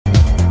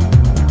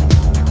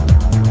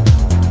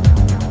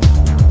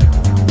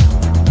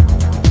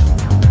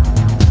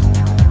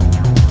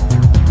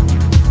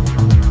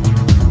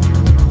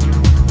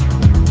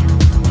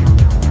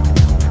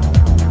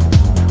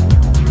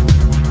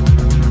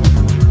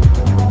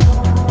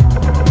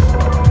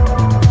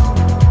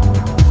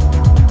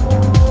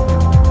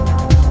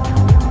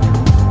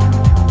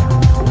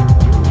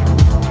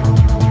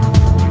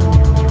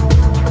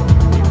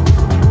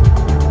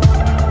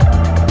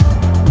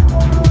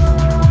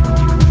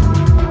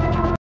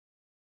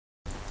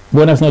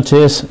Buenas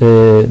noches,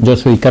 yo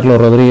soy Carlos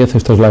Rodríguez,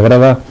 esto es La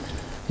Grada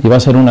y va a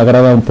ser una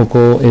grada un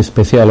poco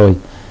especial hoy.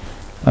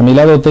 A mi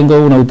lado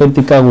tengo una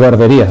auténtica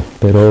guardería,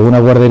 pero una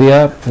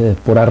guardería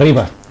por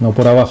arriba, no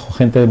por abajo,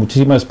 gente de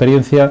muchísima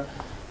experiencia,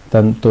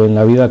 tanto en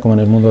la vida como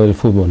en el mundo del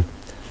fútbol.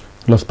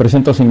 Los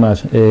presento sin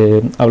más.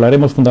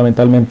 Hablaremos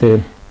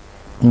fundamentalmente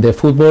de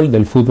fútbol,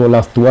 del fútbol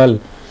actual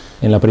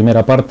en la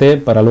primera parte,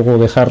 para luego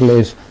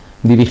dejarles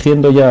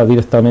dirigiendo ya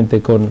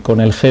directamente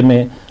con el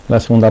GM la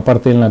segunda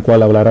parte, en la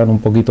cual hablarán un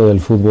poquito del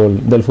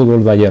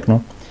fútbol de ayer,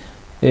 ¿no?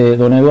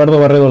 Don Eduardo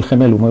Barredo, el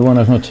gemelo, muy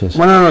buenas noches.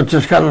 Buenas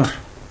noches, Carlos.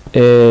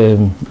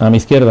 A mi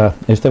izquierda,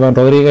 Esteban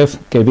Rodríguez,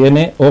 que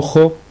viene,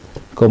 ojo,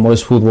 como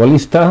es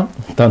futbolista,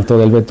 tanto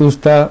del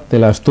Vetusta,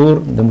 del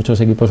Astur, de muchos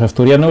equipos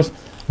asturianos,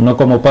 no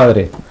como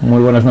padre.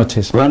 Muy buenas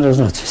noches. Buenas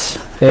noches.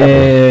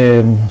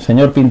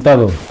 Señor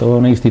Pintado, toda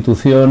una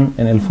institución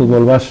en el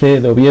fútbol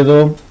base de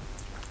Oviedo,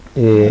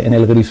 en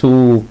el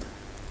Grisú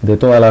de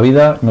toda la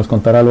vida, nos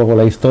contará luego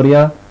la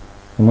historia.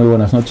 Muy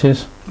buenas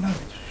noches.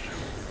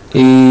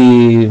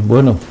 Y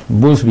bueno,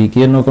 Busby,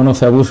 ¿quién no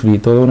conoce a Busby?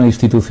 Toda una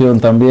institución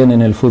también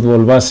en el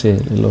fútbol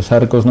base, los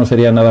Arcos no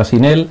serían nada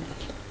sin él.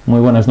 Muy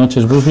buenas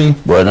noches, Busby.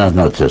 Buenas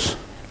noches.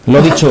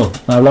 Lo dicho,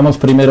 hablamos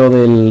primero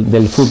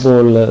del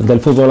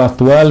fútbol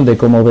actual, de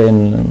cómo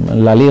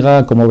ven la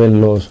liga, cómo ven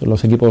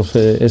los equipos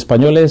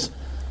españoles,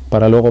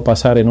 para luego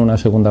pasar en una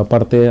segunda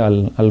parte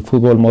al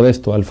fútbol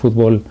modesto, al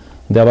fútbol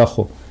de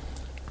abajo.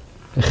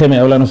 Geme,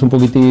 háblanos un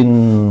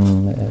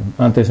poquitín,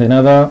 antes de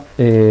nada,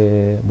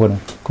 bueno,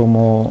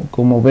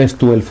 ¿cómo ves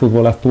tú el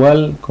fútbol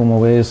actual? ¿Cómo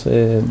ves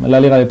la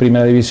liga de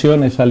primera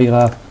división, esa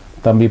liga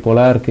tan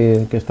bipolar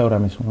que está ahora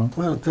mismo, ¿no?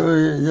 Bueno, tú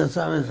ya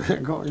sabes,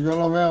 yo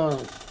lo veo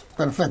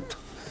perfecto,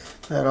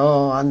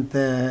 pero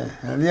ante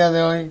el día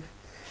de hoy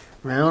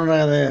me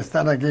honra de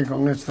estar aquí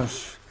con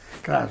estos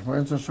cracks,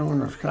 porque estos son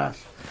unos cracks.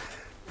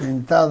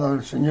 Pintado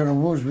el señor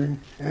Busby,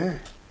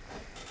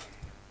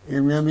 y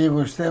mi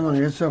amigo Esteban, y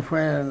eso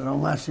fue lo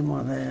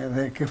máximo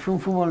de que fue un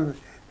fútbol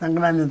tan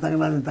grande, tan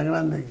grande, tan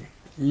grande.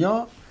 Y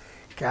yo,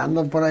 que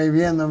ando por ahí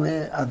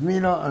viéndome,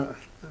 admiro,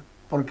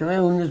 porque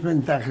veo unas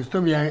ventajas.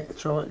 Estoy bien,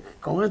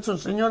 con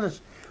estos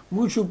señores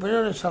muy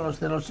superiores a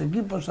los de los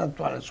equipos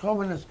actuales,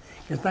 jóvenes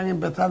que están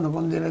empezando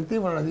con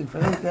directivos. La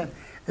diferencia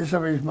es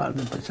abismal,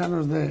 de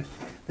paisanos de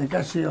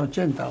casi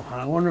 80,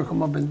 ojalá, algunos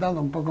como Pintado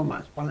un poco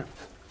más, ¿vale?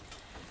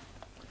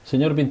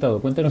 Señor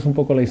Pintado, cuéntenos un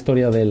poco la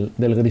historia del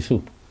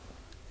Grisú.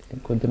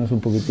 Cuéntenos un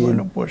poquitín.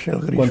 Bueno, pues el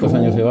Grisú, ¿cuántos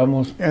años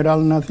llevamos? Era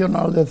el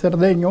Nacional de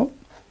Cerdeño,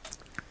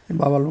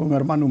 llevaba un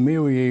hermano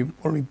mío y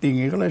Politín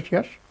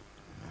Iglesias,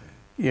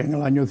 y en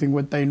el año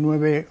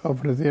 59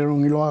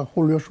 ofrecieron hilo a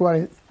Julio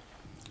Suárez,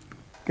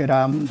 que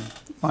era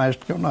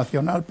maestro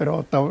nacional, pero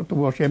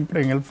estuvo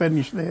siempre en el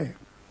Fénix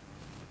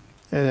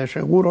de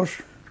seguros,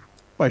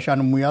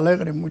 paisano muy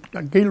alegre, muy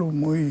tranquilo,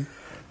 muy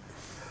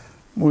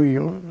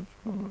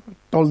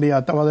todo el día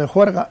estaba de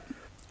juerga.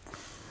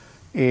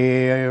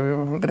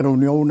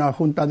 Reunió una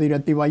junta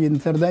directiva allí en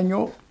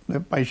Cerdeño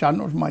de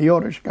paisanos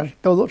mayores, casi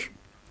todos.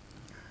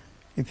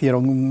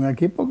 Hicieron un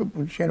equipo que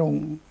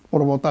pusieron,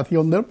 por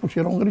votación de él,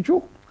 pusieron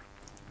Grisú.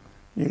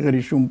 Y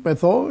Grisú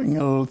empezó en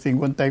el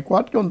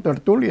 54 con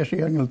Tertulia y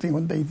en el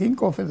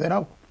 55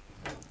 federado.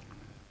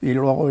 Y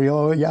luego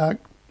yo ya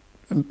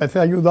empecé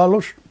a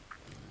ayudarlos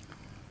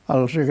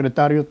al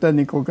secretario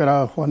técnico, que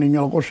era Juanín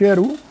el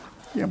Gosiero,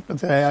 y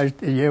empecé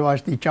lleva a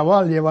este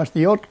chaval, lleva a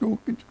este otro.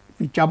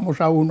 Fichamos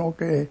a uno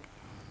que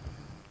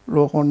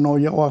luego no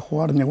llegó a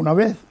jugar ninguna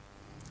vez,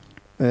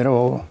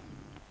 pero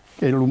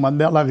que lo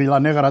mandé a la Águila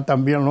Negra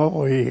también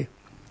luego, y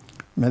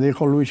me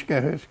dijo Luis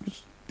que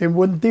es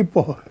buen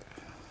tipo.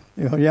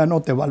 Dijo, ya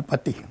no te vale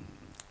para ti.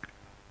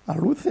 A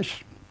luces.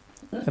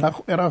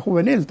 Era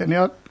juvenil,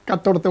 tenía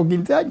 14 o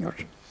 15 años.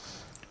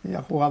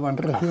 Ya jugaba en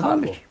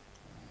regionales.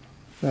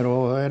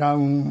 Pero era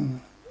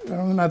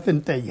una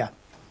centella.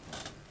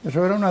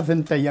 Eso era una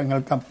centella en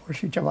el campo,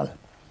 ese chaval.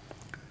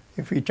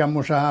 Y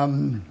fichamos a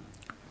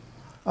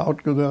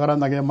otro de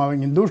Grada que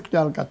llamaban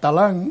Industria, al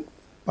catalán,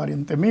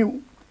 pariente mío,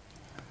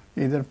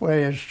 y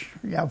después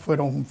ya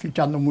fueron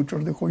fichando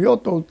muchos de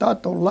Coyoto,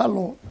 Tato,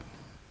 Lalo,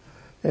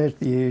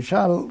 y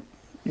Sal,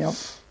 ya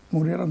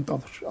murieron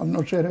todos, al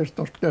no ser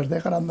estos tres de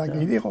Grada que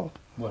digo,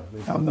 bueno,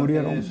 ya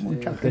murieron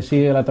mucha gente. Que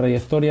sigue la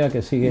trayectoria,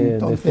 que sigue.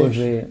 Entonces, después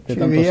de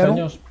tantos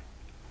años.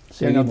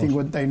 Y en el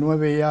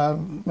 59 ya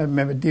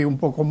me metí un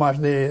poco más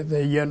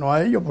de lleno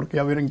a ello, porque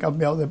ya habían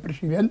cambiado de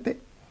presidente.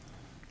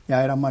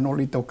 Ya era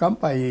Manolito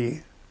Campa,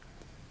 y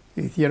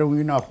hicieron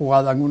una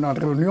jugada en una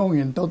reunión,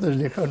 y entonces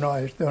dije, no,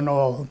 esto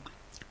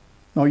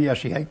no, y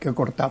así hay que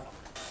cortarlo.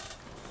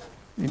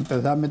 Y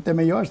empecé a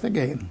meterme yo hasta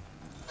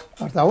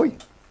hoy.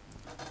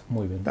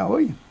 Muy bien. Hasta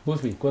hoy.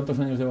 Busby, ¿cuántos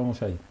años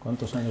llevamos ahí?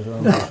 ¿Cuántos años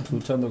llevamos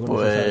luchando con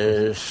esos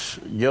años?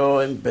 Pues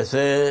yo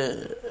empecé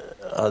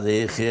a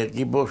dirigir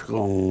equipos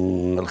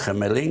con el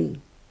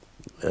Gemelín,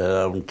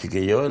 era un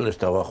chiquillo, él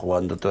estaba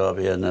jugando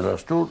todavía en el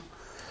Astur,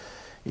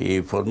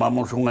 y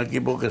formamos un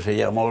equipo que se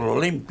llamó el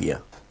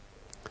Olimpia,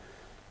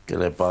 que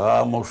le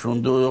pagábamos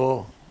un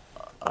duro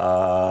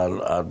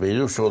al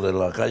viruso de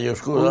la calle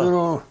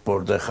Oscura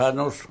por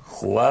dejarnos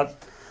jugar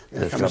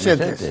las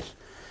camisetas.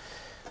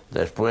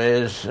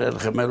 Después el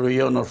gemelo y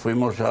yo nos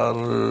fuimos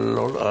al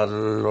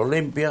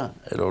Olimpia,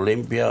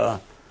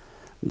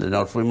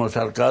 nos fuimos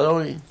al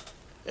Cadoy,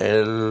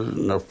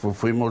 nos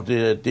fuimos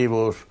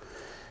directivos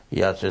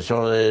y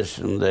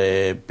asesores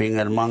de Pin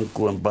el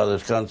Manco, en paz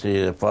descanse, y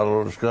de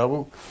Pablo el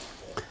Esclavo.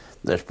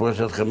 Después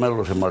el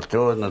gemelo se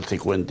marchó en el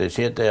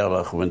 57 a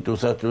la Juventud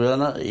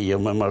Asturiana y yo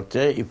me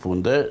marché y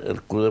fundé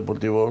el Club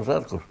Deportivo Los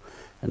Arcos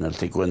en el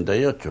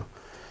 58.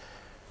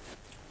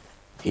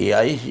 Y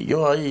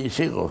yo ahí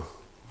sigo,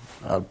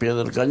 al pie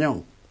del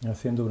cañón.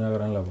 Haciendo una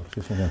gran labor,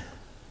 sí señor.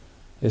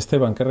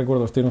 Esteban, ¿qué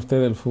recuerdos tiene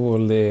usted del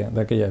fútbol de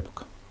aquella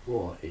época?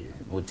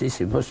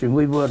 Muchísimos y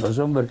muy buenos,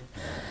 hombre.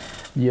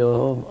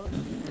 Yo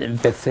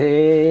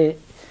empecé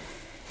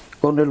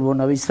con el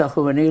Buenavista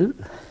Juvenil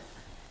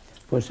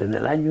pues en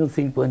el año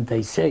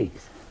 56.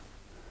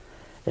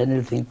 En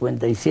el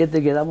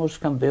 57 quedamos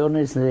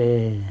campeones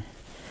de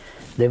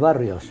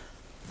barrios.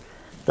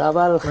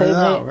 Estaba el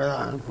Gene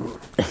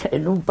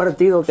en un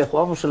partido que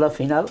jugamos en la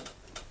final.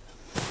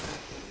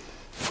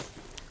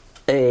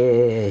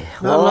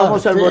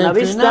 Jugábamos al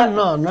Buenavista.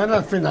 Final, no era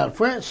el final,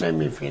 fue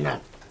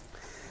semifinal.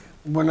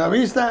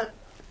 Buenavista,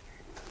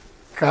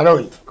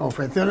 Caroy,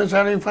 Confecciones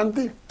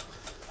Agroinfantil.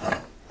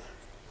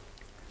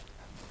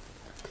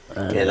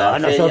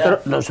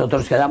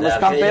 Nosotros quedamos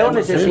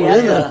campeones ese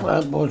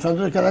año.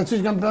 Vosotros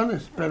quedasteis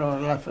campeones, pero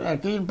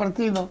aquí el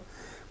partido,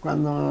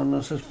 cuando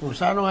nos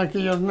expulsaron a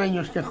aquellos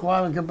niños que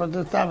jugaban, que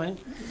protestaban,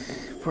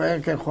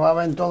 fue que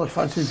jugaban todos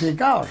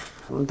falsificados.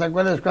 ¿No te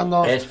acuerdas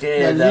cuando es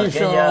que de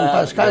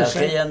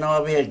aquella no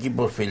había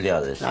equipos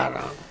filiales? Claro.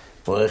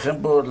 Por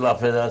ejemplo, la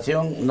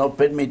federación no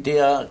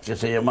permitía que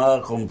se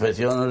llamara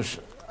Confecciones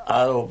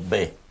A o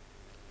B.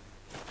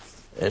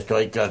 Esto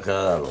hay que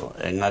aclararlo.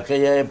 En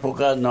aquella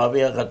época no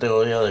había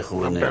categoría de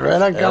juveniles. Pero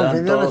era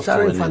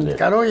Confecciones infantil.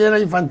 Caroy era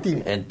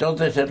infantil.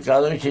 Entonces el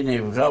Caroy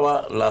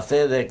significaba la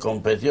C de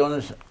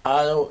Confecciones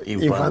Aro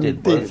infantil.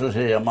 Por eso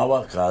se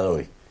llamaba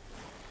Caroy.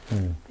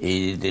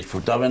 Y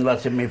disputaba en la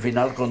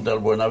semifinal contra el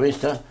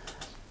Buenavista,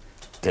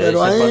 que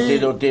pero ese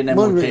partido tiene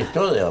mucha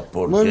historia.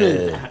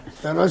 Porque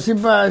pero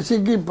ese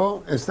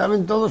equipo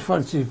estaban todos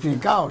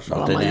falsificados. No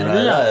la tenían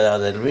mayoría. Era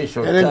del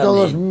viso. Eran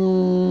todos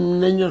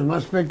niños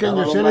más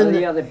pequeños.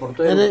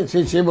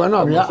 Sí, bueno,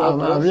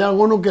 había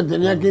alguno que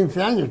tenía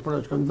 15 años, por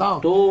descontado.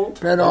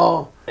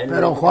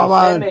 Pero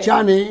jugaba el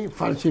Chani,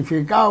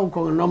 falsificado,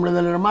 con el nombre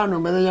del hermano.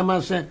 En vez de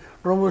llamarse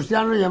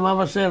Robustiano,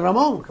 llamábase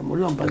Ramón, que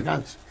murió en paz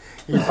descanse.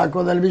 Y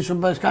Paco del Viso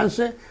en paz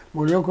descanse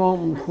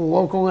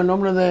jugó con el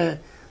nombre de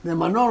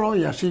Manolo,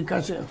 y así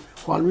casi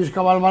Juan Luis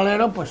Cabal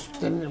Valero, pues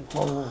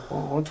con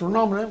otro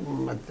nombre,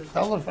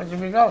 todos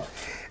falsificados.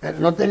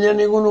 No tenía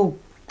ninguno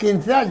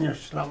 15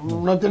 años,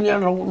 no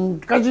tenían,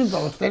 casi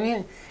todos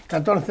tenían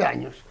 14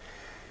 años.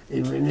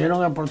 Y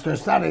vinieron a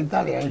protestar y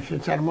tal, y ahí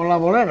se armó la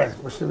bolera.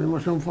 Pues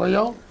tuvimos un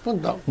follón,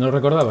 punto. ¿No lo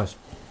recordabas?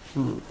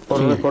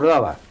 Pues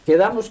recordaba.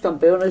 Quedamos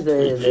campeones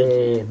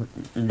de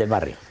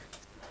barrio.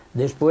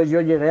 Después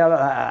yo llegué a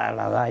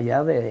la edad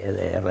ya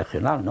de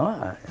regional, ¿no?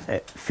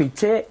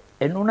 Fiché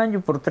en un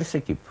año por 3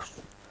 equipos.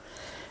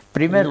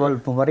 Primero el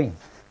Pumarín,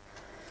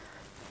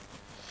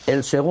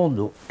 el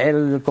segundo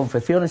el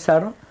Confecciones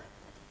Aro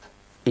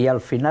y al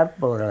final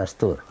por el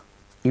Astur.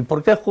 ¿Y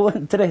por qué jugué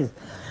en 3?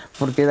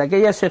 Porque de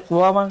aquellas se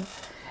jugaban,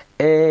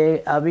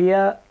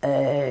 había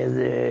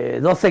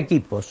 12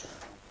 equipos.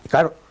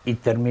 Claro, y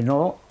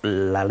terminó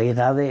la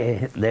liga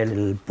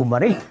del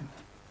Pumarín.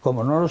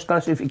 Como no nos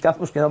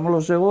clasificamos, quedamos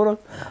los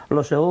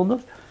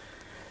segundos.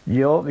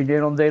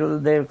 Vinieron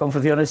del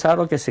Confecciones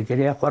Aro que se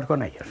quería jugar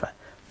con ellos.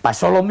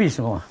 Pasó lo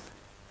mismo.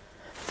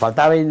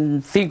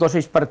 Faltaban 5 o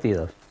 6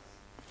 partidos.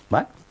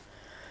 ¿Vale?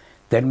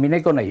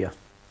 Terminé con ellos.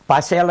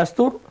 Pasé al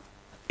Astur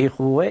y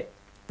jugué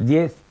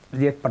 10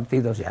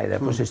 partidos ya. Y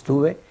después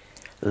estuve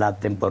la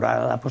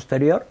temporada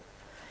posterior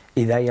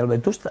y de ahí al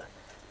Vetusta.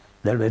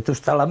 Del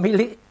Vetusta a la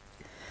Mili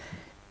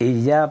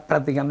y ya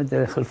prácticamente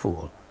dejé el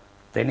fútbol.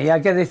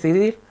 Tenía que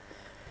decidir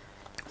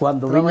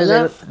cuando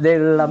vine de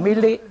la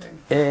Mili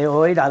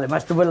o ir.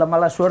 Además tuve la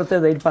mala suerte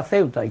de ir para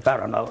Ceuta y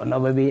claro,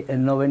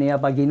 no venía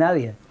para aquí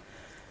nadie.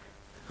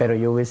 Pero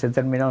yo hubiese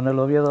terminado en el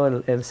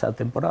Oviedo esa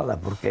temporada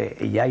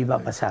porque ya iba a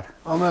pasar.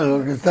 Hombre,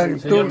 lo que está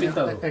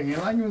en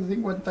el año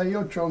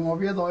 58 en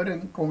Oviedo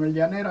con el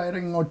Llanera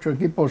eran 8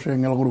 equipos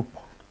en el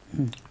grupo.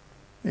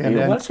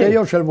 Entre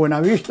ellos el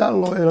Buenavista,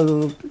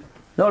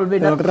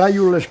 el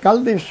Rayo Les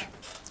Caldes,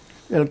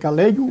 el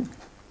Caleyu,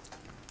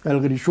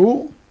 el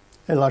Grisú,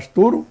 el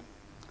Astur,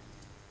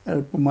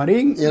 el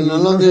Pumarín y el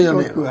Nalón de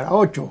Llanero.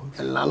 8.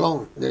 El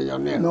Nalón de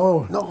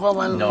Llanero. No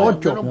jugaban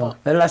 8. No.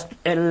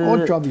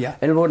 8 había.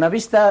 El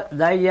Buenavista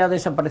de ahí ya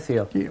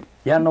desapareció. Sí.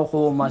 Ya no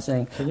jugó más.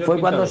 Fue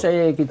cuando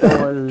se quitó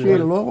el... Sí,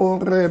 luego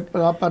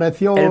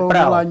apareció en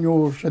el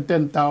año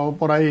 70 o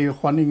por ahí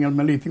Juanín el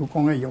Melicio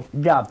con ellos.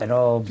 Ya,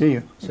 pero... Sí.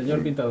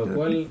 Señor Pintado,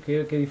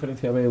 ¿qué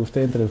diferencia ve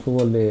usted entre el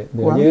fútbol de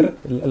ayer,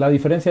 la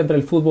diferencia entre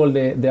el fútbol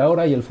de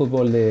ahora y el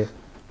fútbol de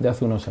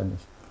hace unos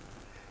años?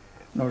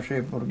 no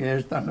sé, porque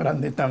es tan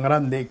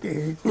grande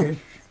que es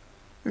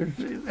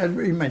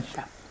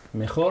inmensa.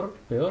 ¿Mejor?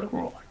 ¿Peor?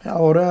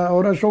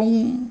 Ahora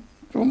son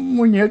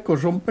muñecos,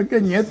 son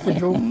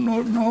pequeñetes,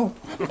 no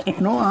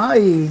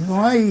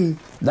hay.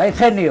 Da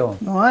ingenio.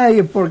 No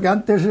hay, porque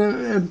antes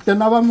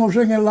entrenábamos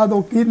en el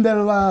adoquín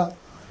delante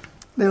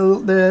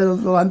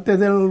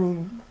del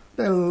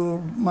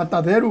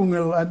matadero,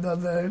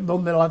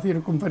 donde la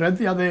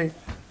circunferencia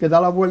que da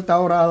la vuelta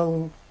ahora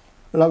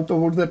el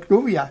autobús de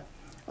Tertulia.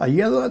 Allí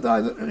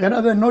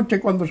era de noche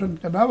cuando se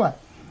entrenaba.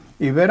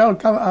 Y ver al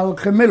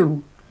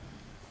gemelo,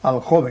 al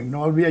joven,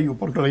 no al viejo,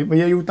 porque el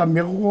viejo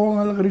también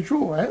jugó en el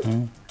Grisú,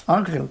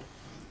 Ángel.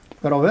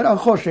 Pero ver al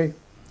José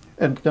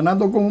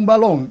entrenando con un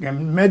balón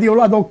en medio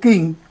del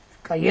adoquín,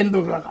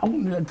 cayendo,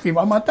 que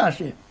iba a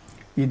matarse.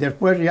 Y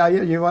después ya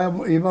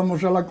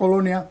íbamos a la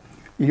colonia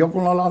y yo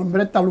con la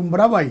lambreta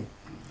alumbraba ahí.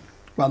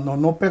 Cuando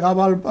no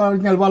pegaba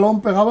en el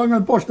balón, pegaba en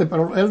el poste,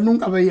 pero él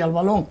nunca veía el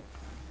balón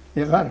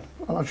llegar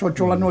a las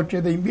 8 de la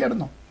noche de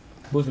invierno.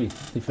 Busby,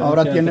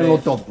 ahora tiene lo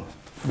todo.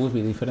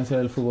 Busby, ¿diferencia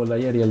del fútbol de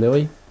ayer y el de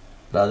hoy?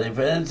 La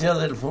diferencia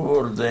del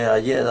fútbol de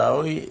ayer a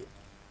hoy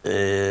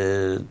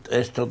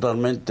es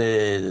totalmente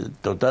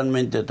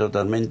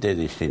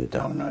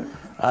distinta.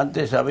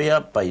 Antes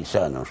había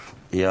paisanos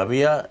y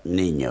había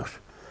niños.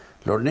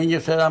 Los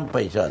niños eran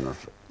paisanos,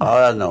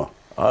 ahora no.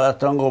 Ahora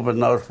están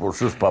gobernados por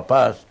sus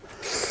papás.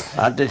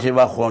 Antes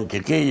iba Juan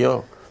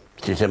Chiquillo,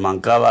 si se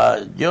mancaba...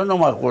 Yo no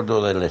me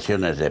acuerdo de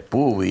lesiones de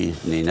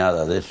pubis ni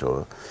nada de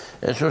eso.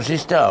 Eso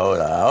existe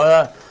ahora.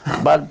 Ahora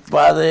va el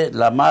padre,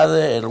 la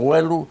madre, el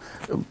abuelo.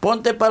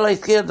 Ponte para la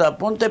izquierda,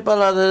 ponte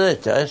para la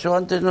derecha. Eso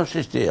antes no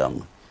existía.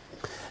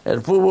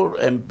 El fútbol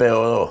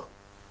empeoró.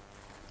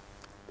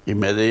 Y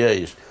me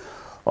diréis,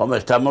 hombre,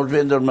 estamos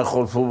viendo el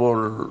mejor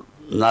fútbol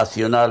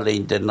nacional e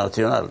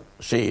internacional.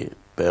 Sí,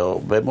 pero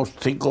vemos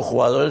 5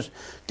 jugadores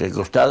que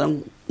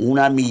costaron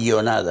una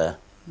millonada.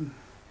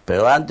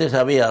 Pero antes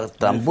había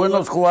tan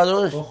buenos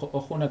jugadores...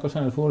 Ojo, una cosa,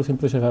 en el fútbol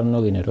siempre se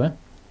ganó dinero, ¿eh?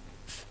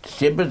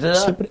 ¿Siempre se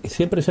da?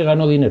 Siempre se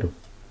ganó dinero.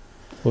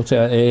 O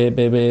sea, los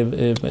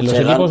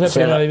equipos de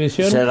primera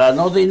división... Se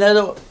ganó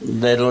dinero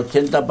del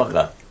 80 para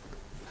acá.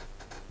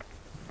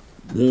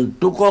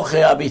 Tú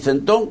coges a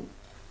Vicentón,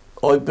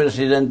 hoy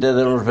presidente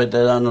de los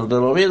veteranos del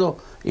Oviedo,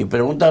 y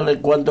pregúntale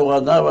cuánto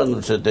ganaba en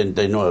el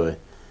 79.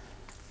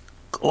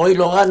 Hoy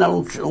lo gana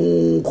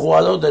un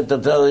jugador de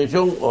tercera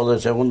división o de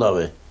segunda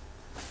vez.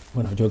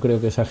 Bueno, yo creo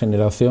que esa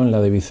generación,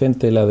 la de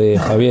Vicente, la de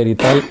Javier y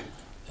tal,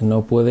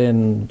 no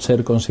pueden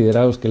ser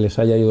considerados que les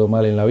haya ido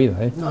mal en la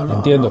vida, ¿eh?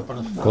 Entiendo,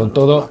 con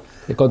todo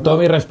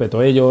mi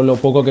respeto, yo lo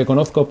poco que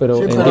conozco, pero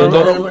sí,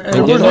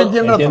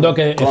 entiendo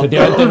que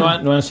efectivamente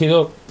no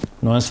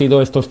han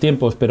sido estos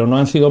tiempos, pero no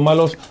han sido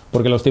malos,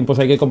 porque los tiempos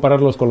hay que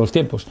compararlos con los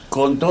tiempos.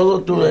 Con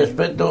todo tu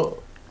respeto,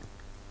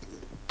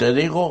 te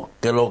digo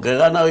que lo que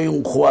gana hoy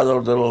un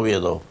jugador del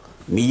Oviedo,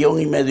 1,5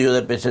 millones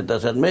de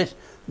pesetas al mes,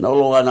 no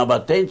lo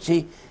ganaba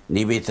Tensi,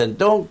 ni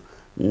Vicentón,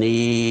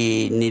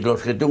 ni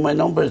los que tú me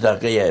nombres de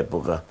aquella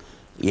época.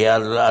 Y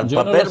al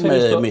papel me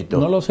demito.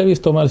 No los he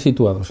visto mal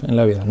situados en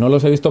la vida, no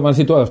los he visto mal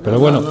situados,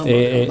 pero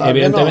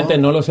evidentemente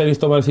no los he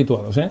visto mal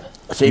situados, ¿eh?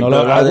 Sí,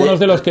 algunos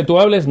de los que tú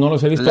hables no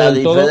los he visto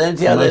del todo. La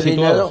diferencia de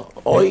dinero,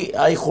 hoy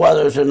hay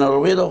jugadores en el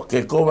Oviedo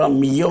que cobran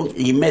 1,5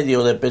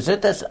 millones de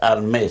pesetas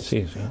al mes.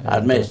 Sí,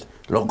 al mes.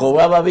 Lo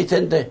cobraba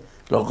Vicente,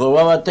 lo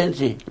cobraba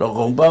Tensi, lo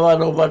compraba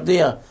los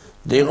Bardías.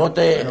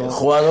 Dígote,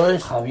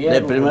 jugadores Javier,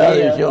 de primera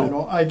división.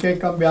 Pero hay que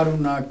cambiar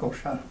una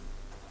cosa.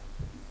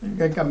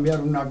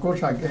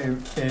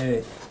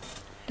 Que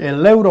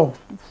el euro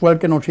fue el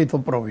que nos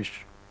hizo probes,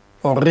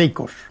 o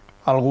ricos,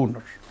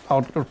 algunos, a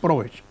otros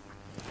probes.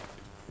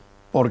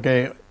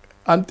 Porque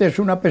antes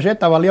una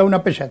peseta valía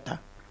 1 peseta,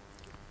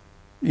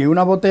 y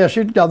una botella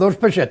sirve a 2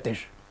 pesetes,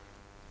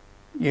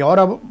 y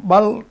ahora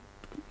vale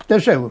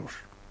 3 euros.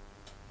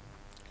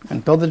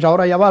 Entonces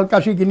ahora ya vale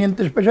casi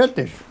 500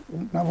 pesetes,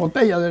 una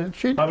botella de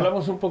sitio.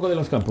 Hablamos un poco de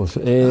los campos,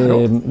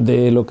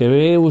 de lo que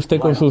ve usted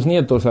con sus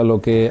nietos a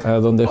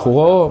donde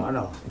jugó,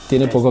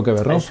 tiene poco que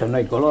ver, ¿no? Eso no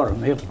hay color,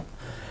 amigo.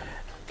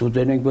 Tú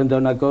ten en cuenta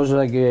una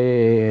cosa,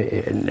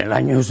 que en el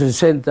año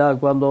 60,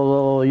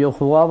 cuando yo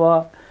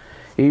jugaba,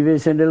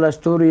 ibas en el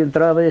Astur y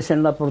entrabas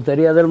en la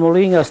portería del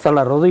Molín hasta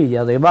la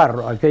rodilla de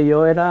barro.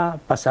 Aquello era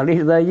para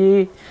salir de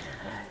allí,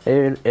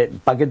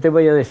 ¿para qué te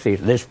voy a decir?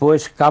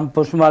 Después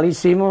campos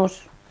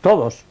malísimos,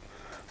 todos,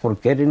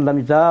 porque eran la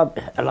mitad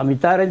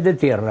eran de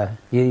tierra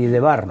y de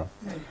barro.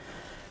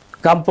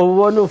 Campo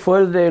bueno fue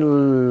el de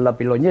la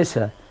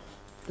Piloñesa.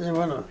 Sí,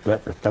 bueno.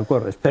 ¿Te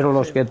acuerdas? Pero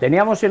los que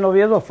teníamos en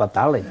Oviedo,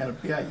 fatales.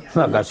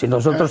 Si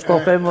nosotros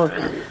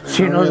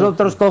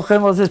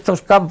cogemos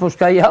estos campos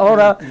que hay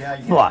ahora,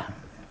 ¡buah!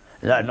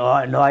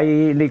 No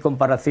hay ni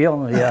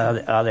comparación. Y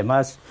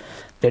además,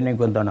 ten en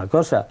cuenta una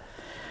cosa,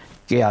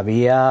 que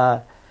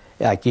había...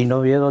 Aquí en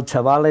Oviedo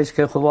chavales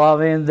que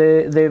jugaban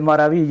de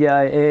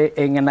maravilla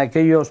en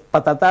aquellos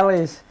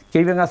patatales. ¿Qué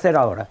iban a hacer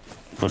ahora?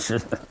 Pues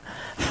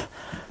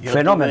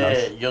fenómenos.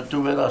 Yo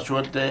tuve la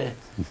suerte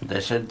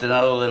de ser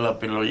entrenador de la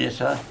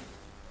Piloñesa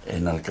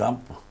en el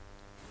campo.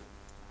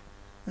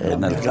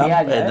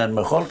 en el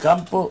mejor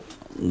campo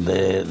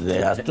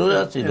de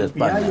Asturias y de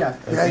España.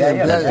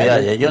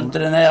 Pialla. Yo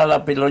entrené a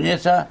la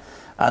Piloñesa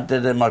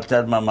antes de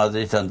marcharme a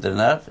Madrid a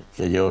entrenar,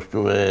 que yo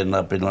estuve en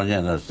la Piloñesa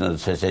en el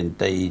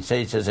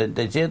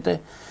 66-67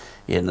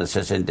 y en el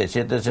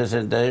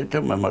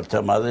 67-68 me marché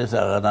a Madrid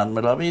a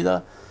ganarme la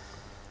vida.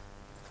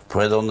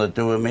 Fue donde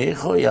tuve mi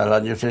hijo y al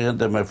año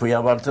siguiente me fui a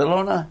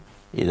Barcelona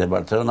y de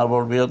Barcelona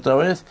volví otra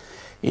vez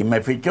y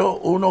me fichó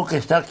uno que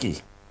está aquí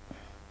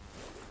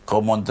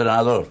como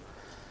entrenador.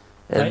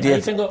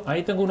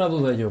 Ahí tengo una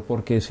duda yo,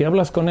 porque si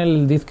hablas con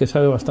él, dice que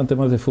sabe bastante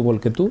más de fútbol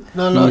que tú.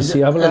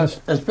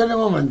 Espera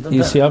un momento.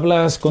 Y si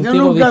hablas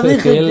contigo,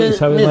 dices que él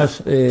sabe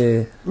más.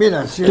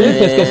 Mira, si tú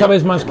dices que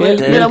sabes más que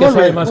él, y él que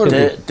sabe más que tú.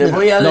 Te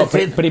voy a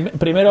decir.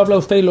 Primero habla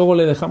usted y luego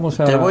le dejamos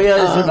a. Te voy a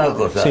decir una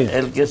cosa. Sí.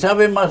 El que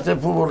sabe más de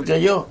fútbol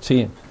que yo,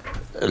 sí,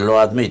 lo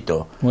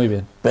admito. Muy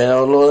bien.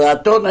 Pero los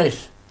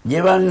ratones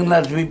llevan en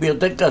las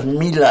bibliotecas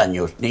 1000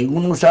 años.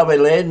 Ninguno sabe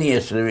leer ni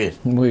escribir.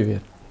 Muy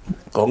bien.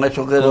 Con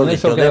eso quedó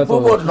dicho. De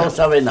fútbol no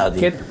sabe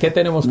nadie. ¿Qué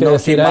tenemos que Nos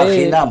decir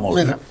imaginamos.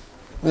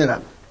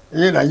 Mira,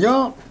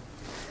 yo...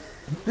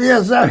 Tú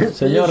ya sabes...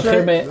 Señor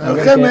Geme,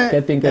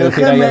 ¿qué tiene que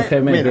decir ahí el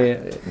Geme?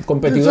 Que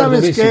competidor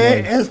durísimo. Tú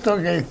sabes que hoy. esto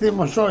que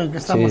hicimos hoy, que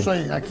estamos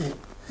hoy aquí,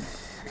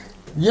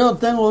 yo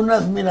tengo una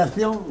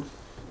admiración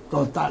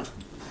total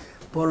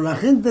por la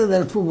gente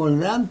del fútbol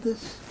de antes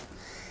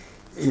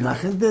y la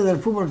gente del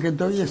fútbol que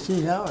todavía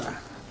sigue ahora.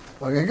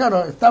 Porque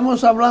claro,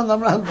 estamos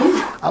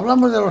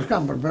hablamos de los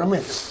campos, pero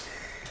mira,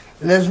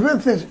 les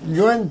veces,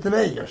 yo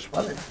entre ellos,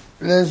 ¿vale?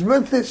 Les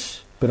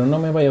veces... Pero no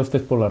me vaya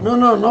usted por la rueda.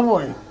 No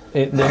voy.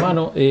 De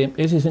mano,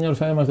 ¿ese señor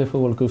sabe más de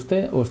fútbol que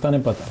usted o están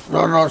empatados?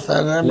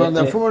 No,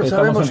 de fútbol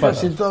sabemos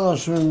empatados. casi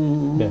todos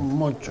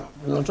mucho.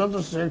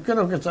 Nosotros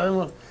creo que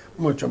sabemos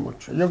mucho.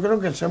 Yo creo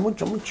que sé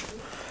mucho.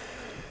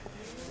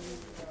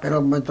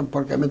 Pero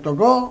porque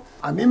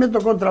a mí me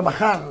tocó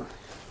trabajar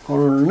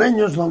con los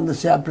niños donde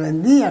se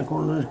aprendía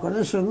con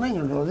esos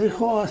niños. Lo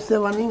dijo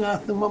Estebanín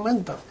hace un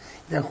momento,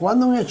 que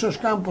jugando en esos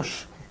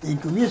campos y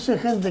que hubiese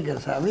gente que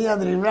sabía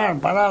driblar,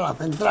 parar,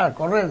 centrar,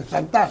 correr,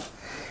 saltar,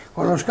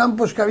 con los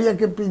campos que había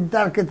que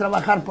pintar, que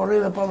trabajar por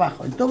arriba y por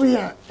abajo. Y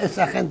todavía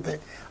esa gente,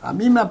 a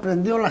mí me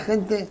aprendió la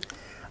gente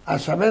a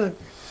saber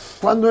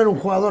cuándo era un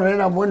jugador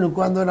era bueno y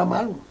cuándo era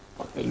malo.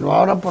 Porque yo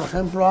ahora, por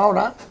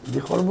ejemplo,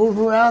 dijo el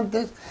Busru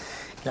antes,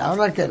 que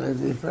ahora que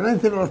les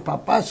diferencian los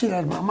papás y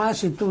las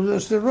mamás y todo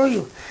este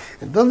rollo.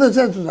 Entonces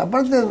estos,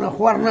 aparte de no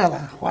jugar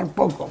nada, jugar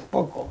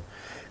poco,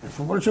 el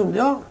fútbol se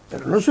hundió,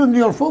 pero no se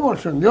hundió el fútbol,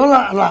 se hundió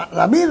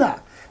la vida.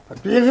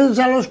 Pues tú llegas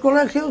a los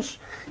colegios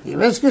y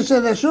ves que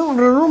se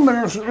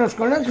derrumben los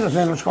colegios,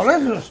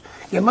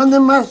 que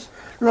manden más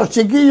los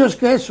chiquillos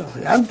que eso.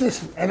 Y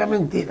antes era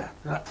mentira,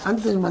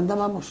 antes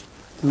mandábamos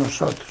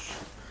nosotros.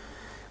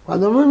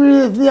 Cuando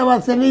me decía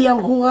Bacenilla a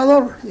un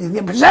jugador,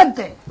 decía,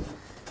 presente.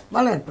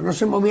 Vale, pero no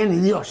se movía ni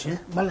Dios,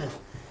 vale.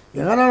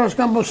 Llegar a los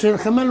campos el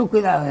gemelo,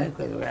 cuidado,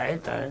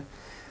 cuidadito,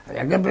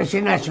 Había que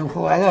presionarse un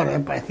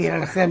jugador, para decir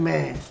al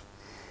geme,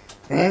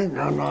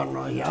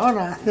 no, y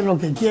ahora hacen lo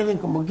que quieren,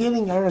 como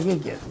quieren, y ahora que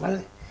quieren,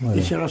 ¿vale?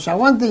 Y se los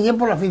aguanten ya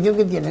por la afición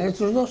que tienen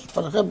estos dos,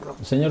 por ejemplo.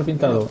 Señor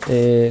Pintado,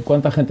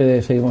 ¿cuánta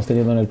gente seguimos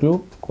teniendo en el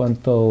club?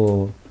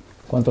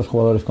 ¿Cuántos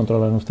jugadores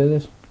controlan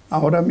ustedes?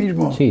 Ahora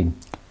mismo, sí.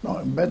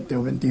 No, 20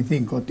 o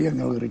 25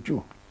 tiene el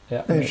Grechú.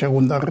 De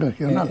segunda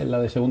regional. La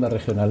de segunda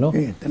regional, ¿no?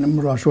 Sí,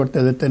 tenemos la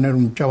suerte de tener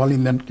un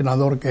chavalín de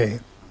entrenador que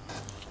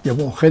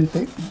llevó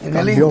gente,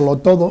 cambiólo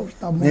todo,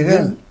 está muy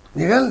bien.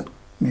 Miguel,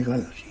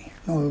 sí.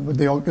 No,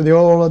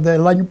 yo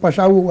del año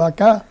pasado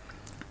acá,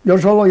 yo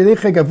solo le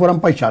dije que fueran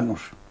paisanos.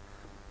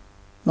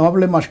 No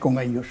hablé más con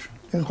ellos.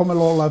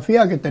 Díjomelo la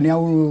FIA, que tenía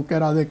uno que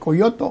era de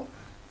Coyoto,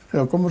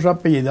 pero ¿cómo se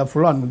apellida?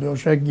 Fulano, yo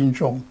sé quién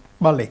son.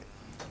 Vale,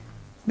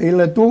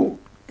 dile tú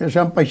que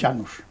sean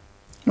paisanos.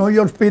 No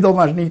yo os pido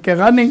más, ni que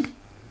ganen,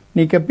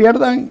 ni que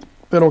pierdan,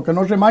 pero que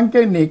no se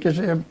manquen, ni que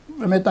se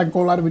metan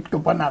con el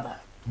árbitro para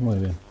nada. Muy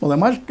bien. Lo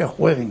demás, que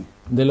jueguen.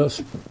 De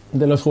los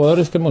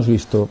jugadores que hemos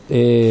visto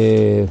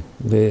en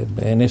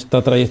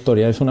esta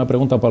trayectoria, es una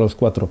pregunta para los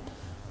cuatro.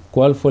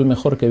 ¿Cuál fue el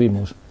mejor que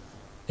vimos?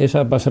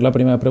 Esa va a ser la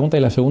primera pregunta. Y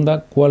la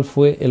segunda, ¿cuál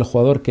fue el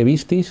jugador que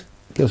visteis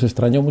que os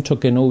extrañó mucho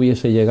que no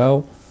hubiese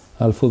llegado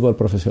al fútbol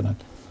profesional?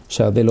 O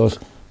sea, de los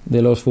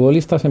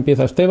futbolistas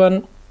empieza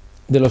Esteban.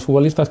 De los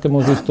futbolistas que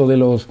hemos visto, de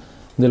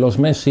los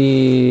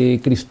Messi,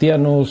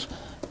 Cristianos,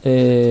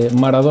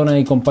 Maradona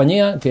y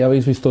compañía, que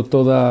habéis visto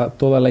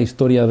toda la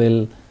historia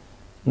de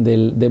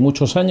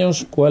muchos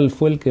años, ¿cuál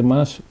fue el que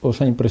más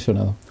os ha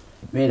impresionado?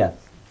 Mira,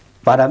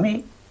 para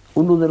mí,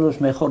 uno de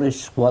los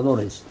mejores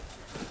jugadores,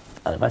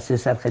 además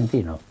es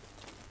argentino,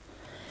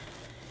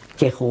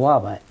 que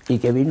jugaba y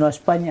que vino a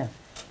España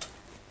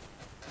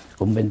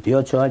con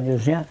 28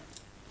 años ya,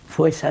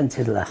 fue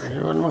Sánchez Laje. Es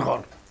el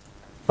mejor.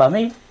 Para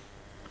mí,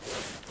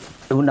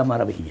 una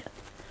maravilla.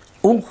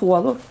 Un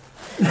jugador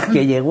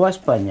que llegó a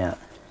España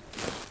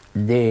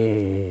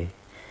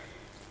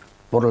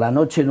por la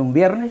noche de un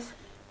viernes,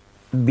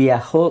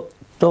 viajó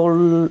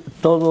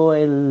todo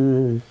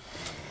el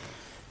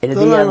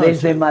día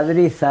desde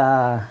Madrid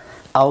a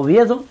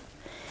Oviedo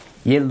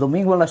Y el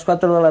domingo a las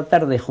 4 de la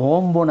tarde jugó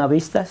en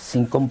Bonavista,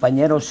 sin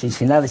compañeros y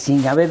sin nada,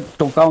 sin haber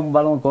tocado un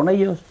balón con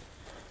ellos.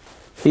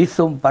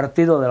 Hizo un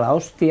partido de la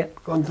hostia.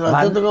 Contra el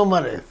Atlético de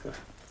Madrid.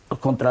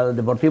 Contra el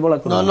Deportivo La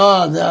Cruz.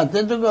 No, de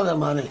Atlético de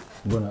Madrid.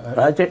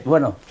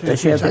 Bueno, Sí,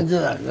 sí,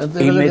 Sánchez,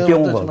 y metió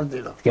un gol,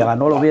 que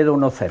ganó el Oviedo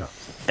 1-0.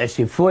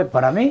 Ese fue,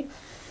 para mí,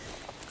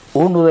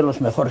 uno de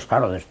los mejores,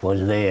 claro,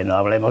 después de, no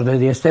hablemos de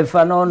Di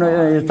Stéfano,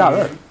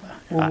 tal.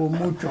 Hubo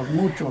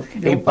muchos.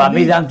 Y para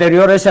mí de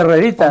anteriores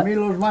Herrerita. Para mí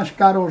los más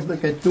caros de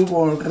que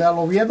tuvo el Real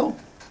Oviedo.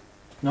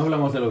 No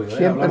hablamos del Oviedo,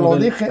 Siempre hablamos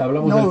lo dije.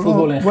 Hablamos del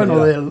fútbol en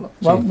general.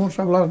 Vamos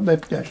a hablar de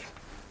tres.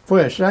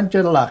 Fue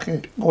Sánchez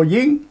Laje,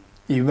 Goyín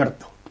y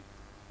Berto.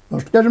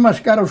 Los tres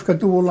más caros que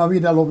tuvo en la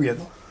vida el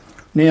Oviedo.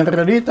 Ni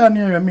Herrerita, ni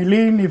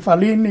Emilín, ni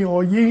Falín, ni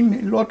Goyín,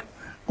 ni los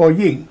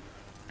Goyín,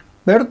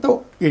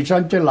 Berto y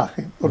Sánchez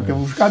Laje. Porque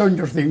buscaron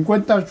los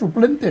 50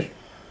 suplentes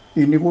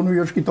y ninguno de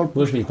ellos quitó el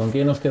puesto. Pues sí, ¿con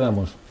quién nos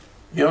quedamos?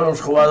 Yo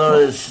los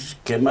jugadores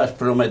que más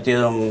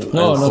prometieron en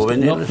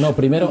juveniles. No,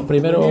 primero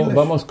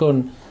vamos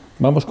con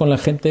la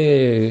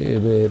gente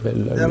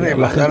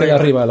la gente de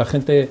arriba, la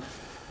gente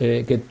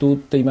que tú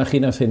te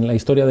imaginas en la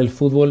historia del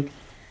fútbol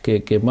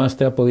que más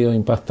te ha podido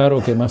impactar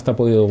o que más te ha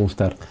podido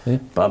gustar.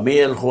 Para mí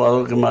el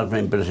jugador que más me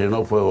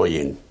impresionó fue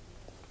Goyín.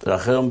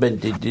 Trajeron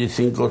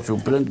 25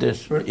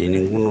 suplentes y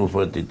ninguno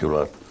fue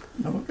titular.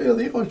 Lo que yo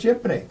digo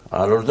siempre.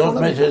 A los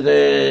 2 meses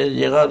de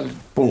llegar,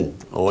 ¡pum!,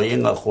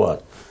 Goyín a jugar.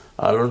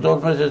 A los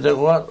 2 meses de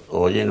jugar,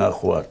 Goyín a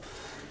jugar.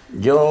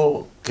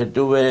 Yo, que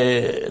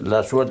tuve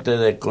la suerte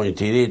de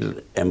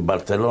coincidir en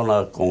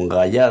Barcelona con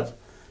Gallard,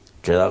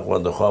 que era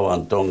cuando jugaba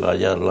Antón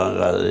Gallard,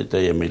 Langadeta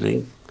y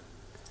Emilín,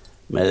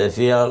 me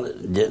decía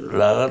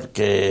Lagar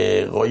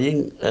que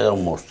Goyín era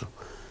un monstruo,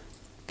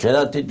 que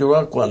era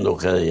titular cuando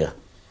quería.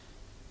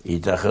 Y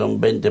trajeron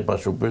 20 para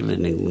suplirle y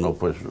ninguno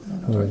fue.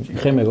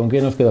 Geme, ¿con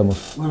quién nos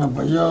quedamos? Bueno,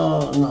 pues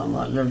yo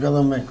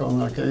quédame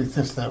con el que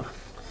dice Esteban.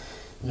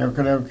 Yo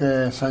creo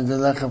que Sánchez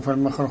Laje fue el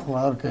mejor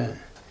jugador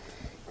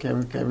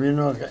que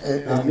vino.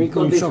 A mí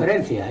con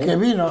diferencia, Que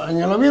vino. En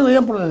el Oviedo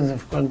ya por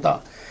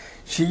descontado.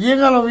 Si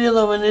llega el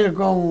Oviedo a venir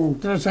con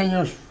 3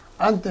 años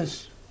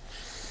antes,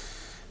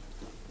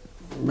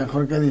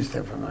 mejor que Di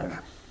Stéfano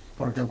era.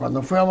 Porque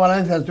cuando fue a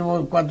Valencia,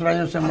 estuvo 4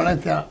 años en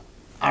Valencia,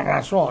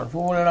 arrasó. El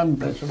fútbol era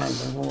impresionante.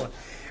 El fútbol.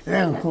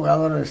 Eran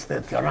jugadores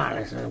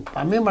excepcionales.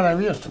 Para mí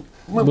maravilloso.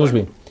 Muy Pues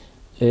bueno.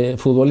 bien,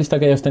 futbolista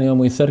que hayas tenido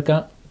muy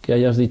cerca, que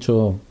hayas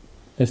dicho,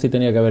 este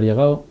tenía que haber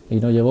llegado y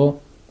no llegó,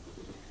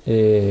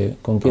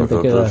 ¿con quién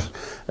te quedas?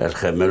 El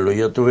Gemelo y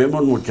yo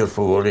tuvimos muchos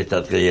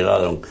futbolistas que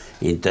llegaron,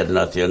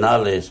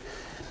 internacionales,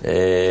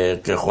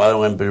 que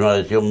jugaron en primera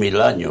división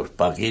 1000 años.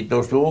 Paquito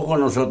estuvo con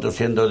nosotros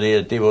siendo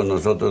directivos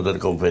nosotros del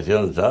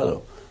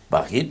Confeccionado.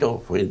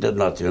 Paquito fue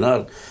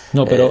internacional.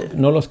 No, pero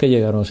no los que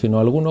llegaron, sino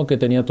alguno que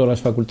tenía todas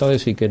las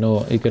facultades y que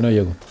no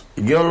llegó.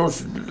 Yo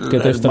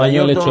el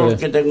mayor dolor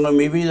que tengo en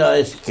mi vida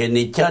es que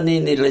ni Chani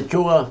ni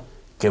Lechuga,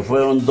 que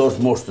fueron 2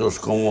 monstruos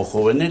como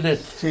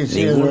juveniles,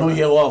 ninguno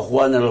llegó a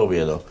jugar en el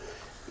Oviedo.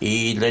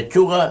 Y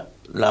Lechuga,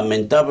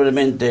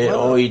 lamentablemente,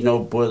 hoy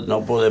no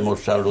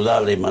podemos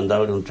saludarle y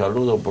mandarle un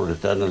saludo porque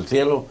está en el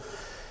cielo.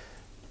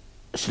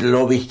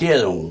 Lo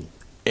vistieron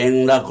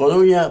en La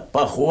Coruña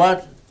para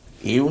jugar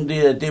y un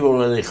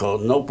directivo le dijo,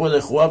 no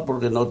puede jugar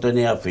porque no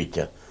tenía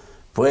ficha.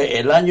 Fue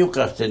el año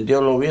que ascendió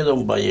el Oviedo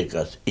en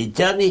Vallecas. Y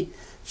Chani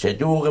se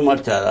tuvo que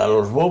marchar a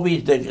los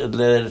bobbies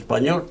del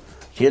Español,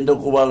 siendo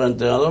cubano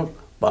entrenador,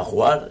 para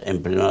jugar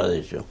en primera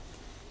división.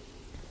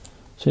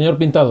 Señor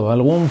Pintado,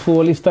 ¿algún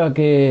futbolista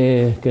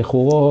que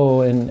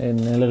jugó en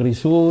el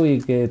Grisú y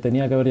que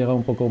tenía que haber llegado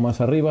un poco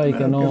más arriba y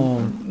que no...?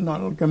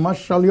 No, el que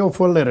más salió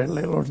fue el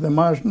Lerele. Los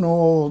demás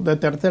no, de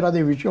tercera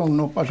división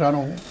no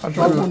pasaron.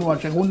 Pasó alguno a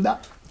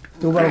segunda.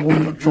 Tuve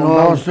algunos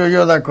no estoy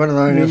yo de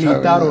acuerdo en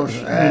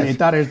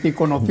militares y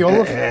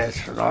conocidos.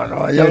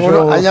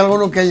 Hay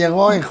alguno que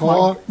llegó y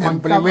jugó en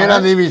primera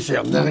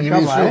división del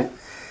Grisú.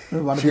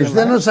 Si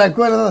usted no se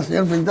acuerda,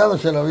 señor Pintado,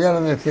 se lo voy a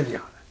decir yo.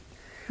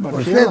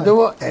 Usted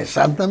tuvo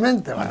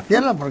exactamente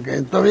Marciela,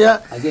 porque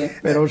todavía.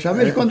 Pero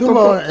 ¿sabes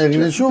cuánto?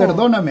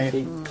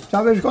 Perdóname.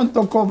 ¿Sabes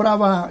cuánto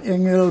cobraba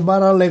en el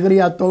bar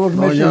Alegría todos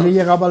los meses y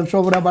llegaba el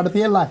sobre a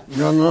Marciela?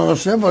 Yo no lo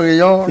sé, porque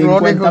yo lo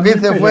único que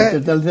hice fue.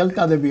 Desde el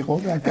Celta de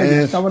Vigo, que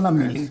aquello estaba en la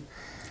mili.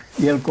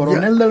 Y el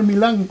coronel del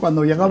Milán,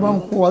 cuando llegaba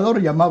un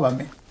jugador,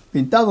 llamábame.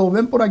 Pintado,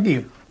 ven por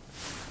aquí.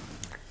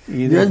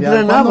 Y yo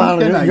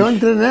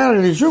entrené al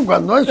Grisú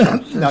cuando eso.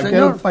 De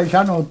aquel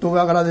paisano estuve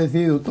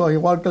agradecido, todo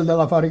igual que el de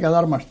la fábrica de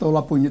armas,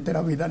 toda la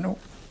puñetera vida, no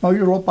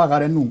yo lo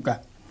pagaré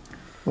nunca,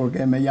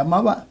 porque me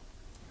llamaba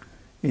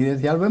y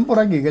decía, ven por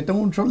aquí que tengo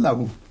un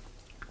soldado,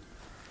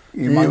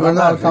 y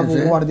mandaba al cabo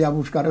guardia a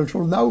buscar el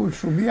soldado y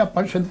subía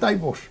para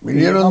sentados.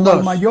 Vinieron 2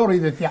 al mayor y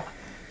decía,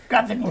 ¿qué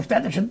hacen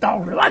ustedes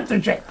sentados?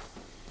 Levántense.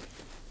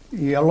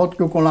 Y el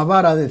otro con la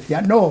vara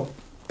decía, no,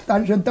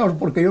 están sentados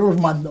porque yo los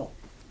mando.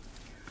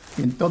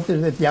 Y entonces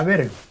decía, a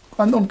ver,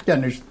 ¿cuándo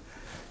tienes?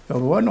 Yo,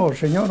 bueno,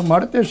 señor,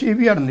 martes y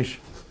viernes.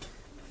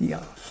 Decía,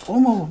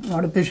 ¿cómo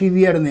martes y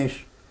viernes?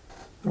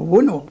 Pero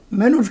bueno,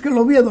 menos que el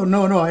Oviedo.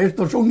 No,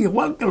 estos son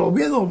igual que el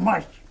Oviedo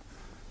más.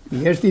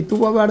 Y este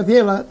tuvo a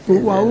Barciela,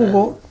 tuvo a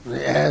Hugo,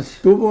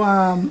 tuvo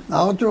a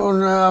otro,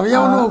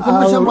 había uno,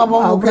 ¿cómo se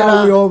llamaba? A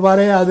Braulio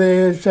Barea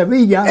de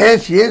Sevilla.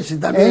 Ese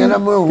también era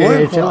muy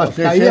bueno. Que se las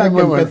caía, que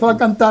empezó a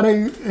cantar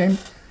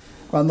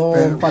cuando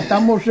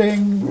empatamos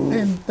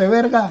en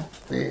Teverga,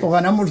 o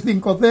ganamos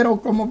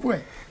 5-0, ¿cómo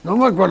fue? No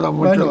me acuerdo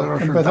mucho de los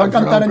resultados. Empezó a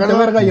cantar en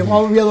Teverga y llegó a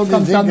Oviedo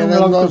cantando en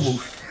el autobús.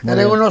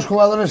 Eran unos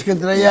jugadores que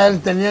traía él,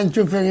 tenía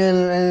enchufe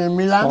en el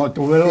Milán.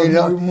 Tuve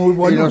los muy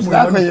buenos. Y los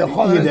trajo y yo,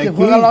 joder, este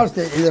juega la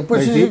hostia. Y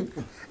después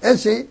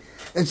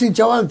ese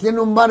chaval tiene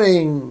un bar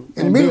en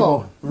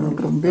Vigo. Un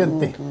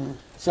rompiente.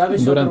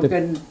 ¿Sabes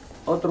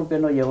otro que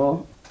no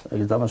llegó?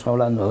 Estamos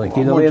hablando de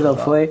aquí de Oviedo,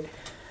 fue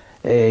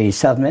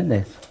Isaac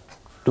Méndez,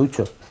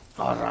 Tucho,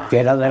 que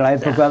era de la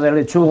época de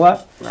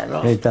Lechuga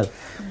y tal.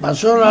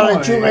 Pasó la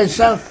Lechuga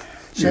Isaac,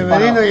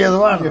 Severino y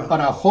Eduardo. Y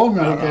Parajón,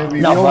 el que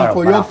vivió en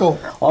Coyoto.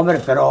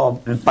 Hombre, pero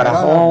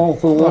Parajón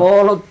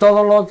jugó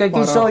todo lo que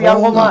quiso y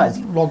algo más.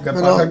 Lo que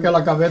pasa es que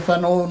la cabeza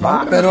no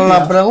pero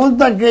la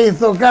pregunta que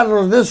hizo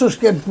Carlos, de esos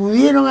que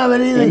pudieron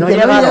haber ido y no que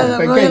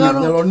llegaron, no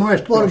llegaron, de los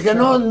nuestros, porque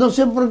no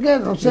sé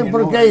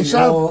por qué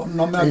Isaac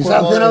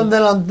era un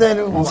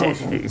delantero.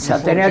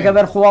 Isaac tenía que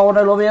haber jugado en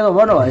el Oviedo,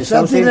 bueno,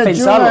 eso es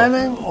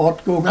impensable.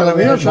 Otro que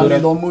hubiera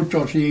salido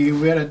mucho si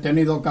hubiera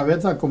tenido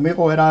cabeza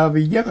conmigo era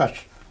Villegas.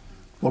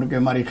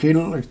 Porque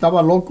Marigil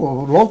estaba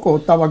loco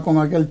estaba con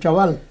aquel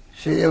chaval.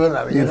 Sí, es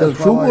verdad. Y del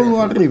fútbol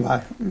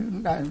arriba,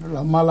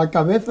 la mala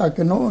cabeza,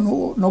 que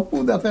no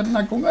pude hacer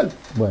nada con él.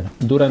 Bueno,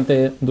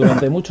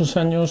 durante muchos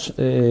años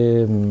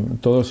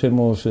todos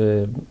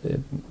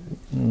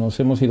nos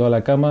hemos ido a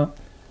la cama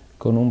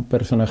con un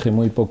personaje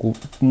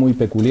muy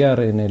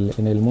peculiar en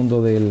el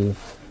mundo de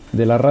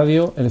la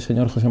radio, el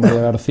señor José María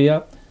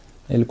García,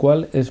 el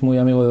cual es muy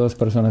amigo de dos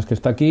personas que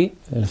está aquí,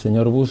 el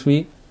señor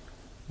Busby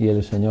y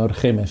el señor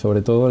Geme,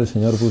 sobre todo el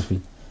señor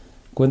Busby.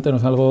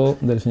 Cuéntenos algo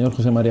del señor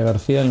José María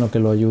García, en lo que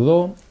lo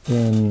ayudó,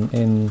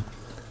 en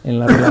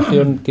la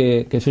relación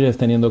que sigues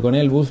teniendo con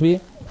él, Busby.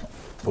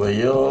 Pues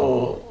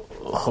yo,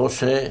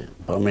 José,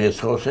 para mí es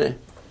José,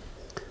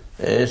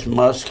 es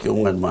más que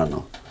un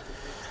hermano.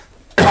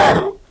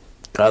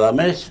 Cada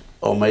mes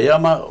o me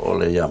llama o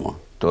le llamo.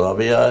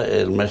 Todavía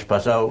el mes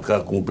pasado, que ha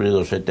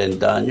cumplido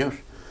 70 años,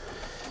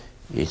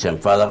 y se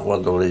enfada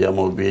cuando le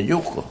llamo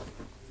viejuco.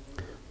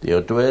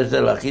 Digo, tú eres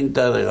de la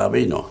quinta de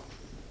Gabino.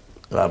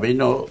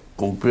 Gabino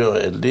cumplió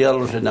el día de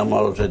los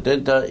enamorados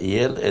 70 y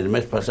él el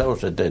mes pasado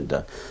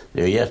 70.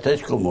 Digo, ya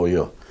estáis como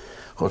yo.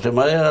 José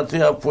María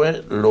García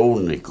fue lo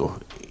único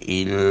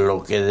y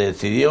lo que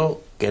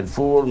decidió que el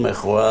fútbol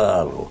mejorara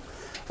algo.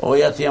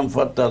 Hoy hacían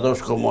falta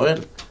dos como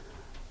él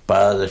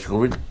para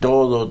descubrir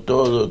todo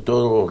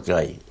lo que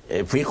hay.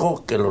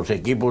 Fijo que los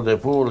equipos de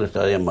fútbol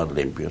estarían más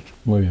limpios.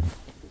 Muy bien.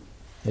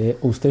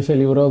 Usted se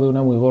libró de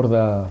una muy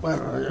gorda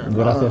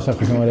gracias a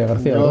José María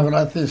García. Yo,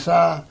 gracias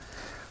a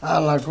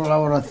la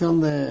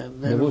colaboración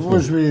de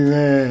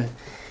Busby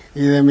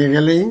y de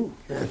Miguelín,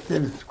 es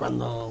decir,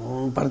 cuando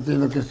un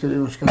partido que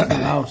estuvimos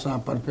castigados a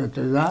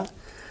perpetuidad,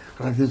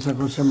 gracias a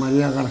José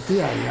María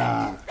García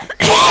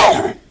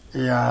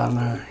y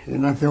a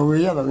Ignacio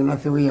Villa, don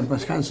Ignacio Villa en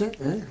Pescanse,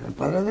 el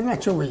padre de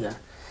Nacho Villa,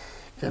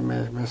 que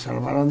me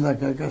salvaron de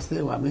aquel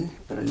castigo a mí.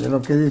 Pero yo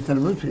lo que dice el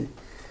Busby,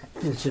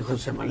 si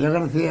José María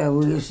García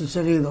hubiese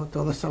seguido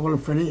toda esta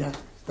golfería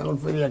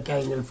que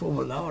hay en el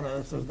fútbol de ahora,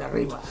 de estos de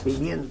arriba,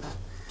 vivienda,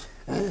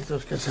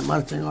 estos que se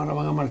marchen ahora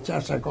van a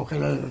marcharse a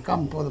coger el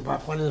campo para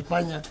jugar en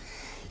España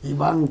y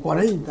van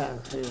 40,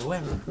 y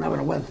bueno, una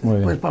vergüenza.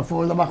 Pues para el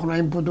fútbol de abajo no hay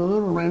imputo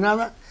duro, no hay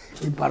nada,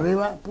 y para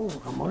arriba,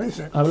 a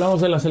morirse.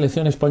 Hablamos de la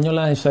selección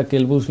española, esa que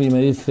el Busby me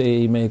dice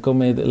y me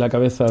come la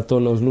cabeza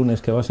todos los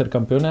lunes que va a ser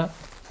campeona.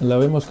 ¿La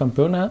vemos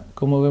campeona?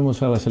 ¿Cómo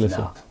vemos a la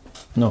selección?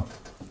 No.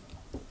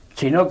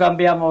 Si no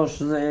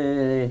cambiamos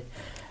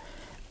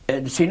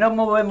si no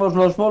movemos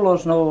los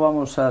bolos, no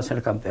vamos a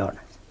ser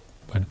campeones.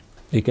 Bueno,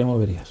 ¿y qué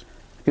moverías?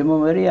 ¿Qué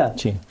movería?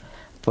 Sí.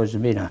 Pues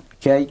mira,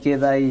 que hay que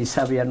dar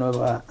savia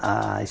nueva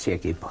a ese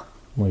equipo.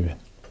 Muy bien.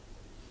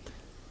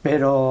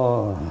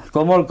 Pero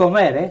como el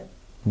comer,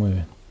 Muy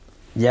bien.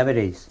 Ya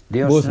veréis.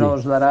 Dios Busby,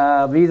 nos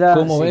dará vida.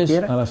 ¿cómo si ves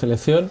quiere? a la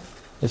selección?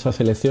 Esa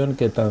selección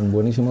que tan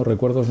buenísimos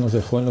recuerdos nos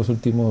dejó en los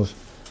últimos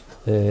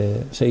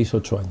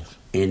 6-8 años.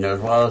 Y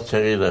nos va a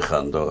seguir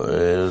dejando.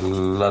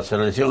 La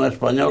selección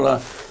española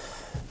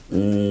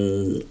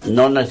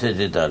no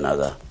necesita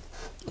nada.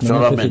 No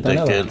solamente necesita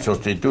nada. Que el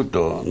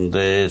sustituto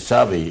de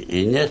Xavi y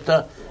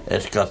Iniesta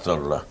es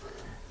Cazorla.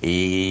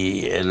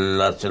 Y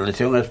la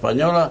selección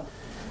española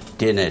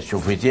tiene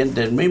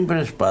suficientes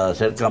mimbres para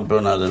ser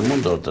campeona del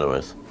mundo otra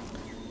vez.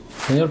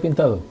 Señor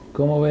Pintado,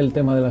 ¿cómo ve el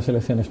tema de la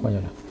selección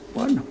española?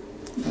 Bueno,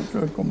 no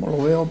sé cómo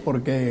lo veo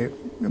porque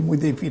es muy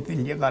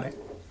difícil llegar.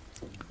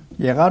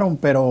 Llegaron,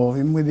 pero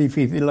es muy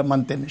difícil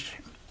mantenerse.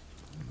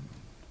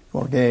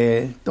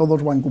 Porque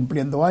todos van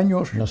cumpliendo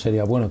años. No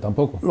sería bueno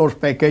tampoco. Los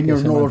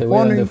pequeños que no los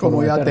mantuvieran ponen, de forma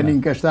como ya eterna.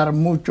 tienen que estar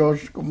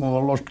muchos,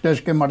 como los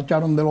 3 que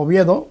marcharon del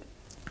Oviedo,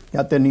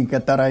 ya tienen que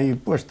estar ahí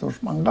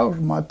puestos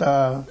mangados.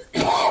 Mata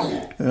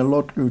el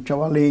otro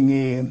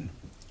chavalín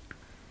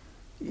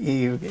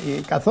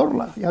y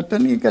Cazorla. Ya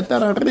tenían que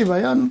estar arriba,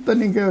 ya no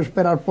tenían que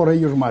esperar por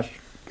ellos más.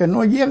 Que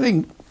no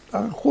lleguen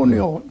a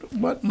junio,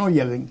 bueno, no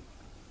lleguen,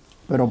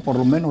 pero por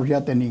lo menos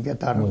ya tenían que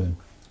estar.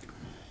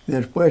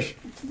 Después,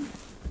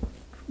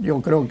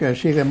 yo creo que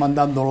sigue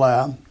mandando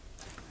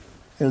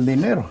el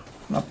dinero,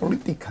 la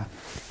política.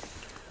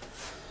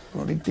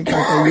 Política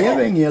que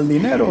lleven y el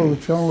dinero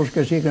son los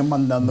que siguen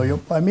mandando.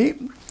 Para mí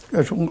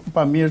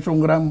es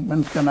un gran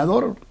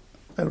entrenador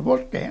del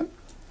Bosque, ¿eh?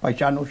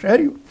 Paisano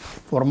serio,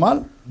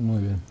 formal. Muy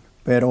bien.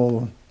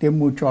 Pero tiene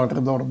mucho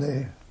alrededor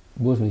de...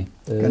 Busby,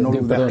 no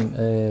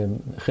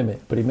perdón, Geme,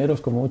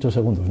 primeros como 8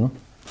 segundos, ¿no?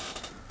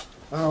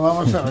 Bueno,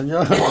 vamos a ver, yo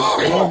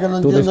lo que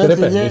no Tú entiendo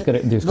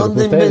discrepe,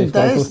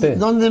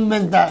 ¿dónde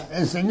inventa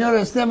el señor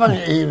Esteban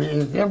y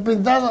el señor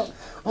Pintado?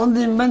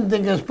 ¿Dónde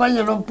inventen que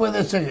España no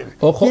puede seguir?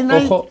 Ojo con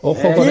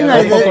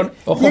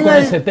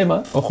ese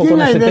tema,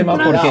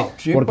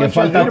 porque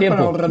falta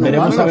tiempo.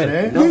 Veremos a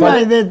ver.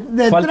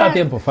 Falta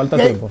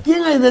tiempo.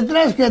 ¿Quién hay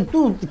detrás que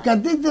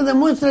a ti te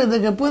demuestre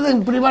de que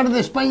pueden privar de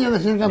España de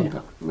ser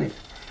campeón? Mira,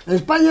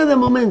 España de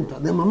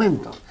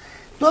momento,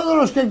 todos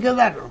los que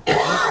quedaron,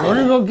 lo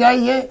único que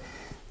hay es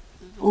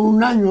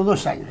 1 año,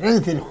 2 años.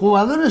 Es decir,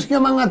 jugadores que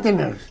van a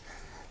tener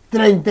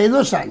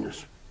 32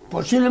 años,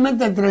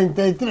 posiblemente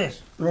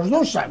 33, los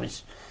dos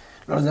sabes.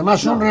 Los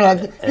demás son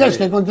relativos. Es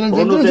que con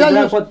 33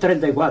 años. Con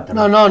 34.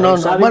 No.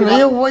 Bueno,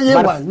 yo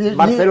igual.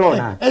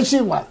 Barcelona. Es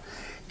igual.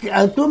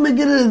 Tú me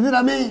quieres decir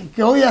a mí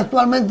que hoy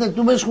actualmente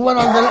tú ves jugar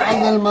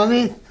al del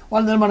Madrid o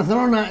al del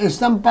Barcelona,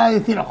 están para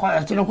decir, joder,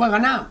 este no juega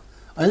nada.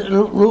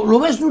 ¿Lo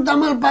ves tú tan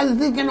mal para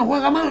decir que no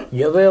juega mal?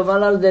 Yo veo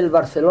mal al del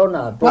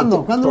Barcelona.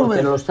 ¿Cuándo lo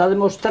ves? Lo está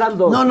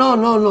demostrando.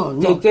 No.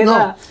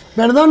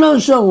 Perdona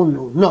un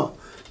segundo.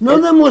 No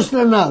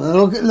demuestra nada.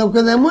 Lo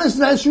que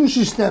demuestra es un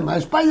sistema.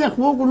 España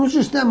jugó con un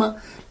sistema.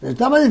 Le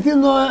estaba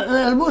diciendo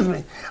el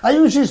Busby. Hay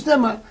un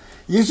sistema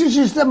y ese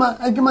sistema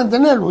hay que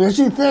mantenerlo. Y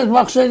ese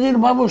va a seguir,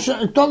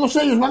 todos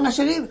ellos van a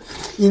seguir.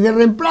 Y de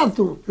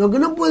reemplazo, lo que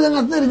no pueden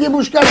hacer es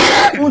buscar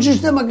un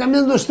sistema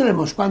cambiando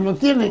extremos. Cuando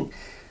tienen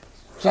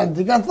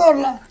Santi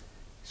Cazorla,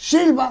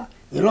 Silva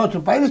y el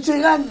otro para ir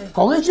llegando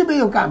con ese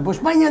medio campo.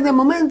 España de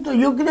momento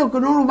yo creo que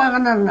no lo va a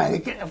ganar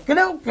nadie.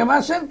 Creo que va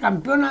a ser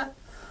campeona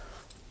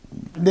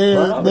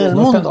del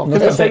mundo.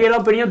 No sé la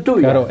opinión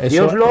tuya. Claro,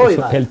 Dios lo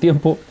oiga. El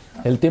tiempo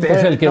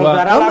es el que va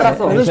a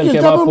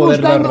poder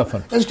dar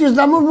razón. Es que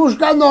estamos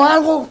buscando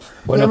algo.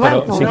 Bueno,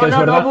 pero sí que es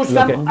verdad. No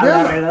buscan a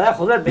la realidad,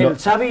 joder. El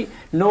Xavi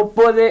no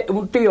puede,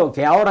 un tío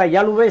que ahora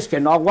ya lo ves que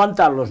no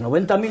aguanta los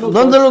 90 minutos.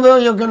 ¿Dónde lo veo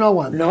yo que no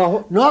aguanta?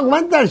 No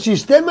aguanta el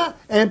sistema,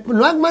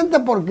 no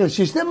aguanta porque el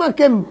sistema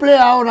que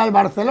emplea ahora el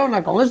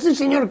Barcelona con este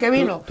señor que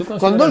vino,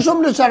 con 2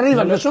 hombres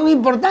arriba que son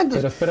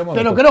importantes,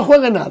 pero que no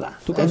juegue nada.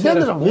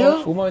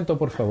 Un momento,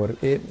 por favor.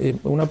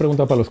 Una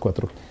pregunta para los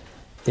 4.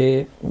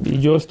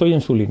 Yo estoy en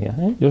su línea.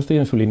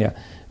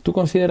 ¿Tú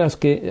consideras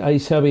que hay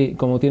Xavi,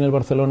 como tiene el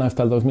Barcelona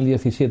hasta el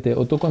 2017,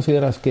 o tú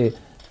consideras que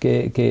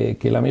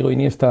el amigo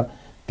Iniesta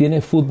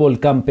tiene fútbol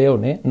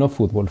campeón, no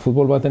fútbol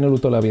va a tenerlo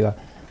toda la vida?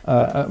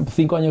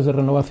 5 años de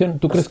renovación.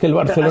 ¿Tú crees que el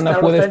Barcelona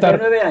puede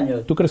estar?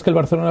 ¿Tú crees que el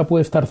Barcelona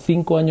puede estar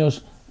 5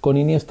 años con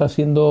Iniesta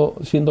siendo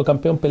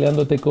campeón,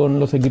 peleándote con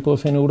los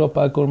equipos en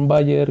Europa, con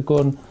Bayern,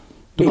 con?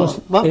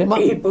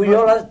 Y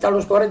Puyol hasta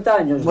los 40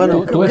 años.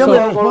 Bueno,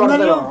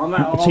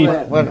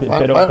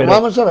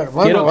 vamos a ver.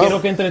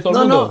 Quiero que entre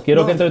todo el mundo. Que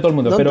entre todo el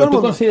mundo. Pero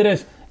tú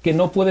consideres que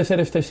no puede ser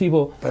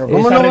excesivo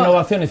esas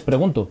renovaciones,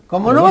 pregunto.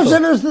 ¿Cómo no va a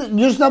ser?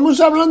 Yo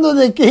estamos hablando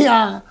de aquí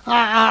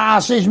a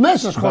 6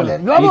 meses, joder.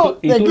 Vale.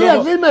 De aquí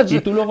a 6 meses. ¿Y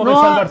tú luego ves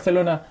al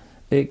Barcelona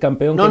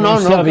campeón con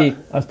Xavi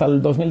hasta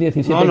el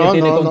 2017 que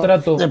tiene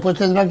contrato? Después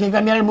tendrán que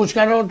cambiar y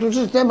buscar otro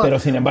sistema. Pero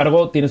sin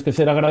embargo tienes que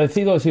ser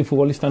agradecido. Si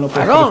futbolista no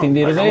puedes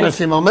prescindir de él. En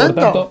ese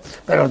momento.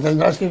 Pero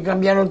tendrás que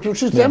cambiar otro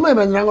sistema y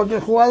vendrán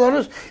otros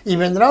jugadores y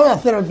vendrá a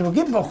hacer otro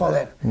equipo,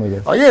 joder. Muy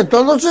bien. Oye,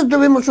 todos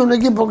tuvimos un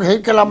equipo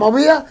que la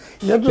movía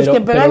y otros que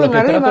pegaban arriba. Pero lo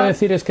que trato de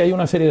decir es que hay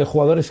una serie de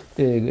jugadores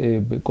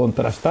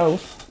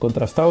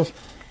contrastados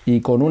y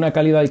con una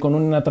calidad y con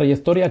una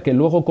trayectoria que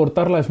luego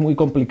cortarla es muy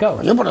complicado.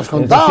 Oye, pues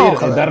contado, es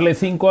decir, darle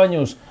 5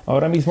 años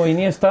ahora mismo a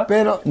Iniesta,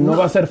 no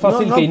va a ser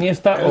fácil que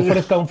Iniesta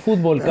ofrezca un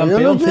fútbol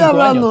campeón. Yo no estoy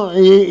hablando,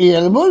 y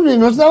el Busby,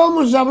 no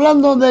estábamos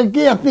hablando de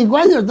aquí a 5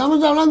 años,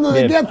 estamos hablando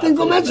de aquí a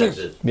 5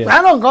 meses. Bien.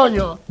 Claro,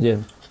 coño.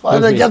 Bien.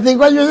 Pues de aquí a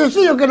 5 años es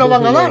yo que no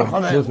van a dar,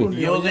 joder.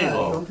 Yo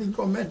digo,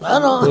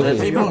 claro,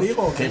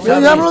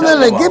 yo hablo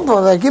del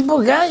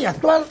equipo que hay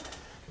actual.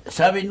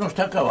 Xavi no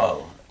está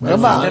acabado.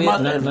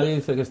 Nadie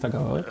dice que está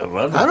acabado,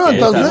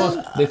 entonces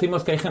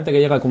decimos que hay gente que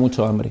llega con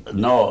mucho hambre.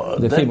 No,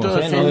 decimos,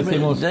 no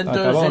decimos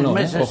acabado, no,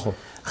 meses, ojo.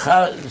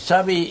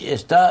 Xavi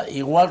está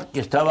igual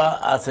que estaba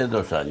hace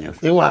 2 años.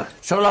 Igual.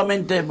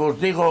 Solamente vos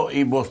digo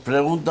y vos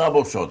pregunto a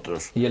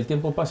vosotros. ¿Y el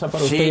tiempo pasa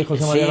para usted y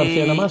José María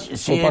García nada más?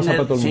 ¿O pasa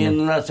para todo el mundo? Si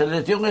en la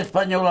selección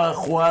española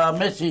jugara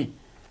Messi,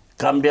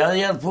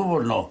 ¿cambiaría el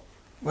fútbol? No.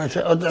 Pues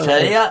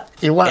sería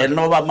igual. el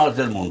no va más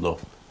del mundo.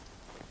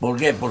 ¿Por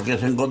qué? Porque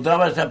se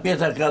encontraba esa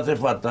pieza que hace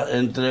falta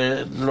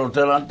entre los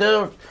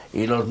delanteros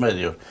y los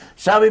medios.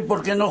 ¿Xavi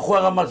por qué no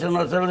juega más en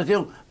la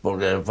selección?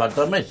 Porque le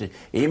falta Messi.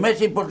 ¿Y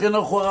Messi por qué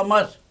no juega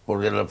más?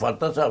 Porque le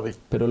falta Xavi.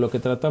 Pero lo que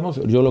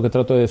tratamos, yo lo que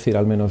trato de decir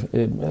al menos,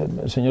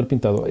 señor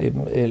Pintado,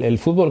 el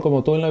fútbol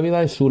como todo en la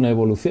vida es una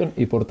evolución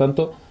y por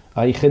tanto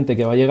hay gente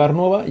que va a llegar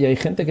nueva y hay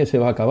gente que se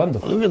va acabando.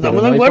 Pero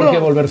no hay por qué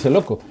volverse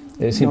loco.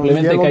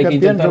 Simplemente no, que hay que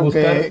intentar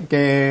buscar...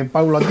 Que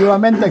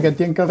paulativamente que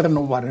tienen que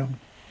renovar.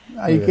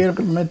 Hay que ir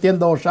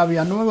metiendo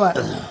savia nueva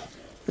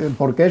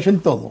porque es en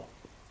todo.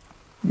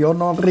 Yo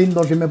no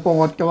rindo si me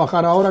pongo a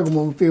trabajar ahora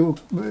como mi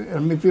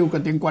fiu que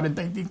tiene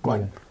 45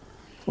 años.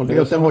 Porque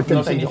pero yo tengo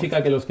 82. No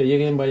significa que los que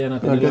lleguen vayan a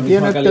tener El que la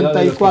misma tiene calidad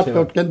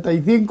 84,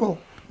 85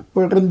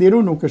 puede rendir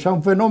uno que sea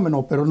un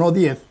fenómeno, pero no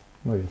 10.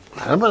 Muy bien.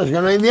 Claro, pero es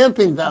que no hay 10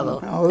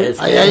 pintados.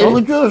 Ahí que hay no.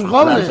 muchos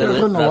jóvenes.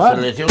 La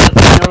selección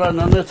española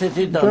no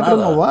necesita nada.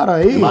 Renovar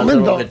ahí. De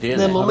momento.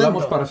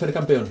 Hablamos para ser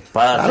campeón.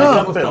 Para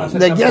Claro, ser campeón.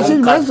 de aquí a 6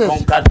 meses.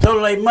 Con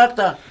Cazorla y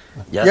Mata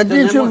Ya tiene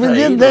tenemos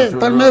suficiente ahí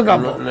para el medio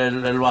campo.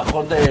 el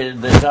bajón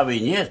de Xavi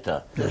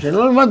Iniesta. Que si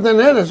no los va a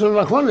tener esos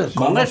bajones.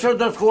 Con esos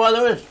dos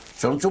jugadores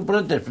son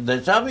suplentes de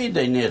Xavi y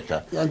de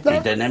Iniesta. Ya está. Y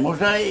tenemos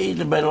ahí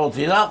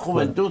velocidad,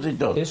 juventud y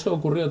todo. Eso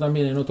ocurrió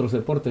también en otros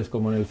deportes,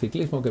 como en el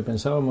ciclismo, que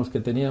pensábamos que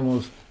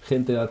teníamos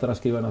gente de atrás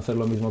que iban a hacer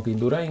lo mismo que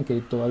Indurain,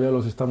 que todavía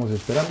los estamos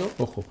esperando.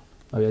 Ojo,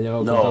 había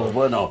llegado No, Contador.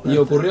 bueno. Y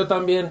ocurrió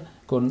también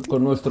con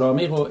nuestro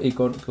amigo y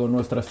con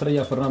nuestra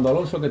estrella Fernando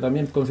Alonso, que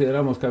también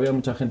consideramos que había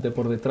mucha gente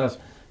por detrás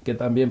que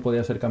también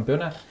podía ser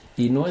campeona,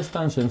 y no es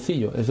tan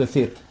sencillo. Es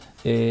decir,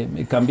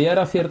 cambiar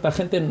a cierta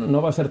gente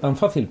no va a ser tan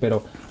fácil,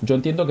 pero yo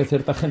entiendo que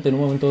cierta gente en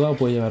un momento dado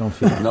puede llegar a un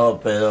final. No,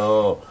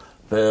 pero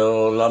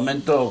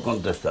lamento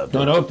contestar.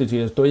 No, sí,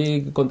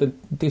 estoy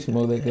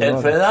contentísimo de que El lo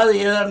haga. Ferrari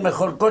era el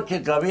mejor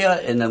coche que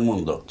había en el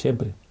mundo.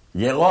 Siempre.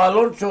 Llegó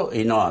Alonso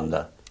y no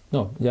anda.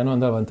 No, ya no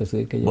andaba antes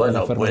de que llegara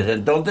Bueno, Fernando. pues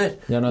entonces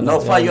Ya no andaba,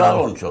 falló ya andaba.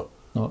 Alonso.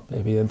 No,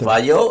 evidentemente.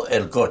 Falló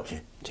el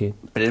coche. Sí.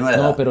 Primera.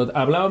 No, pero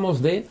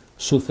hablábamos de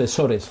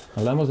sucesores.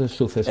 Hablamos de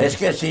sucesores. Es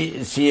que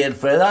si el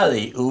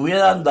Ferrari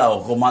hubiera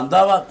andado como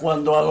andaba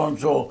cuando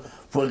Alonso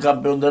fue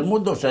campeón del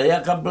mundo,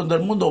 sería campeón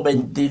del mundo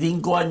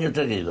 25 años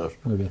seguidos.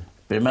 Muy bien.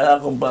 Primera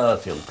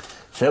comparación.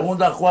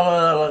 Segunda, ¿cuál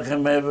era la que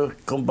me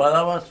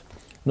comparabas?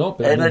 No,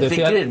 pero En el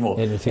decía- ciclismo.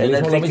 En el ciclismo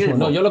lo mismo. ciclismo.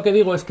 No, yo lo que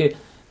digo es que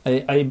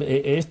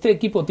este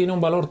equipo tiene un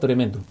valor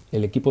tremendo.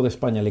 El equipo de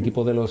España, el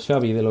equipo de los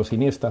Xavi, de los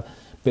Iniesta.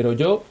 Pero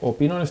yo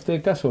opino en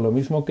este caso lo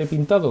mismo que he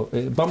Pintado.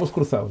 Vamos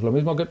cruzados. Lo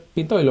mismo que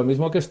Pintado y lo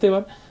mismo que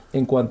Esteban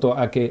en cuanto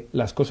a que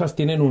las cosas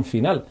tienen un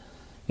final.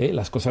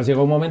 Las cosas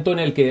llega un momento en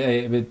el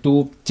que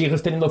tú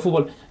sigues teniendo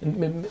fútbol.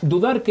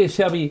 Dudar que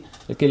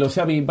los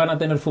Xavi van a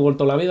tener fútbol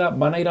toda la vida,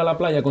 van a ir a la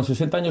playa con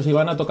 60 años y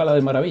van a tocarla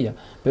de maravilla.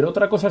 Pero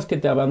otra cosa es que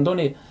te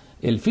abandone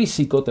el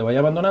físico, te vaya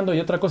abandonando, y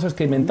otra cosa es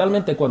que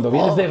mentalmente cuando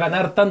vienes de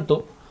ganar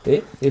tanto,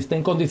 esté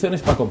en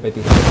condiciones para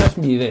competir. Esa es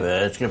mi idea.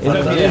 Pero es que Esa es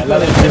falta- mi idea. La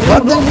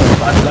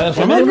del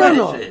Gemelos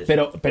no.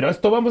 Pero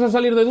esto vamos a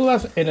salir de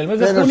dudas en el mes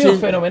de junio,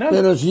 fenomenal.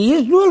 Pero si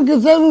es tú el que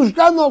estás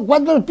buscando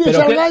cuántos pies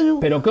al gallo.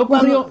 ¿Pero qué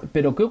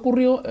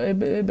ocurrió,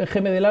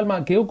 Geme del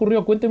Alma? ¿Qué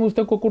ocurrió? Cuénteme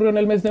usted qué ocurrió en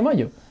el mes de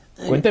mayo.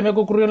 Cuénteme qué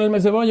ocurrió en el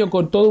mes de mayo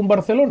con todo un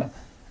Barcelona.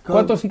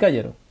 ¿Cuántos sí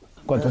cayeron?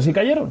 ¿Cuántos sí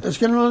cayeron? Es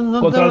que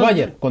no Contra el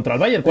Bayern.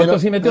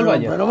 ¿Cuántos sí metió el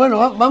Bayern? Pero bueno,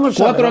 vamos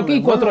a ver. 4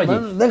 aquí, 4 allí.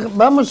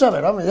 Vamos a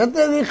ver, hombre, ya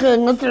te dije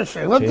en otras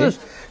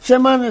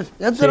semanas,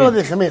 ya te lo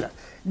dije, mira,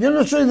 yo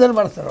no soy del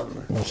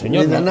Barcelona. No,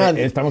 señor, ni de no,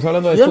 nadie. estamos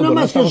hablando de yo fútbol, no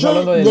nomás que estamos soy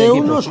hablando del de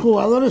equipo. unos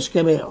jugadores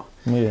que veo.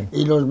 Muy bien.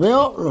 Y los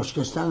veo los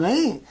que están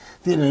ahí.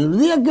 Es decir, el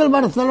día que el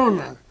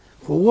Barcelona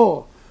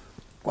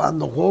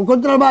cuando jugó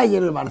contra el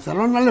Bayern, el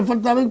Barcelona le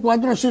faltaban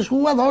 4 o 6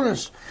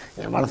 jugadores.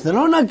 El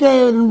Barcelona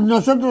que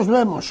nosotros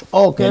vemos,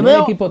 o que En un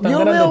veo, equipo tan yo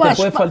grande veo te a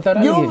puede faltar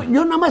alguien.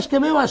 yo nada más que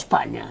veo a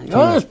España.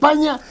 Yo a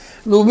España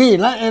lo vi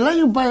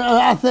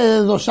hace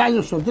 2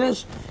 años o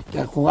 3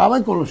 que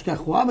jugaban con los que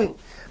jugaban.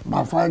 Va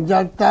a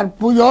faltar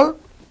Puyol,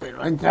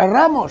 pero entra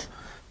Ramos.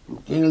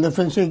 Tiene el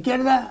defensa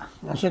izquierda,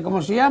 no sé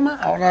cómo se llama,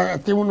 ahora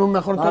tiene uno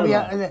mejor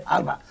todavía,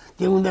 Alba.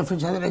 Tiene un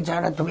defensa derecha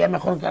ahora todavía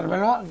mejor que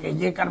Arbeloa, que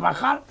J.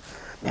 Carvajal,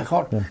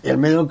 mejor. Y el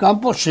medio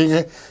campo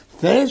sigue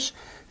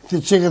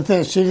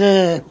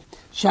sigue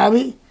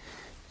Xavi,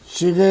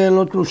 sigue el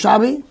otro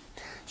Xavi,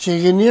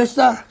 sigue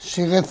Iniesta,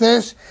 sigue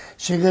Cés,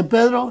 sigue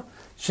Pedro,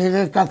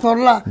 sigue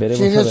Cazorla,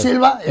 sigue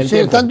Silva,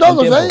 están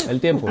todos ahí.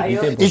 El tiempo.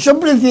 Y son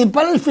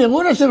principales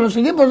figuras en los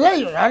equipos de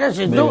ellos. Ahora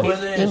si tú...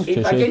 ¿Y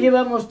para qué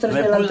llevamos 3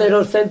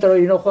 delanteros centro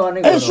y no juega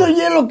ninguno? Eso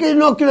es lo que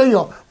no creo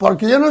yo,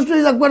 porque yo no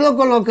estoy de acuerdo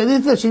con lo que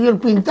dice el señor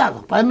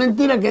Pintado. Es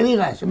mentira que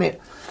diga eso.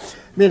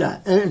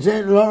 Mira,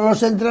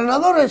 los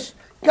entrenadores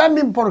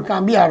cambian por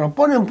cambiar, o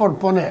ponen por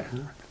poner.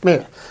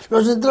 Mira,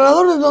 los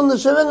entrenadores donde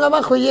se ven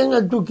abajo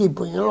llegan tu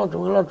equipo, y en el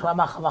otro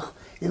abajo.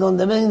 Y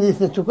donde ven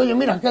dices tú, coño,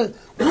 mira,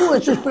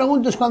 esas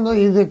preguntas cuando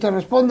te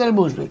responde el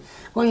Busby.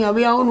 Coño,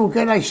 había uno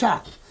que era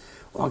Isaac,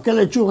 o aquel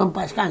lechugan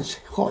para descanse.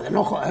 Joder,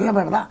 es la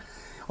verdad.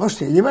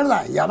 Hostia, y es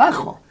verdad, y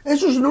abajo.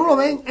 Esos no lo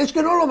ven, es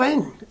que no lo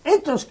ven.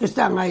 Estos que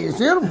están ahí,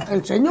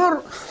 el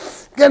señor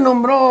que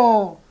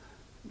nombró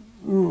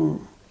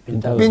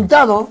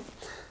Pintado.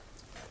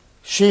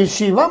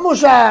 Si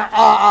vamos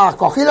a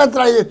coger la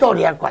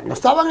trayectoria, cuando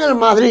estaba en el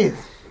Madrid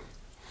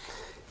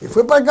y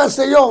fue para el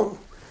Castellón,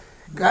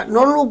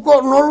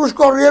 no los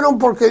corrieron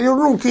porque Dios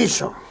no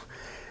quiso,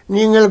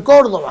 ni en el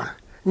Córdoba,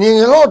 ni en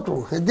el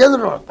otro,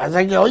 ¿entiendes?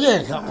 Pasa que,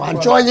 oye,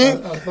 Juancho allí...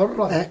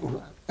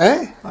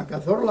 ¿A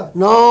Cazorla?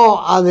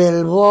 No, a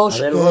Del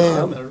Bosque.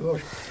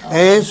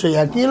 Eso, y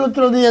aquí el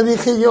otro día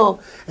dije yo,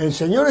 el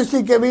señor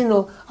este que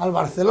vino al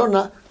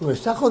Barcelona lo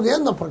está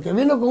jodiendo porque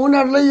vino con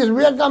unas leyes,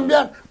 voy a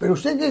cambiar, pero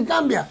 ¿usted qué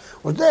cambia?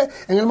 Usted,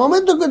 en el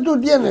momento que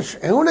tú tienes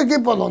en un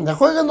equipo donde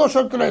jueguen 2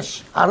 o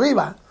 3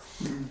 arriba,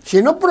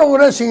 si no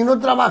progresen y no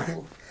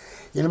trabajen,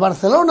 y el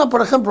Barcelona,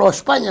 por ejemplo, o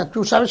España,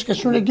 tú sabes que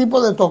es un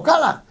equipo de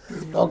tocada,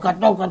 toca.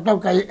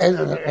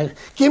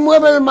 ¿Quién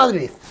mueve el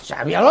Madrid?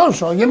 Xabi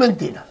Alonso, oye,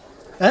 mentira.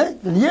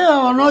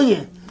 ¿Llega o no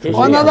oye?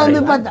 ¿O nada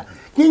de pata?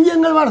 ¿Quién llega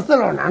en el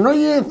Barcelona? ¿No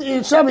oye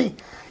Xavi?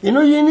 ¿Y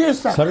no oye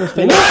Iniesta? ¿Sabe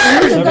usted,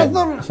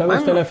 ¿sabe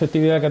usted la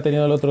efectividad que ha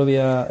tenido el otro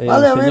día el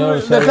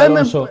señor Xabi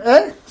Alonso?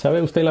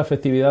 ¿Sabe usted la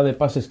efectividad de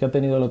pases que ha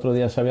tenido el otro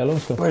día Xabi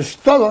Alonso? Pues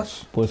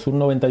todos. Pues un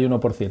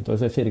 91%. Es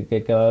decir,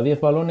 que cada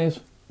 10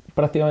 balones,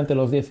 prácticamente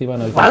los 10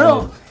 iban al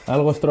 ¡Claro!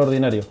 Algo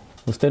extraordinario.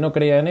 Usted no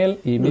creía en él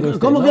y mire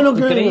usted, ¿cómo que no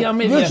creía? Creía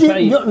medias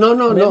ahí.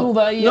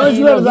 No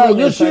es verdad.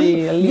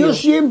 Yo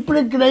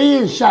siempre creí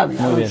en Xavi.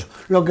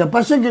 Lo que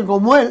pasa es que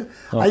como él,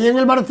 hay en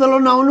el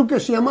Barcelona uno que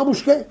se llama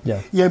Busquets.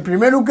 Y el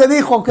primero que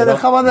dijo que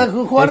dejaba de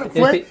jugar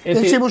fue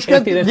ese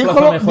Busquets.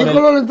 Díjolo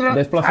al entrenador.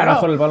 Desplaza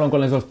mejor el balón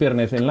con las dos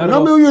piernas en largo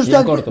no me oye y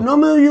en corto. No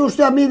me oye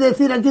usted a mí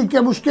decir aquí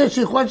que Busquets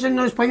si jugase en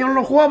el español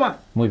no jugaba.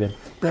 Muy bien.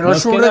 Pero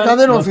es un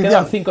recadero oficial.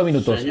 Quedan 5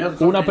 minutos.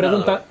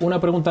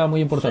 Una pregunta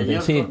muy importante.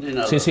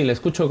 Sí, le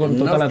escucho con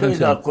total atención. No estoy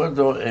de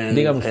acuerdo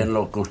en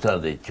lo que usted ha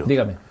dicho.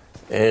 Dígame.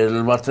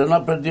 El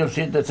Barcelona perdió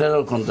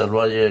 7-0 contra el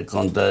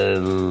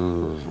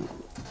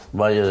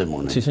Valle de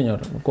Múnich. Sí, señor.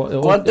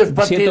 ¿Cuántos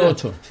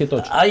partidos?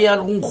 7-8. ¿Hay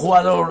algún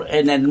jugador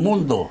en el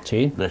mundo,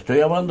 sí, le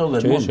estoy hablando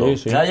del mundo,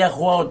 que haya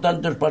jugado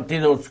tantos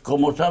partidos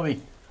como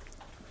Xavi?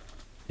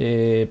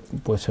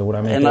 Pues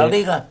seguramente. ¿En la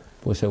Liga?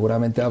 Pues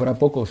seguramente habrá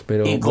pocos,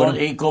 pero... Y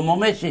como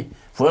Messi,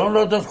 fueron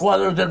los 2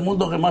 jugadores del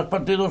mundo que más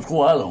partidos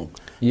jugaron.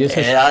 Y eso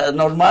era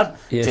normal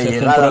que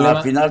llegaran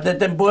a final de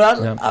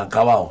temporada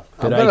acabado.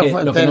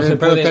 Pero lo que no se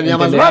puede tenía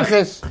más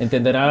bajes.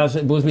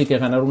 Entenderás, Busby, que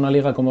ganar una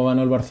liga como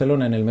ganó el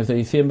Barcelona en el mes de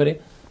diciembre,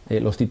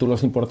 los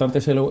títulos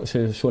importantes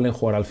se suelen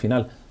jugar al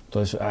final.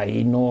 Entonces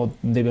ahí no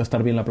debe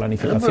estar bien la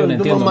planificación, pero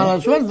entiendo. Mala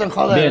suerte,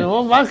 joder,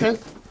 no bajes.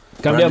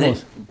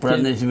 Cambiamos.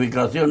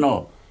 Planificación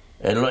no.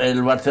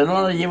 El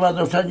Barcelona lleva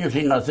 2 años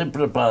sin hacer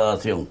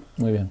preparación.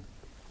 Muy bien.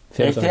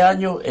 Cierto. Este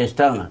año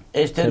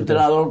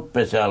entrenador,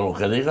 pese a lo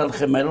que diga el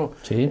gemelo,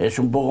 es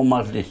un poco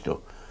más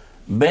listo.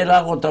 Ve el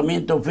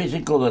agotamiento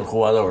físico del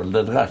jugador, el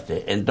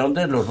desgaste.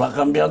 Entonces los va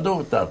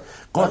cambiando tal.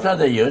 Cosa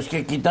de ello es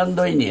que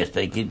quitando a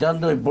Iniesta y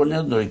quitando y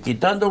poniendo y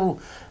quitando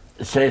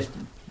se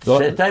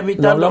está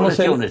evitando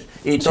lesiones.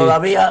 Y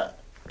todavía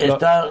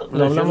está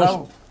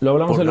lesionado. Lo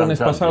hablamos el lunes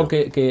pasado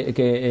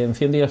que en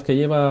 100 días que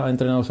lleva ha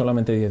entrenado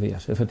solamente 10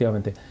 días,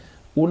 efectivamente.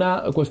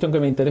 Una cuestión que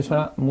me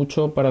interesa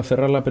mucho para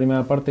cerrar la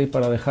primera parte y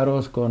para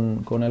dejaros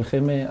con el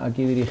GM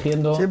aquí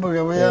dirigiendo. Sí, porque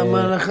voy a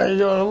manejar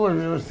yo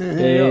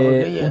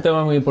un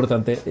tema muy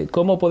importante.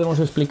 ¿Cómo podemos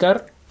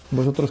explicar,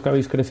 vosotros que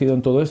habéis crecido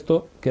en todo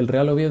esto, que el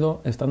Real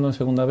Oviedo, estando en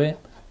Segunda B,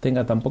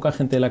 tenga tan poca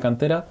gente de la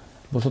cantera,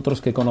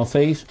 vosotros que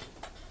conocéis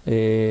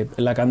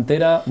la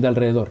cantera de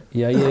alrededor?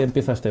 Y ahí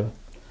empieza Esteban.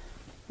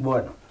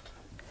 Bueno,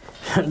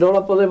 no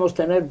la podemos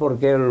tener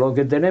porque lo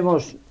que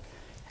tenemos...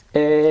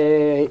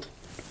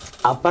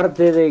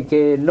 aparte de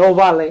que no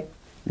vale,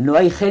 no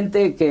hay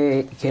gente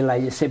que la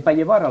sepa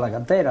llevar a la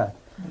cantera.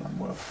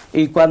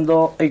 Y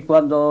cuando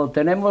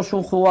tenemos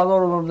un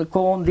jugador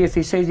con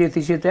 16,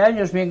 17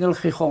 años, bien el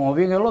Gijón o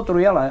bien el otro,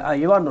 ya a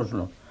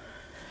llevárnoslo.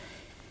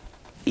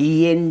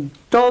 Y en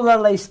toda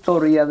la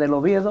historia del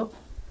Oviedo,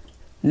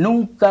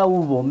 nunca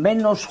hubo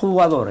menos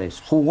jugadores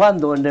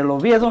jugando en el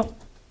Oviedo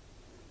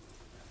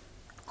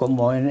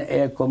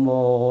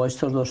como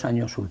estos 2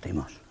 años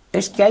últimos.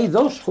 Es que hay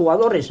 2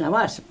 jugadores nada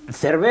más,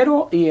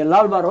 Cervero y el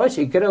Álvaro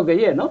ese, y creo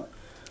que ¿no?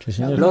 Sí,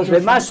 señor. Los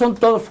demás son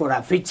todos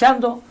fuera,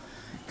 fichando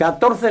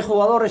 14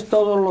 jugadores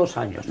todos los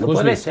años. No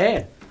puede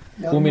ser.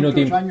 Un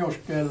minutín. Años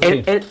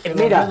que el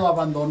Oviedo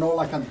abandonó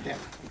la cantera.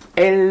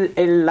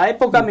 En la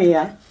época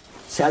mía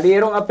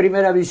salieron a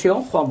primera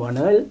división Juan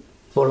Manuel,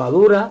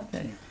 Poladura,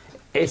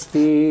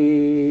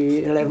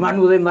 el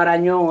hermano de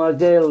Marañón,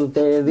 aquel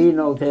que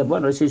vino, que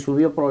bueno, ese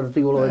subió por el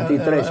artículo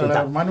 23 y el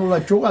tal. hermano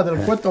Lechuga del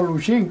Cueto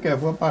Luchín, que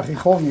fue para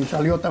Gijón y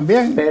salió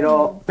también.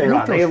 Pero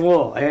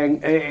amigo,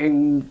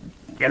 en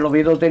el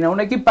Oviedo tenía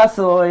un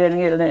equipazo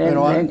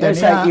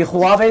y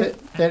jugaba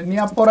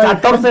tenía por ahí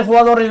 14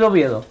 jugadores de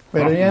Oviedo.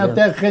 Pero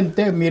tenía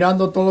gente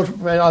mirando todos,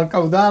 al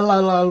Caudal,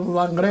 al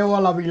Langreo,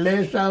 a la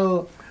Vilesa,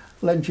 a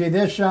la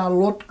Encidesa, al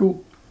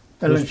Lotcu.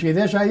 La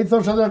Encidesa hizo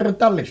ese de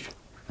Retales.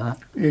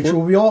 Y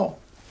subió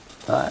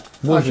a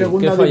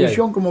segunda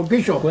división como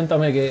quiso.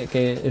 Cuéntame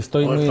que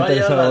estoy muy falla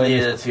interesado la en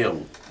dirección.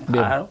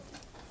 Bien. Claro.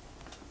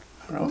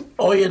 ¿no?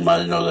 Hoy el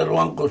Marino del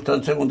Banco está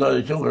en segunda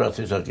división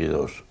gracias a aquí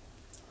dos.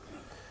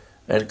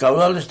 El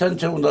Caudal está en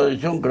segunda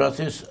división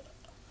gracias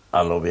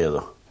al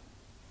Oviedo.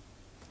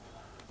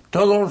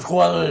 Todos los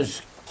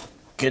jugadores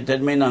que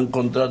terminan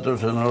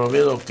contratos en el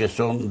Oviedo, que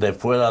son de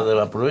fuera de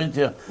la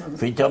provincia,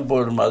 fichan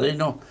por el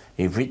Marino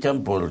y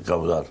fichan por el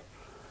Caudal.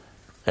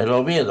 El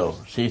Oviedo,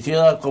 si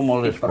hiciera como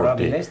el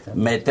Sporting,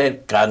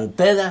 meter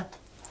cantera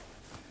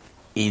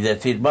y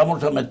decir,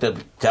 vamos a meter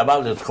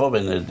chavales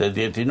jóvenes de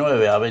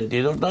 19 a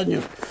 22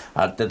 años,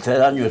 al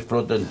tercer año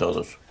exploten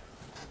todos.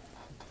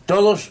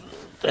 Todos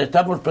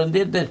estamos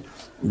pendientes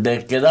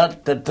de quedar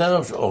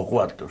terceros o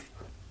cuartos.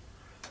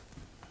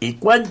 ¿Y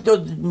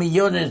cuántos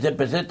millones de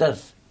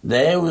pesetas,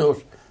 de euros,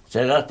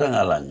 se gastan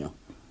al año?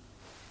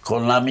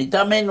 Con la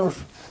mitad menos,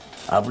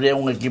 habría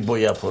un equipo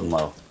ya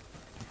formado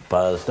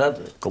para estar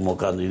como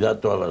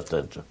candidato al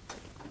ascenso.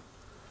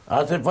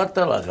 Hace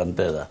falta la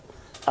cantera,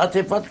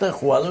 hace falta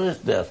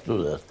jugadores de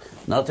Asturias,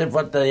 no hace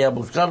falta ya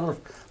buscarlos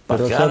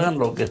para que hagan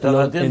lo que están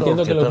haciendo.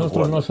 Entiendo que los nuestros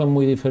jugando. No son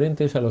muy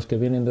diferentes a los que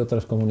vienen de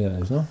otras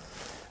comunidades, ¿no?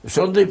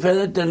 Son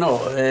diferentes, no.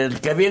 El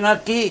que viene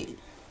aquí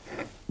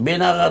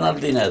viene a ganar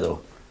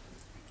dinero.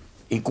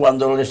 Y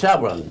cuando les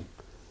hablan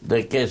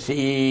de que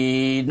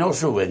si no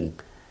suben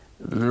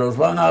los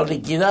van a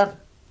liquidar,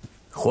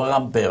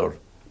 juegan peor.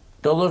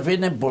 Todos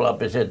vienen por la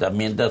peseta,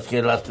 mientras que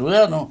el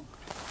asturiano,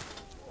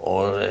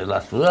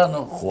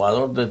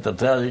 jugador de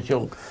tercera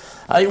división,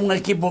 hay un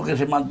equipo que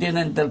se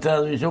mantiene en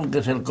tercera división que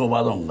es el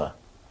Covadonga,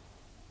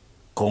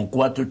 con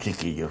 4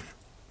 chiquillos.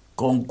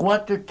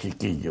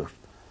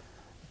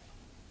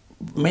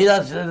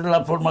 Miras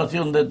la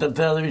formación de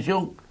tercera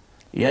división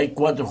y hay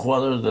 4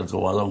 jugadores del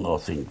Covadonga o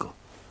 5.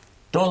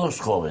 Todos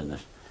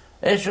jóvenes.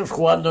 Esos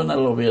jugando en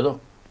el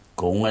Oviedo,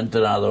 con un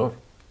entrenador,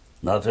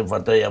 no hace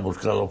falta ir a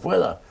buscarlo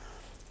fuera,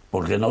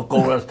 porque no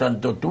cobras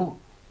tanto tú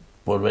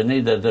por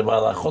venir desde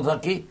Badajoz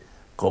aquí,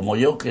 como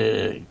yo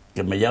que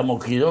me llamo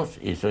Quirós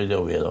y soy de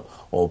Oviedo,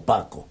 o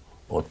Paco,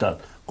 o tal.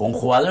 Con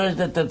jugadores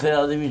de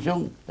tercera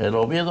división, el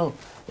Oviedo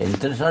en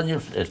 3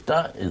 años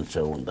está en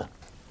segunda.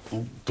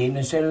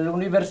 Tienes en la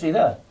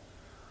universidad,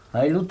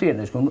 ahí lo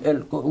tienes, con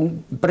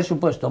un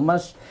presupuesto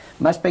más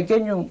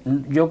pequeño,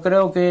 yo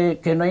creo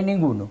que no hay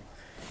ninguno.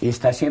 Y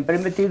está siempre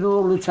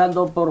metido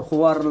luchando por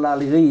jugar la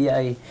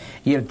liguilla y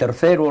el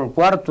tercero, el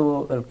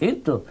cuarto, el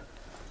quinto.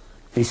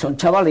 Y son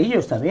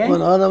chavalillos también.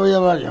 Bueno, ahora voy a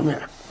hablar yo,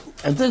 mira.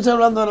 Estáis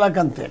hablando de la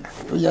cantera.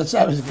 Tú ya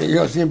sabes que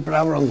yo siempre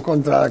hablo en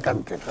contra de la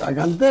cantera. La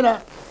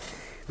cantera,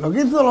 lo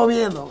que hizo el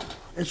Oviedo,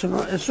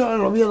 eso el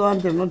Oviedo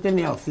antes no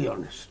tenía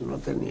opciones,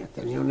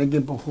 tenía un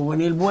equipo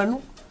juvenil bueno,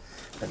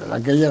 pero en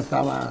aquella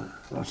estaban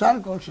los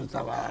Arcos,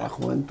 estaba la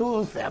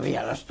Juventud,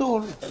 había las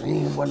Tours,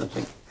 tenía buenos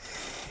equipos.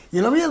 Y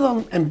el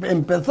Oviedo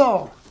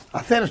empezó a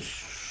hacer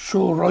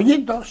sus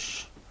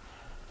rollitos,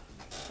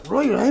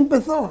 ahí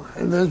empezó,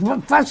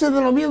 la fase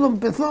del Oviedo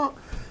empezó,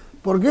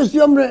 porque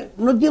este hombre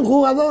no tiene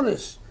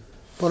jugadores,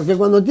 porque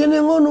cuando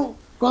tienen uno,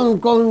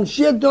 con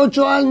 7,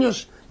 8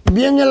 años,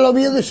 viene el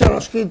Oviedo y se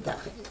los quita.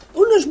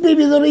 Unos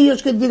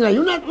vividorillos que tiene ahí,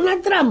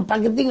 una trampa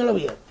que tiene el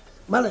Oviedo,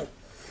 ¿vale?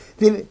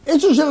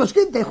 Eso se los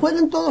quita y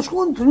jueguen todos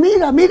juntos.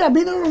 Mira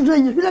los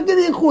niños, mira qué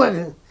bien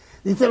jueguen,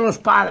 dicen los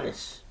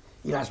padres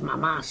y las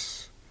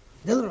mamás.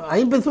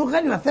 Ahí empezó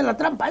Eugenio a hacer la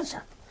trampa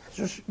esa.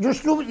 Yo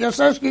estuve, ya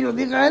sabes que yo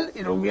diga a él,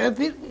 y lo voy a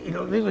decir, y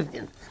lo digo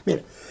diciendo.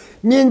 Mira,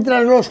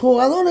 mientras los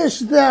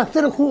jugadores de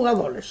hacer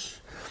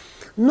jugadores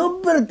no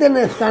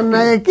pertenezcan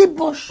a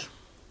equipos,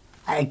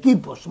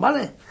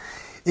 ¿vale?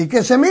 Y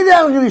que se mire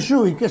al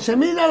Grisú, y que se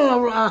mire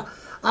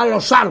a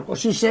los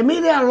Arcos, y se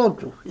mire al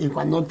otro. Y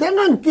cuando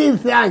tengan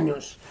 15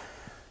 años,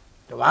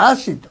 te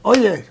vas y,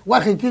 oye,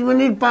 Guaji, ¿quieres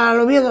venir para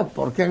el Oviedo?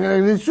 Porque en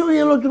el Grisú y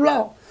el otro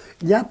lado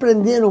ya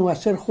aprendieron a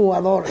ser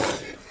jugadores,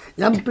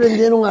 ya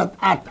aprendieron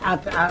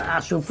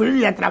a sufrir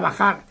y a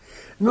trabajar.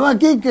 No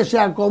aquí que se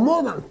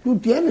acomodan. Tú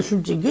tienes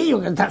un chiquillo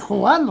que está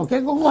jugando,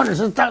 ¿qué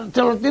cojones?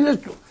 Te lo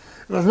tienes tú.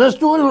 Los ves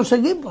tú en los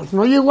equipos.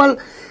 No es igual,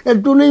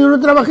 tu niño no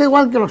trabaja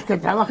igual que los que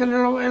trabajan en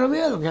el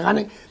Oviedo, que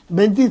ganen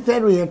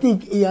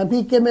 20-0 y a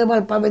mí ¿qué me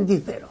va para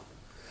 20-0?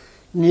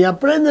 Ni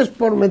aprendes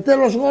por meter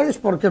los goles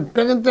porque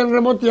peguen el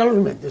rebote y ya los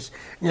metes.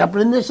 Ni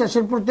aprendes a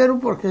ser portero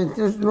porque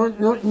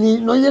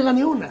no llega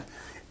ni una.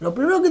 Lo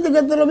primero que te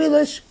queda el Oviedo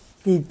es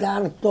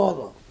quitar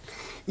todo.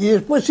 Y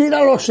después ir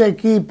a los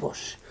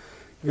equipos.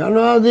 Yo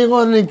no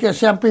digo ni que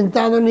sea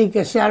pintado, ni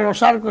que sean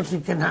los Arcos, ni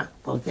que nada,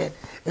 porque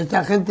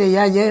esta gente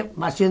ya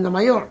va siendo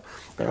mayor,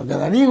 pero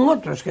quedarían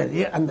otros,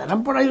 que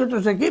andarán por ahí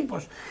otros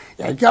equipos,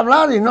 y hay que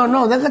hablar, y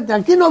no, déjate,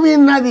 aquí no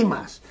viene nadie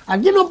más,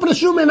 aquí no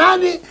presume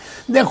nadie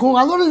de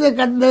jugadores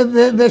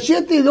de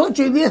 7, y de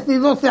 8, y 10, y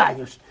 12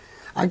 años,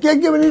 aquí hay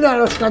que venir a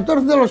los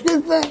 14, a los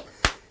 15,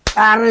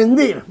 a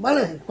rendir,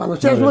 ¿vale? Cuando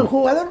seas buen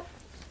jugador,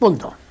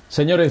 punto.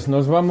 Señores,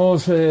 nos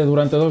vamos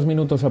durante 2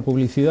 minutos a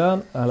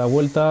publicidad. A la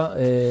vuelta,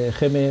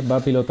 Geme va a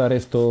pilotar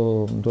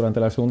esto durante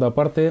la segunda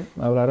parte.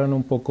 Hablarán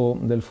un poco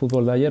del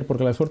fútbol de ayer,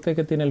 porque la suerte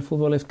que tiene el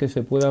fútbol es que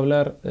se puede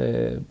hablar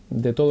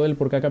de todo él,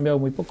 porque ha cambiado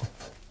muy poco.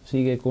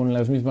 Sigue con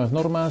las mismas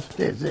normas.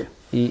 Sí.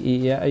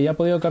 y ha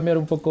podido cambiar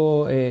un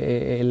poco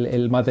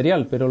el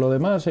material, pero lo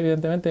demás,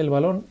 evidentemente, el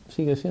balón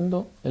sigue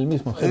siendo el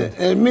mismo.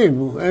 El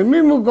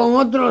mismo con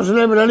otros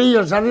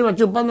lebrerillos arriba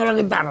chupando la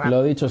guitarra.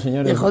 Lo dicho,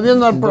 señores. Y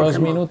jodiendo al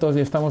próximo. 2 minutos y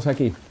estamos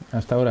aquí.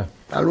 Hasta ahora.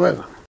 Hasta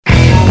luego.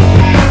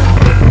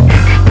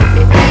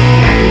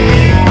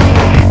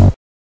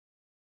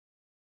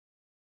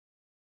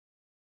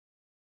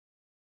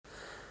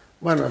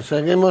 Bueno,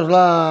 seguimos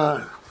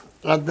la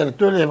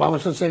tertulia,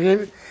 vamos a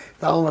seguir.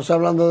 Estábamos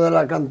hablando de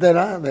la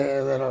cantera,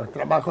 de los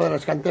trabajos de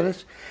las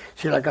canteras,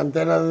 si la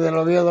cantera del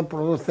Oviedo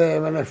produce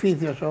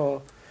beneficios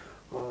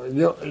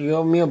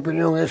yo mi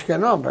opinión es que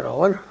no, pero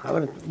bueno, a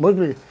ver, vos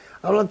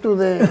habla tú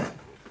de...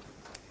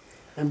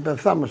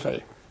 Empezamos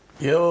ahí.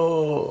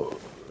 Yo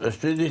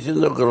estoy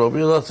diciendo que el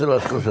Oviedo hace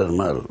las cosas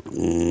mal,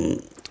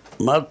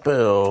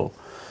 pero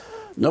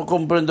no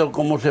comprendo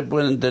cómo se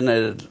pueden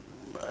tener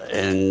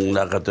en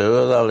la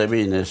categoría de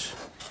alevines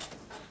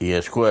y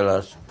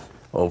escuelas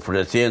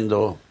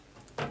ofreciendo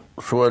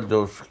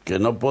sueldos que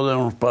no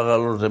podemos pagar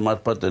los demás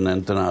para tener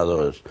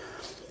entrenadores.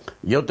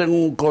 Yo tengo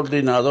un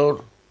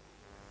coordinador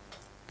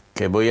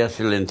que voy a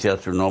silenciar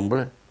su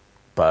nombre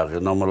para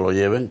que no me lo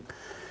lleven,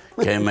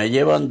 que me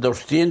llevan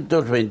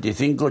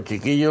 225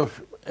 chiquillos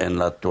en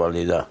la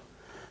actualidad.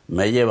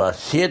 Me lleva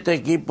 7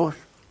 equipos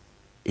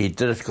y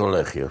 3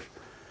 colegios.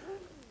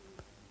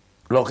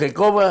 Lo que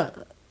cobra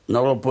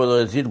no lo puedo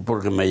decir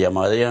porque me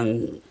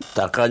llamarían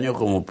tacaño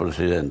como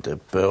presidente,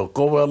 pero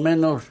cobra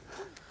menos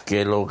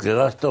que lo que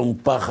gasta un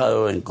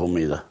pájaro en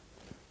comida,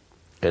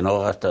 que no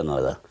gasta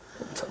nada.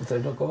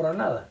 Entonces no cobra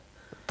nada.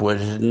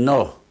 Pues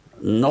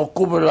no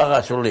cubre la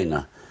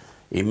gasolina.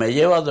 Y me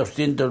lleva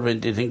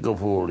 225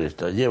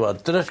 futbolistas. Lleva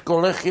 3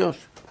 colegios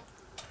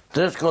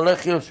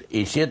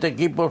y 7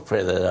 equipos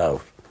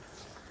federados.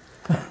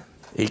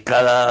 Y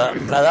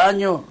cada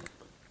año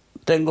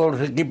tengo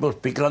los equipos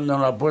picando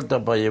en la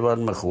puerta para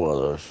llevarme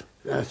jugadores.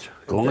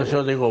 Con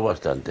eso digo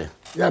bastante.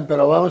 Ya,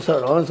 pero vamos a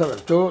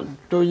ver. Tú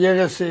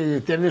llegas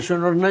y tienes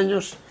unos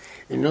niños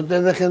y no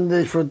te dejen de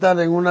disfrutar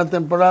en una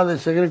temporada y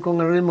seguir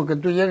con el ritmo que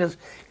tú llegas,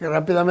 y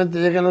rápidamente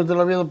lleguen los del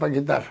Oviedo para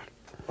quitar.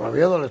 El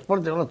Oviedo, el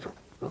Sporting, el otro,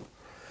 ¿no?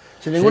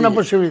 Sin ninguna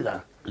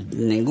posibilidad.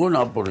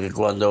 Ninguna, porque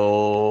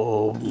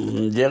cuando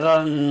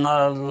llegan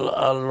a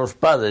los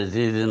padres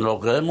y dicen lo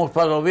queremos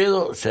para el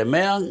Oviedo, se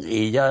mean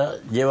y ya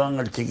llevan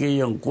el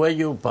chiquillo en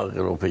cuello para que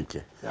lo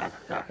fiche.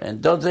 Claro.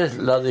 Entonces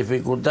la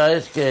dificultad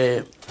es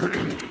que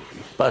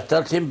para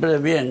estar siempre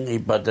bien y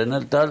para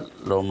tener tal,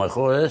 lo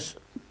mejor es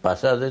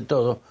pasar de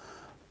todo,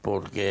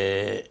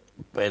 porque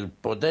el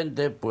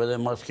potente puede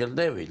más que el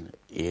débil.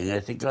 Y en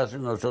este caso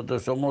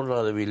nosotros somos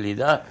la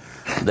debilidad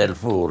del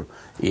fútbol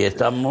y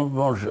estamos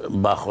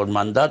bajo el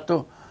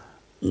mandato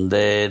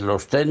de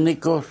los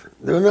técnicos.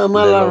 De una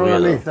mala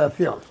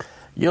organización.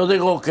 Yo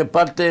digo que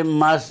parte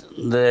más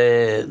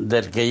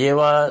del que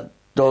lleva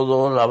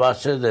toda la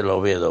base del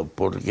Oviedo,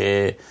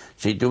 porque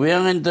si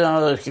tuvieran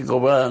entrenadores que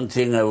cobraran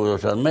 100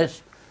 euros al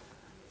mes,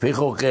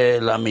 fijo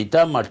que la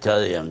mitad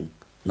marcharían.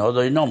 No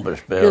doy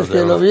nombres, pero... ¿Es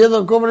que el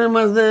Oviedo cobre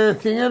más de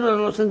 100 euros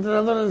los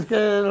entrenadores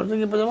que los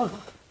equipos de abajo?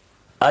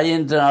 Hay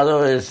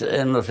entrenadores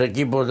en los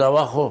equipos de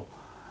abajo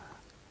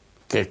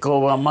que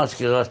cobran más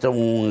que gasta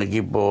un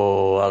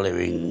equipo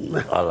alevín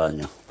al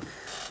año.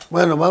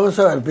 Bueno, vamos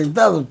a ver,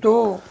 Pintado,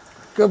 ¿tú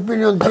qué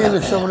opinión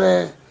tienes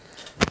sobre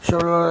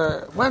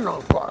bueno,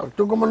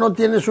 tú como no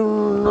tienes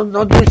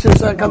no tuviste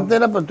esa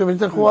cantera, pero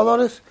tuviste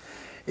jugadores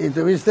y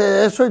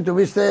tuviste eso y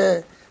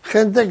tuviste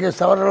gente que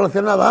estaba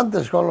relacionada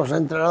antes con los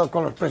entrenadores,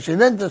 con los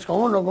presidentes,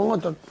 con uno, con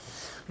otro.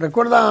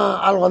 ¿Recuerda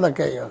algo de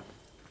aquello?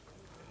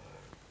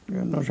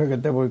 Yo no sé qué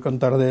te voy a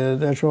contar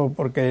de eso,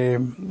 porque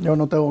yo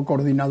no tengo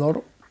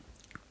coordinador.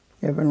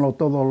 Llévenlo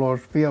todos los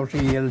fíos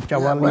y el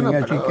chaval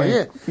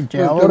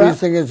que ahora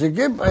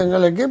en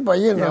el equipo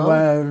allí, ¿no?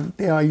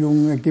 Hay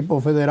un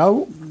equipo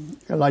federado.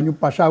 El año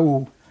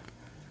pasado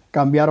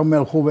cambiaronme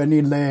el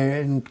juvenil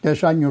en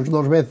 3 años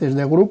 2 veces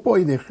de grupo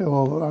y dije,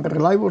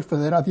 arreglaos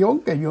federación,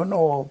 que yo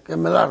no... Que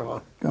me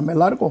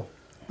largo.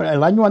 Pero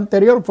el año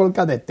anterior fue el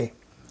cadete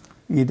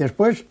y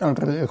después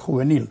el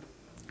juvenil.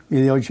 Y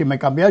digo, si me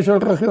cambiáis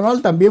el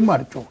regional también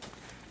marcho.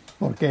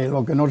 Porque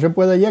lo que no se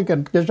puede ya es que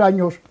en 3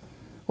 años,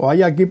 o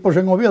hay equipos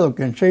en Oviedo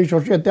que en 6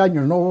 o 7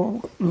 años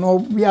no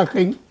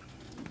viajen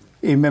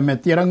y me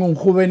metieran un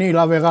juvenil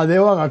a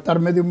Vegadeo a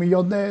gastar medio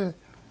millón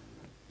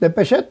de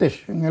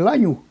pesetes en el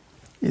año.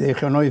 Y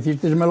dije, no,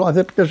 hicístesmelo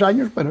hace 3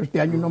 años, pero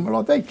este año no me lo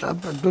hacéis. Pero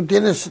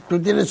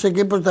tú tienes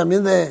equipos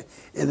también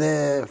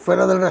de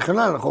fuera del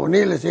regional,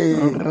 juveniles y...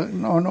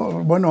 No,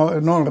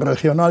 el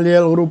regional y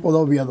el grupo de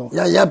Oviedo.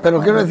 Ya,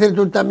 pero quiero decir,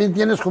 tú también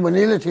tienes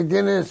juveniles y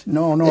tienes...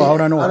 No,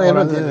 ahora no,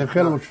 ahora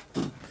dejé los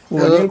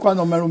juvenil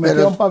cuando me lo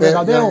metieron para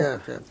Vegadeo,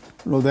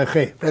 lo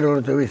dejé. Pero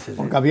lo tuviste.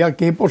 Porque había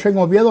equipos en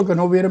Oviedo que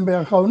no hubieran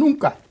viajado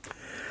nunca.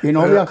 Y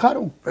no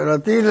viajaron. Pero a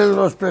ti,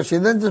 los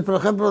presidentes, por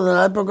ejemplo, de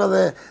la época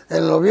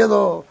del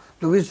Oviedo...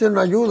 ¿Tuviste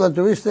una ayuda?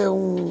 ¿Tuviste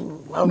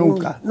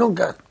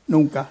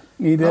Nunca.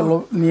 Ni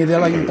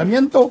del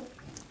ayuntamiento,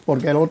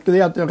 porque el otro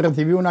día te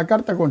recibí una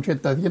carta con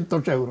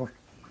 700 euros.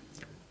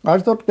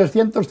 Gasto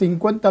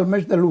 350 al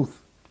mes de luz.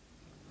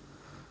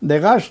 de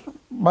gas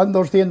van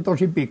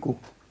 200 y pico.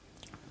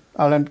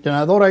 Al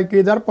entrenador hay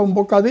que dar para un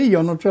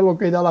bocadillo, no sé lo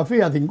que da la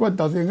FIA,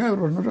 50 o 100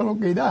 euros, no sé lo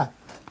que da.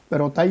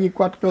 Pero está allí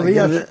 4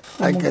 días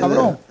como un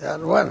cabrón.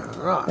 Bueno,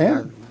 no,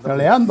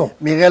 peleando.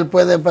 Miguel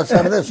puede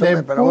pasar de eso,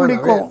 de pero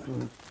público, bueno,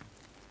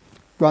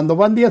 cuando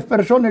van 10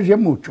 personas ya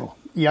es mucho.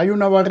 Y hay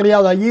una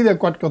barriada allí de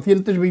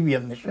 400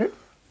 viviendas.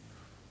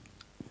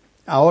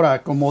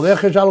 Ahora, como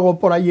dejes algo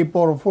por allí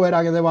por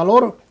fuera de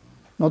valor,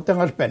 no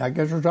tengas pena,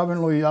 que eso saben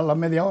lo a la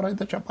media hora y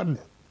te chapan.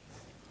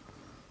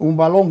 Un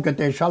balón que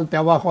te salte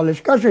abajo a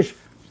las casas,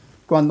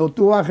 cuando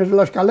tú bajes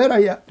la escalera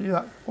ya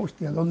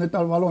hostia, ¿dónde está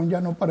el balón?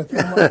 Ya no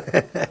parece mal.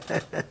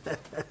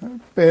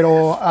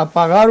 Pero a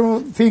pagar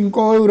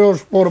 5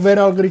 euros por ver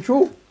al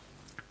Grisú,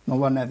 no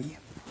va nadie.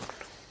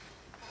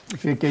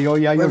 Así que yo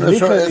ya bueno, os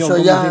dije, eso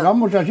ya,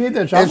 digamos así,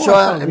 de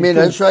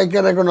mira, eso hay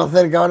que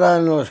reconocer que ahora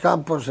en los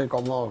campos,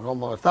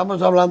 como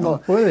estamos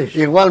hablando, no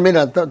igual,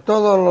 mira,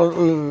 todos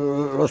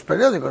los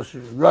periódicos,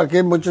 yo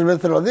aquí muchas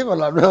veces lo digo,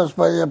 la Nueva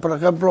España, por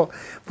ejemplo,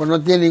 pues no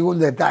tiene ningún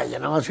detalle,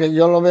 nada más que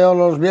yo lo veo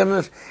los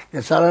viernes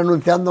que sale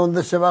anunciando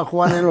dónde se va a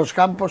jugar en los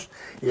campos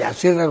y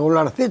así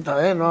regularcito,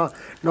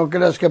 no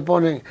creas que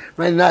ponen,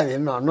 no hay nadie,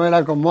 no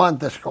era como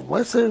antes, como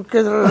que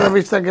es la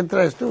revista que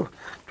traes tú.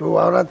 Tú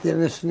ahora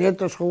tienes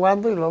nietos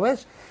jugando y lo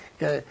ves,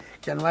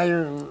 que no hay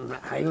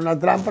una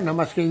trampa, nada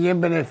más que en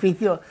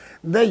beneficio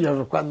de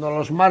ellos. Cuando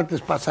los martes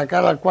para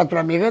sacar a 4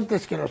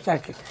 amiguetes, que los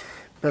saque.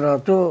 Pero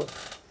tú,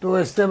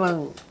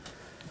 Esteban,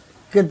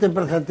 ¿qué te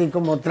parece a ti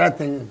cómo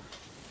traten?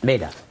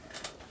 Mira,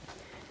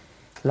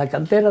 la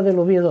cantera del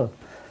Oviedo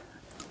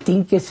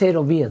tiene que ser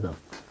Oviedo.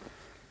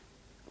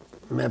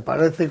 Me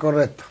parece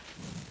correcto.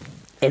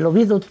 El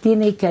Oviedo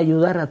tiene que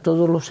ayudar a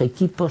todos los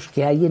equipos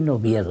que hay en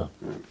Oviedo.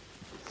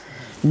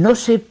 No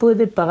se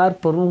puede pagar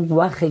por un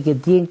guaje que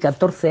tiene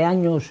 14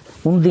 años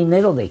un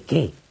dinero de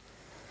qué.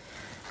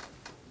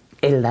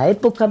 En la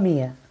época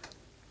mía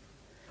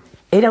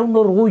era un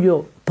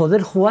orgullo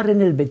poder jugar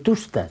en el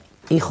Vetusta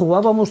y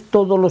jugábamos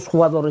todos los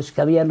jugadores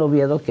que había en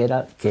Oviedo,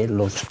 que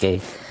los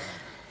que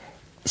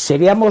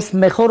seríamos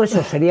mejores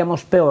o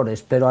seríamos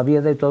peores, pero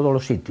había de todos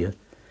los sitios.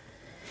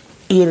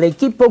 Y el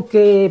equipo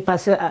que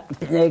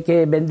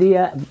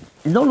vendía,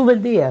 no lo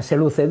vendía, se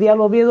lo cedía al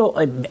Oviedo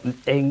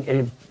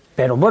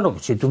pero bueno,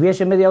 si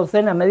tuviese media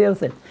docena.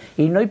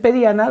 Y no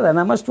pedía nada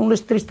más que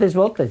unos tristes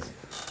botes.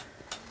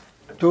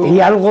 Y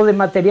algo de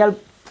material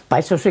para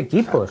esos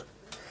equipos.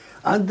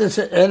 Antes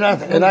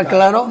era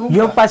claro.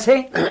 Yo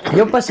pasé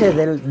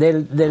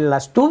del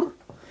Astur,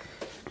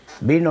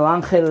 vino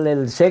Ángel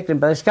el Secre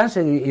para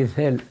descansar y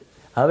dice él,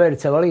 a ver,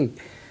 chavalí,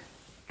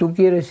 ¿tú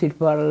quieres ir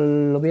para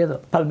el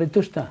Oviedo, para el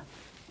Vetusta?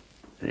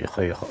 Y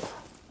dijo, hijo,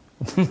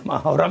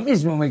 ahora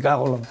mismo me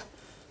cago.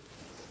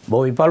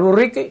 Voy para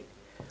el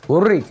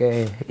Burri,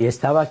 y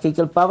estaba aquí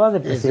que el Pava de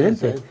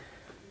presidente. Sí.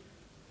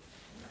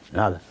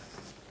 Nada.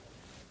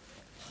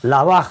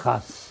 La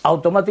baja,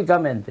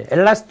 automáticamente.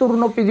 El Astur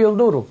no pidió el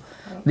duro.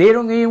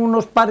 Dieron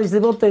unos pares de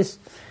botes,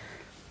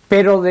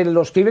 pero de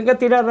los que iban a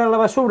tirar a la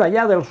basura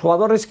ya, de los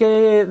jugadores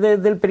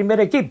del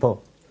primer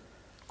equipo.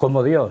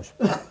 Como Dios.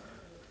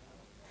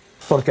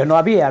 Porque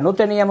no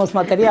teníamos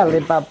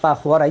material para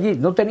jugar allí.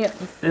 No tenía,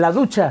 la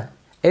ducha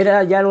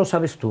era, ya lo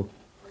sabes tú,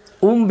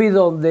 un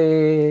bidón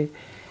de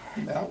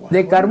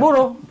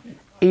carburo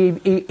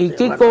y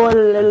Kiko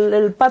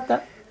el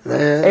pata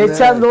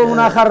echando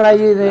una jarra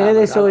allí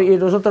de eso y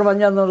nosotros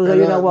bañándonos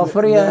ahí en agua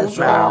fría.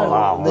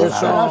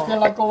 ¿Estás en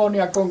la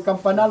colonia con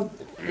Campanal?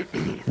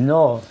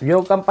 No,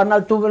 yo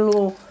Campanal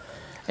tuve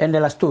en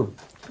el Astur.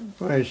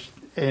 Pues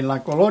en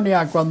la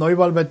colonia, cuando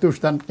iba al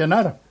Vetusta a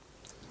entrenar,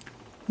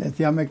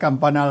 decíame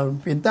Campanal,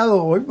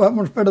 Pintado, hoy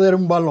vamos a perder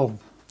un balón,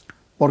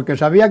 porque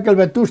sabía que el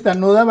Vetusta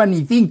no daba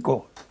ni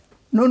 5,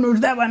 no nos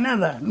daba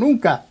nada,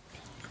 nunca.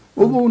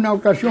 Hubo una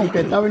ocasión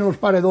que estaban los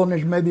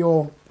paredones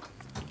medio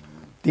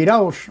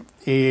tirados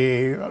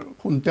y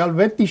junté al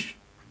Betis,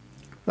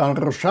 al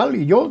Rosal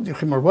y yo,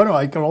 dijimos, bueno,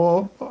 hay que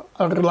lo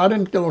arreglar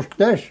entre los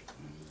tres.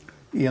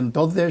 Y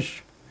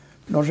entonces,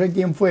 no sé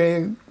quién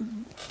fue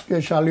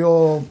que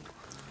salió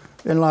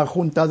en la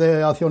junta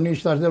de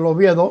accionistas del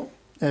Oviedo,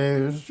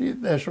 de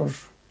esos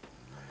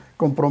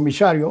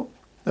compromisarios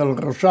del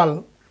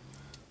Rosal,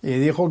 y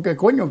dijo que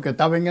coño, que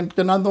estaban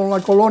entrenando en la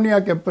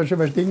colonia, que pues se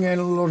vestían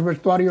en los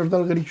vestuarios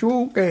del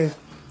Grisú, que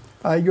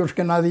a ellos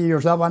que nadie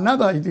os daba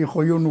nada, y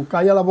dijo, yo no,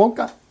 calla la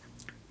boca,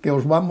 que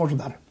os vamos a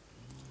dar.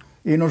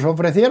 Y nos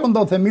ofrecieron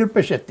 12.000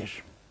 pesetes,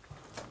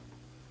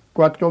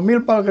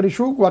 4.000 para el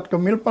Grisú,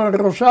 4.000 para el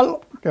Rosal,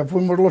 que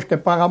fuimos los que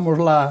pagamos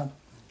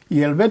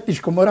y el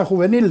Betis, como era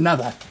juvenil,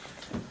 nada.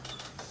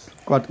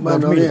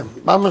 Bueno, bien,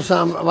 vamos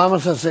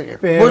a seguir.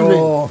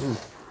 Pero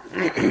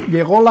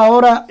llegó la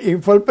hora y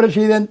fue el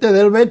presidente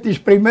del Betis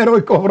primero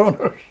y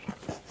cobrónos.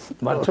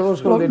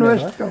 Marchamos con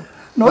dinero,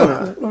 No,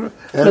 bueno,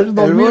 el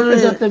 2.000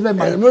 pesetes de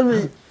más.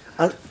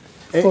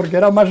 Porque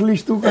era más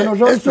listo que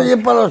nosotros. Esto ya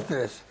para los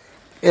tres.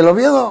 El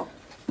Oviedo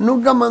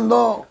nunca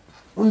mandó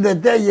un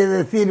detalle,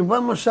 decir,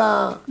 vamos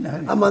a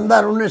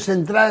mandar unas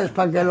entradas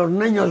para que los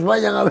niños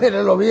vayan a ver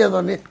el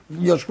Oviedo,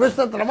 y os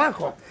cuesta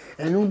trabajo,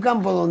 en un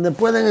campo donde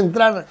pueden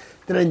entrar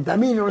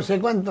 30.000 o no sé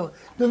cuánto.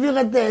 Tú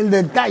fíjate el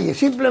detalle,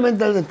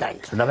 simplemente el detalle.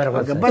 Es una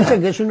vergüenza. Lo que pasa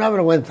es que es una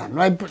vergüenza,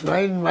 no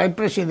hay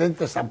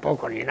presidentes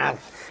tampoco, ni nada.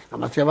 Nada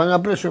más se van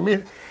a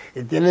presumir,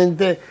 y tienen,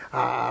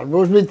 al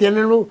Busby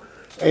tienen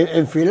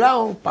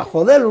enfilado para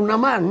joderlo una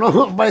mano,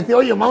 ¿no? Para decir,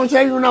 oye, vamos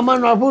a ir una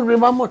mano al Busby,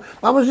 vamos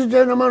a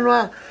echar una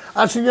mano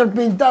al señor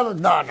Pintado.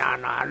 No,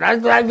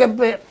 hay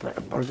que...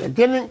 Porque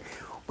tienen...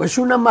 Pues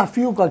una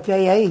mafiuca que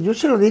hay ahí. Yo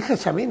se lo dije a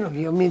Sabino,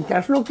 digo,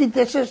 mientras no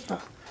quites esto,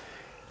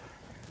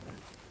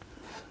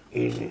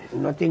 y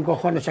no tienen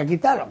cojones a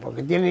quitarlo,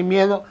 porque tienen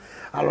miedo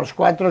a los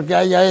 4 que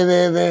hay ahí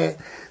de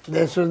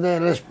esos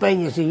de las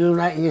peñas y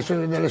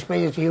esos de las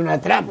peñas y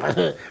una trampa.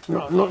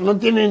 No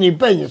tienen ni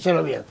peñas, se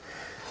lo vieron.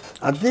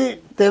 ¿A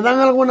ti te dan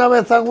alguna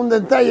vez algún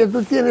detalle?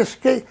 ¿Tú tienes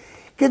qué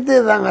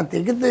te dan a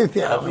ti? ¿Qué te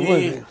decían? A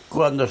mí,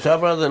 cuando se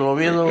habla del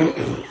Oviedo,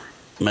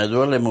 me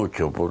duele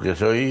mucho, porque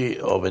soy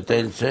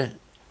obetense,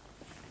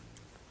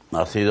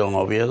 nacido en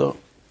Oviedo,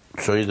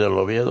 soy del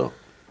Oviedo,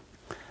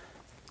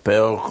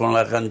 pero con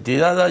la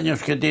cantidad de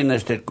años que tiene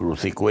este club,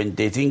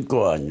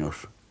 55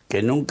 años,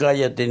 que nunca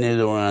haya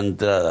tenido una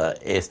entrada,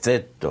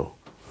 excepto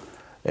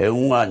en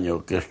un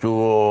año que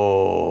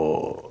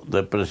estuvo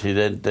de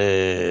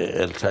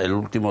presidente el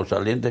último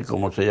saliente,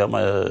 ¿cómo se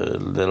llama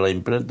el de la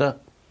imprenta?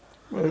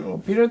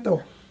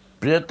 Prieto.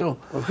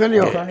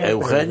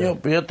 Eugenio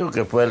Prieto,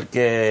 que fue el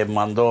que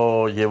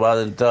mandó llevar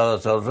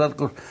entradas a los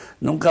arcos.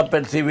 Nunca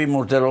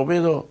percibimos del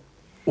Oviedo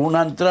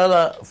una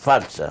entrada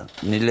falsa,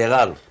 ni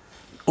legal.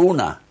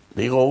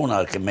 Digo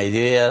una, que me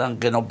dijeran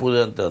que no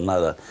pude entrar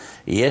nada.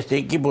 Y este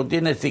equipo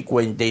tiene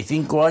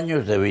 55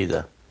 años de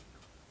vida.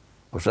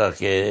 O sea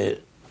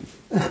que...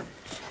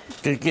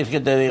 ¿Qué quieres que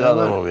te diga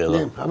del Oviedo?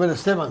 Bien, a ver,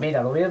 Esteban.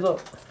 Mira, el Oviedo,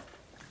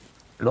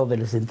 lo de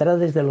las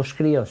entradas de los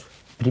críos,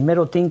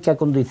 primero tienen que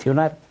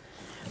acondicionar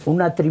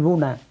una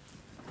tribuna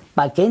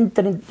para que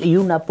entren, y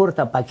una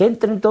puerta para que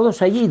entren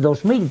todos allí,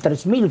 2.000,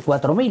 3.000,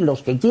 4.000,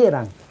 los que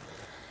quieran.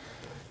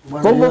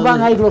 Bueno, ¿cómo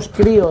van a ir los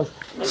críos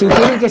si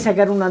tienen que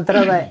sacar una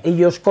entrada y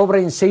ellos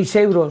cobren 6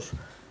 euros?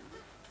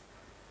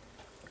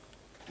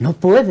 No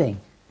pueden,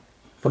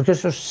 porque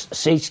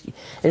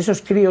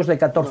esos críos de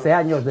 14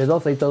 años, de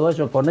 12 y todo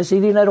eso, con ese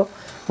dinero,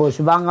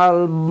 pues van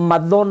al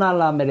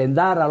McDonald's a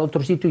merendar al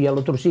otro sitio y al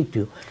otro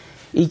sitio.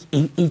 ¿Y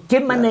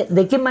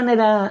de qué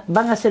manera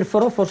van a ser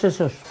forofos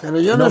esos? Pero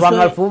yo no van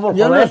al fútbol,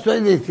 yo joder. No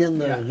estoy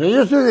diciendo eso.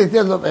 Yo estoy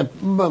diciendo,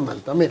 un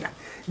momento, mira,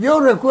 yo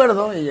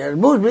recuerdo, y el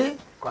Busby,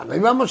 cuando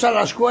íbamos a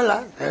la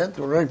escuela,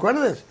 ¿tú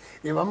recuerdas?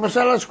 Íbamos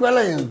a la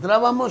escuela y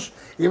entrábamos,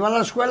 iba a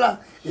la escuela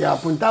y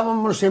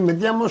apuntábamos y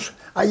metíamos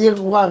allí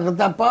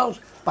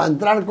guardapaos para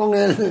entrar con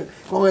el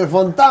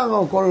Fontán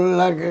o con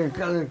la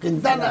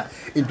Quintana,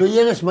 y tú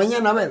llegues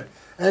mañana a ver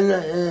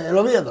el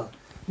Oviedo.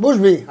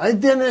 Busby, ahí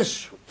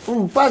tienes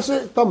un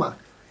pase, toma.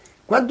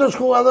 ¿Cuántos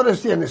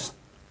jugadores tienes?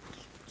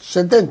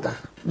 70.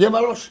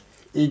 Llévalos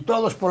y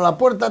todos por la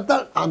puerta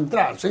tal, a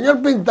entrar. Señor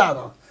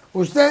Pintado,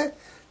 usted,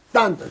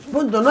 tantos.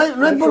 Punto. No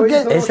hay por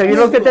qué. Eso es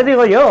lo que te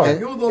digo yo.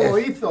 Sañudo lo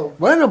hizo.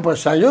 Bueno,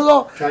 pues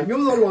Sañudo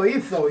lo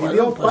hizo y bueno,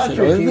 dio pues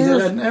pases.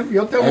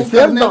 Yo tengo un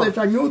carnet de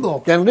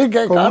Sañudo. Que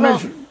Enrique, con claro.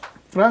 unas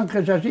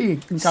franjas así,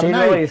 un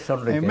carnet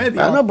en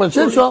medio. Bueno, pues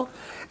eso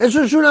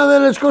es una de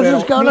las cosas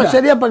pero, que ahora mira,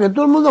 sería para que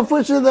todo el mundo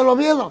fuese del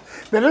Oviedo.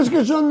 Pero es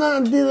que son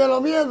anti del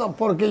Oviedo,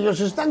 porque ellos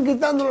están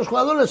quitando los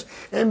jugadores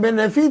en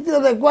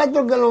beneficio de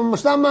 4 que lo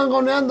están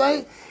mangoneando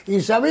ahí.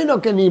 Y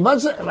Sabino, que ni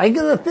más, hay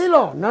que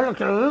decirlo, no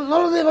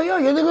lo digo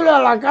yo digo a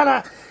la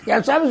cara,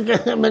 ya sabes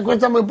que me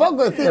cuesta muy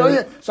poco decir,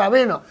 oye,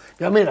 Sabino,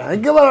 que mira, hay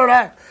que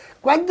valorar.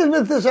 ¿Cuántas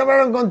veces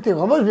hablaron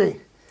contigo? Pues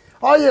sí.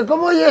 Oye,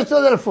 ¿cómo oye esto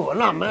del fútbol?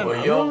 No,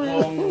 pues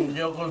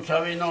yo con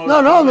Sabino...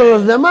 No, de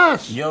los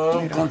demás.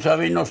 Yo con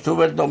Sabino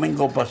estuve el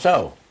domingo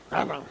pasado.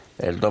 Claro.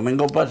 El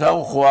domingo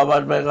pasado jugaba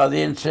el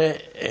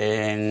Vegadiense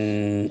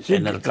en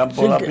el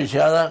campo de la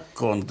Pisada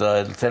contra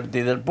el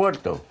Celti del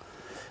Puerto.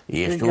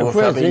 Y estuvo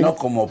Sabino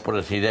como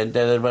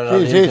presidente del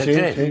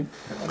Vegadiense.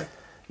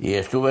 Y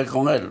estuve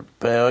con él.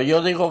 Pero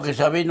yo digo que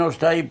Sabino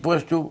está ahí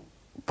puesto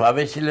para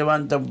ver si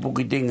levanta un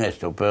poquitín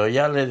esto. Pero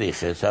ya le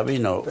dije,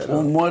 Sabino,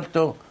 un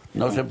muerto...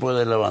 no se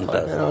puede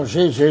levantar. Pero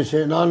sí,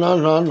 no.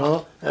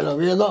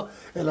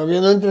 El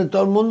Oviedo entre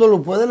todo el mundo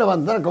lo puede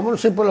levantar. ¿Cómo no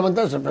se puede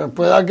levantarse?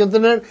 Pero hay que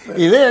tener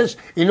ideas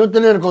y no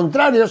tener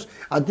contrarios.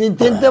 A ti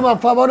tiene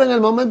más favor en el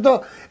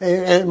momento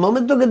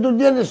que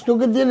tú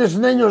que tienes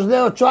niños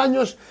de 8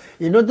 años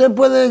y no te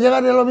puede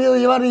llegar el Oviedo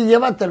llevar y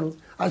llevártelo.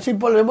 Así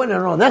por el bueno,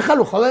 no,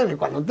 déjalo, joder, y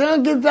cuando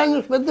tengan 15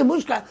 años, vete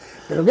busca.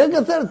 Pero ¿qué hay que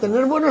hacer?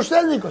 Tener buenos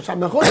técnicos. A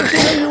lo mejor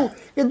el niño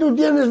que tú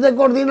tienes de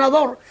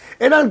coordinador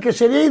era el que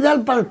sería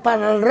ideal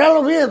para el Real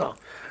Oviedo.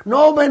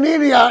 No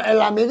venir y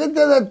el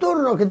amiguete de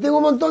turno, que tengo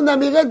un montón de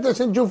amiguetes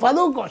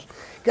enchufaducos,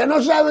 que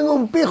no saben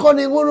un pijo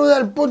ninguno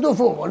del puto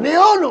fútbol, ni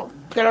uno,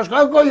 que los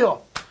conozco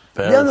yo.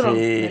 Pero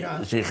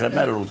si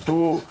Gemelo,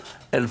 tú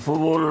el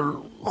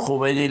fútbol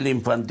juvenil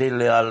infantil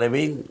de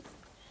Alevín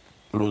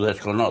lo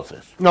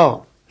desconoces.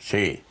 No.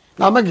 Sí.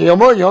 Dame que yo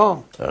voy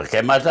yo. Pero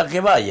 ¿qué más da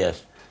que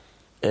vayas?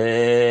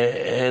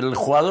 El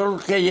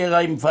jugador que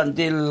llega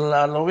infantil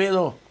al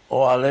Oviedo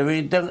o al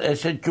Levante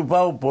es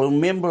enchufado por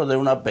un miembro de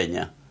una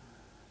peña.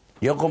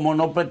 Yo, como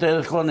no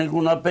pertenezco a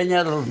ninguna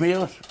peña, los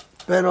míos,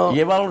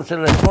 llévalos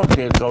el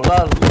Sporting, el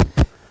Caudal.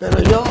 Pero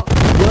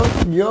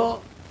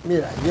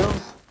mira, yo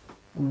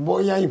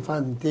voy a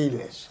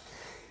infantiles.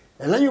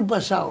 El año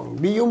pasado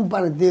vi un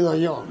partido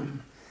yo.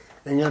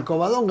 En el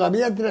Covadonga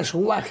había 3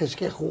 guajes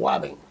que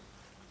jugaban.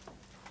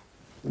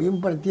 Vi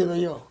un partido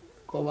yo.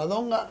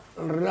 Covadonga,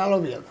 Real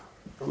Oviedo.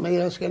 No me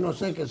digas que no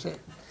sé, que sé.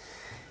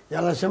 Y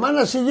a la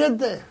semana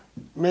siguiente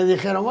me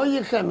dijeron,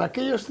 oye, Gemma,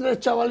 aquellos 3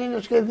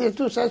 chavalinos que dices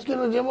tú, ¿sabes quién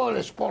nos llevó? El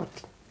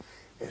Sporting.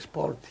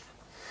 Sporting.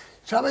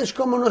 ¿Sabes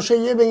cómo no se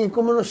lleven y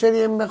cómo no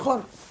serían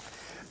mejor?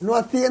 No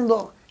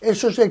haciendo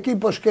esos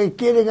equipos que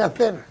quieren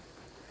hacer.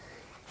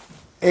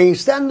 E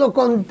estando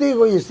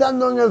contigo, y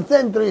estando en el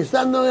centro, y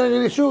estando en el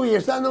Grisú, y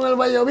estando en el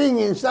Vallovín,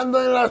 y estando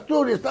en el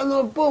Asturias, y estando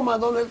en el Puma,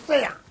 donde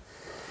sea.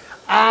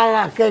 A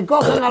la que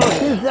cogen a los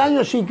 15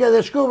 años y que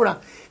descubran,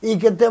 y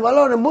que te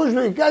valoren,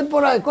 busco, y que hay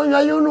por ahí, coño,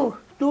 hay uno,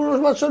 tú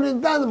los vas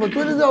orientando, porque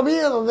tú eres de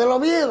Oviedo, del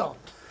Oviedo.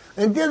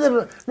 ¿Entiendes?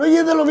 No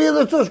es del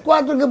Oviedo estos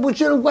 4 que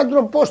pusieron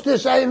 4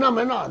 postes ahí, no,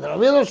 del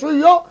Oviedo soy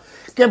yo,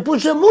 que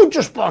puse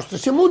muchos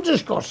postes y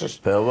muchas cosas.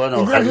 Pero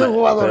bueno,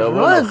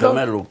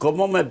 Gemelo,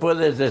 ¿cómo me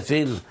puedes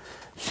decir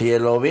si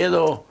el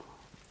Oviedo,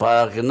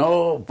 para que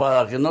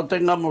no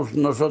tengamos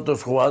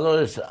nosotros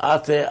jugadores,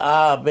 hace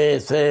A, B,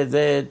 C,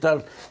 D,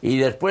 tal, y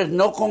después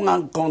no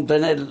con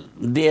tener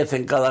 10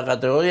 en cada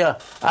categoría,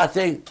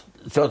 hacen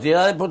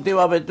Sociedad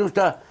Deportiva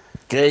Vetusta,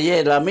 que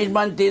es la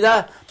misma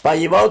entidad, para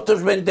llevar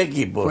otros 20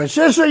 equipos? Pues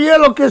eso ya es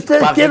lo que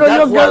quiero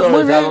yo, que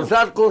muy bien. A los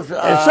arcos,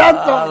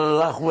 a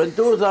la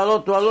juventud, al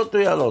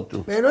otro y al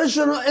otro. Pero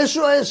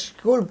eso es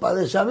culpa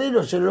de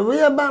Sabino. Se lo voy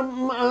a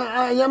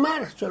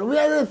llamar, se lo voy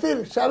a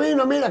decir.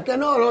 Sabino, mira, que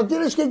no, lo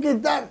tienes que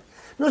quitar.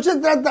 No se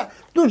trata,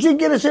 tú si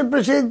quieres ser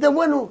presidente,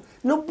 bueno,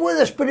 no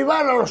puedes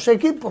privar a los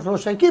equipos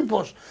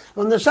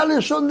donde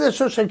salen son de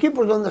esos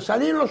equipos, donde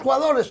salían los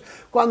jugadores,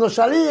 cuando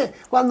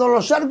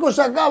los arcos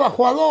sacaba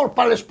jugador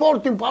para el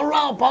Sporting, para un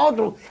lado, para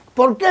otro.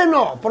 ¿Por qué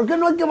no? ¿Por qué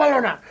no hay que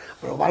valorar?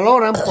 Lo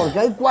valoran porque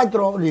hay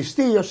 4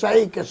 listillos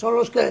ahí que son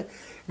los que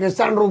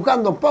están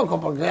rucando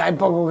poco, porque hay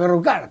poco que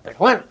rucar. Pero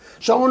bueno,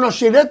 son unos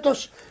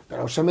siretos,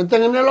 pero se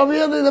meten en el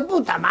Oviedo y de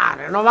puta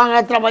madre, no van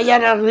a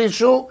trabajar al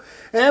Grisú.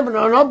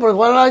 No, pues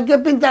igual hay que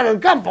pintar el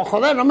campo,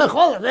 joder, no me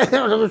jodas,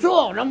 no me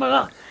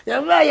jodas. Ya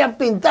vayan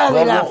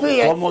pintado y la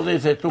fía. ¿Cómo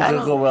dices tú que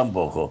cobran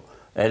poco?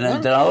 El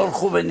entrenador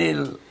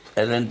juvenil,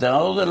 el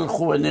entrenador del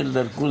juvenil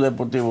del Club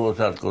Deportivo Los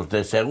Arcos,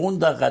 de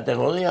segunda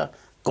categoría,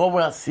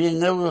 cobra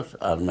 100 euros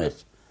al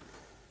mes.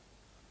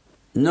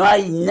 No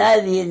hay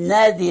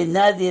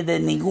nadie de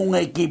ningún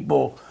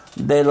equipo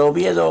del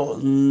Oviedo,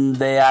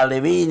 de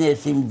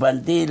alevines,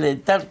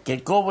 infantiles, tal,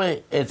 que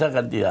cobre esa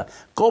cantidad.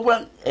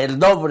 Cobran el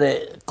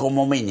doble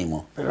como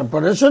mínimo. Pero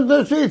por eso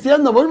te estoy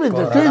diciendo,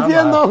 te estoy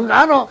diciendo,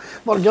 claro,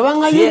 porque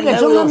van allí que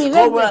son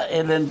amiguetes. Cobra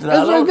el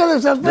entrenador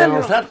de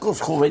Los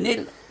Arcos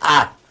juvenil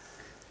A.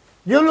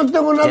 Yo no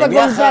tengo nada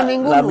contra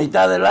ninguno. La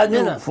mitad del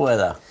año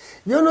fuera.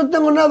 Yo no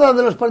tengo nada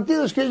de los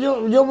partidos que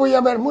yo voy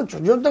a ver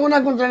muchos. Yo no tengo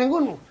nada contra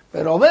ninguno,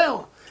 pero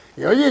veo.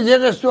 Y oye,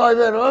 llegas tú a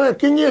ver,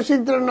 ¿quién es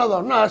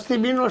entrenador? No, este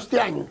vino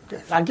este año.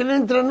 ¿A quién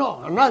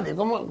entrenó? A nadie,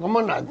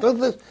 ¿cómo nada?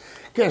 Entonces,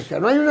 ¿qué es? Que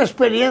no hay una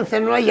experiencia,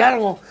 no hay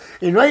algo,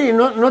 y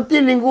no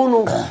tiene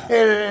ninguno,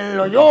 el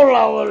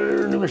Loyola, o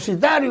el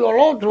universitario, o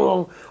el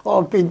otro, o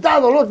el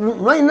pintado, el otro,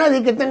 no hay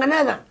nadie que tenga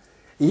nada.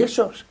 Y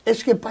eso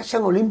es que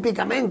pasan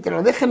olímpicamente,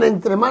 lo dejan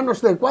entre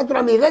manos de 4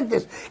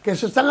 amiguetes que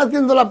se están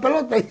haciendo la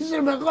pelota, y es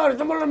el mejor,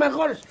 somos los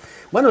mejores.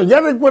 Bueno, ya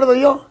recuerdo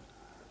yo,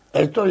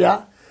 esto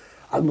ya,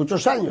 hace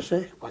muchos años,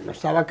 cuando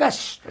estaba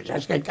Casas, pues ya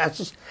es que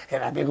Casas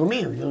era amigo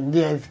mío, y un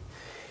día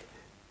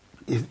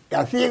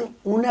hacían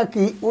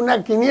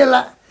una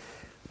quiniela,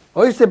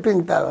 oíste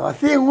pintado,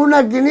 hacían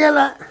una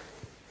quiniela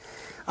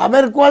a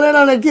ver cuál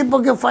era el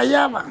equipo que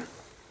fallaba,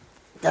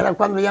 que era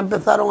cuando ya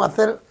empezaron a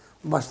hacer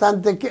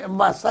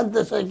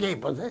bastantes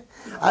equipos,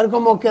 a ver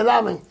cómo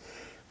quedaban,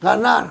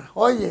 ganar,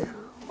 oye,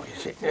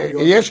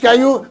 y es que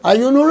hay uno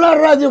en la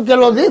radio que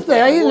lo dice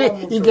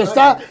ahí y que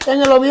está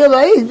en el Oviedo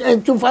ahí,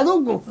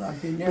 enchufaduco.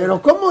 Pero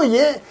 ¿cómo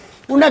oye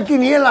una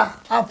quiniela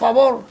a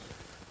favor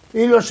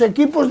y los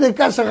equipos de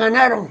casa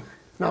ganaron?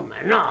 No,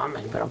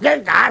 pero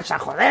 ¿qué casa,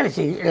 joder?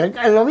 Si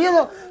el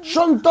Oviedo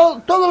son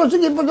todos los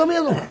equipos de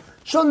Oviedo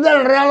son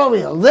del Real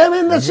Oviedo,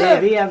 deben de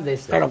ser.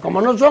 Pero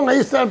como no son, ahí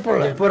está el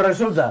problema. Después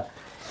resulta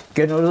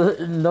que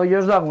no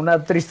ellos dan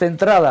una triste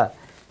entrada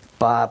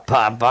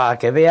para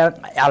que vean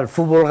al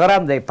fútbol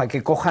grande, para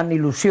que cojan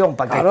ilusión,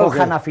 para que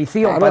cojan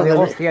afición, para que,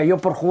 hostia, yo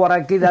por jugar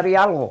aquí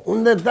daría algo.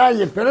 Un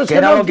detalle, pero es que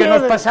era lo que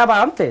nos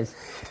pasaba antes.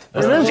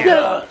 Pero es que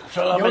yo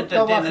trabajé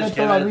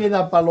toda la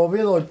vida para el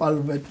Oviedo y para el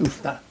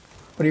Vetusta.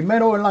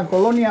 Primero en la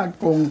colonia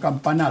con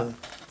Campanal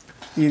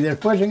y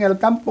después en el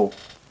campo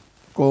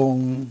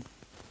con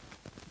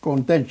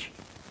Tenchi.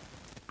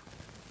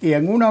 Y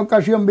en una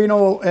ocasión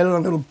vino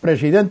el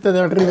presidente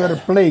del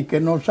River Plate, que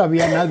no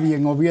sabía nadie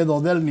en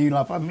Oviedo de él, ni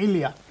la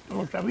familia,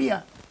 no lo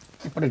sabía.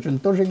 Y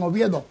presentóse en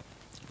Oviedo.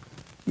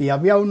 Y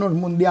había unos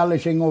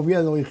mundiales en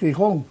Oviedo y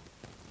Gijón.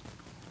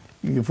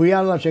 Y fui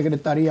a la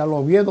secretaría al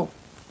Oviedo.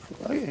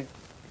 Oye,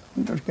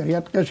 entonces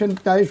quería que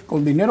sentáis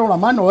con dinero en la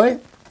mano,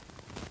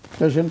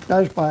 que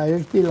sentáis para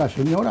este y la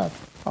señora,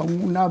 a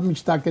una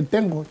amistad que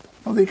tengo.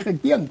 No dije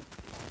quién.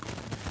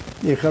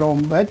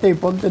 Dijeron, vete y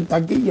ponte en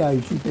taquilla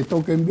y si te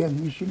toquen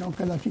bien y si no,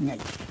 quedas sin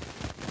ellos.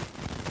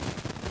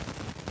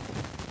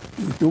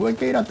 Y tuve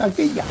que ir a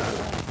taquilla.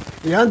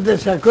 Y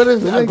antes, ¿acordáis?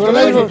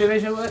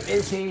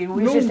 Si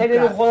hubiese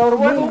tenido un jugador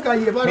bueno, nunca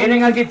llevaron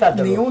vienen a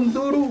quitártelo. ni un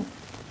duro,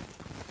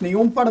 ni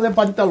un par de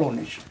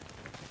pantalones.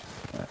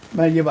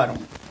 Me llevaron.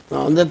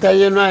 No, un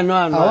detalle no hay,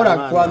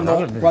 Ahora,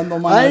 cuando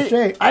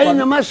Manasé... Hay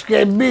nomás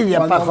que envidia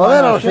para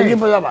joder a los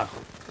equipos de abajo.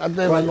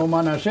 Cuando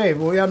Manasé,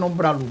 voy a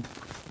nombrarlo,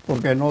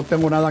 porque no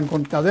tengo nada en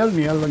contra de él,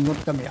 ni él en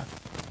contra mía.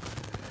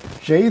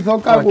 Se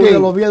hizo cargo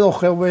del Oviedo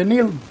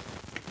juvenil.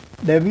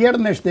 De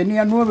viernes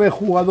tenía 9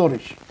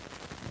 jugadores.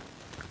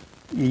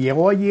 Y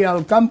llegó allí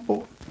al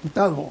campo,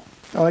 pintado.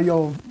 Estaba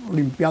yo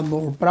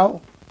limpiando el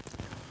prado.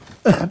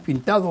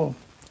 Pintado.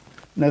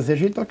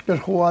 Necesito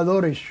 3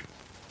 jugadores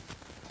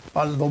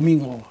para el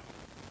domingo,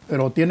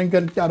 pero tienen que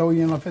entrar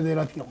hoy en la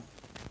federación.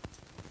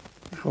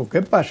 Dijo,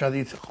 ¿qué pasa?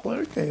 Dice,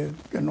 joder,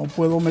 que no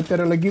puedo meter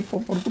el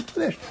equipo por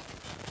ustedes.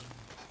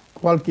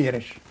 ¿Cuál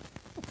quieres?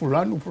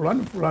 Fulano,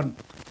 fulano, fulano.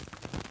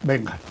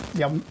 Venga,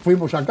 ya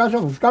fuimos a casa,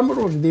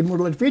 buscámoslos, dimos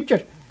las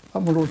fichas,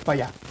 vámonos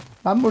para allá.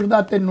 Vamos,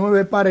 date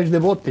 9 pares de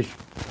botes,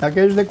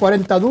 aquellos de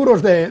 40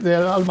 duros de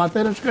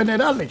almacenes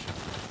generales.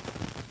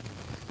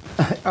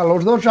 A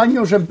los 2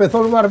 años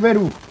empezó el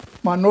barbero,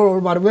 Manolo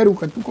el barbero,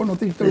 que tú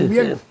conociste muy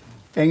bien,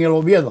 en el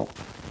Oviedo.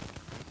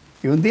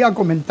 Y un día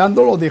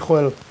comentándolo dijo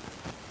él,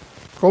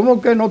 ¿cómo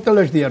que no te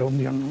les dieron?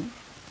 Yo,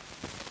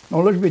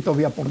 no les vi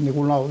todavía por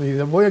ningún lado.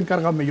 Dice, voy a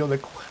encargarme yo de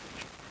cogerlos.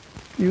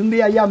 Y un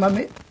día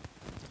llámame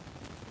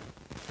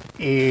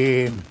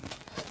y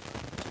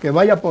que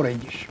vaya por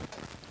ellos.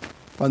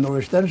 Cuando lo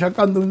estén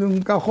sacando de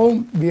un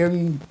cajón,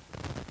 bien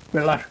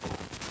Velasco.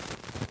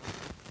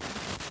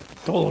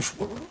 Todos.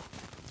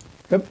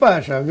 ¿Qué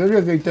pasa?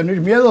 ¿Que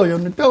tenéis miedo? Yo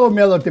no tengo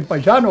miedo a ti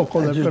paisano,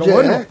 joder, pero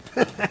bueno.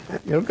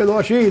 Y él quedó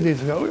así y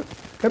dice,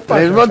 ¿qué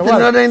pasa? Los botes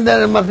no eran de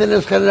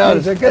almacenes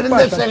generales, eran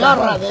de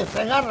Segarra,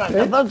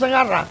 Cazón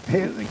Segarra.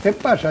 ¿Qué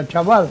pasa,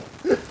 chaval?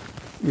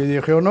 Y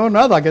dije, no,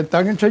 nada, que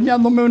están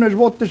enseñándome unos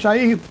botes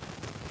ahí.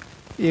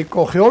 Y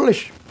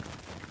cogióles.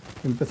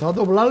 Empezó a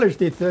doblarles,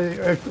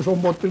 dice, estos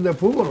son botes de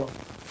fútbol,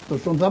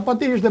 estos son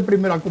zapatillas de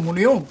primera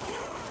comunión.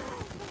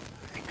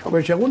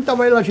 Pues según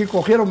estaba así,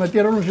 cogieron,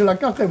 metieronlos en la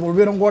caja y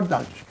volvieron a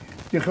guardarlos.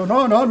 Dije,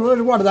 no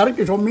les guardar,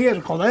 que son mías,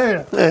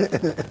 joder.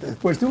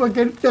 Pues tuve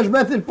que ir 3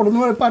 veces por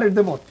 9 pares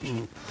de botes.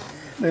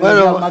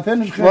 Bueno,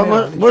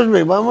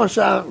 vamos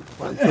a...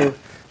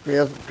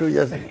 Tú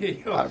ya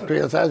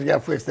sabes, ya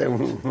fuiste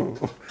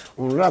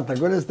un rato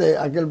con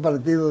aquel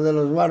partido de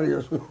los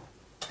barrios,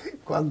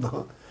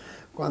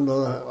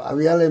 cuando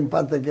había el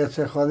empate que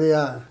se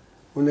jodía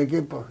un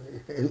equipo,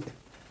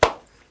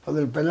 o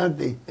del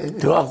penalti.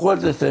 ¿Tú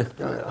acuerdas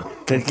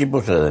qué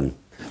equipos eran?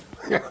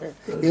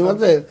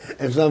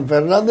 El San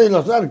Fernando y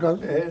los Arcos.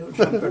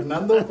 San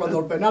Fernando, cuando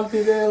el penalti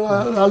del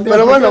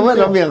Pero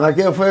bueno, bien,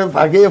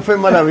 aquello fue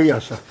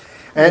maravilloso.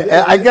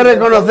 Hay que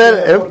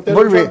reconocer,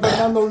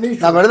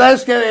 la verdad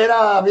es que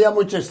había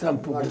muchos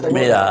trampos.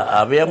 Mira,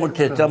 había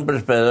muchos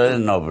trampos, pero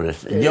eran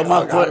nobles. Yo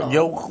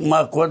me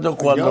acuerdo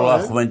cuando la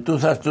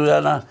Juventud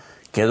Asturiana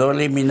quedó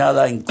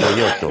eliminada en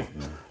Coyoto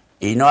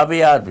y no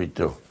había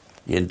árbitro.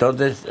 Y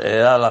entonces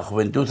era la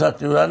Juventud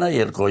Asturiana y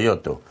el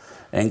Coyoto.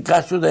 En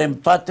caso de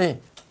empate,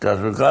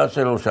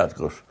 clasificábase los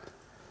Arcos.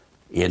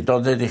 Y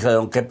entonces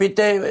dijeron que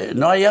pite,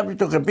 no hay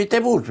árbitro, que pite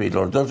Busby.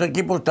 Los 2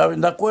 equipos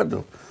estaban de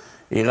acuerdo.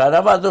 Y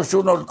ganaba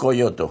 2-1 el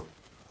Coyoto.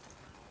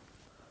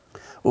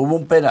 Hubo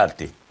un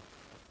penalti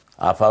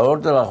a favor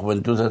de la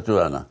Juventud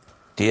Asturiana.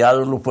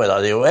 Tiraronlo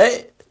fuera. Digo,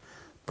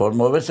 por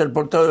moverse el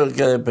portero hay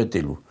que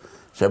repetirlo.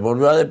 Se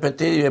volvió a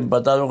repetir y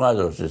empataron a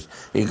 2.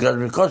 Y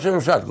clasificóse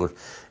los Arcos.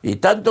 Y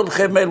tanto el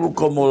gemelo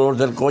como los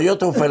del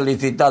Coyoto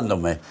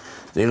felicitándome.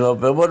 Digo,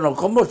 pero bueno,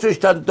 ¿cómo sois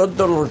tan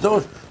tontos los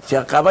dos si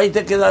acabáis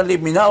de quedar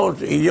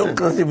eliminados y yo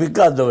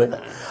clasificándome?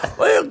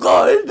 Oye,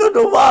 esto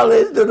no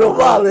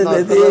vale,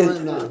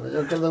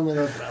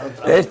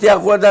 decir.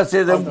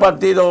 Acuérdase de un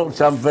partido,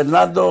 San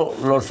Fernando,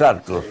 Los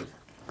Arcos.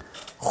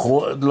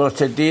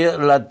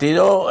 La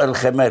tiró el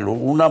gemelo,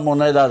 una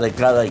moneda de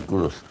cada y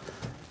cruz.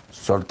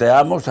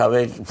 Sorteamos, a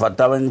ver,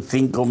 faltaban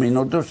 5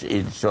 minutos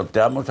y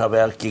sorteamos a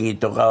ver a quién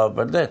tocaba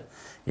perder.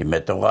 Y me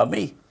tocó a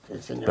mí.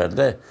 Sí,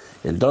 perder.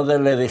 Entonces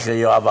le dije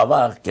yo a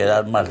Babá, que era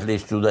el más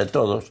listo de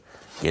todos,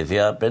 que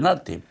hiciera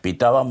penalti.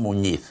 Pitaba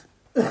Muñiz.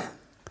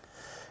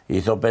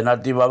 Hizo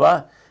penalti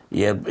Babá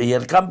y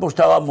el campo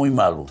estaba muy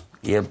malo.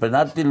 Y el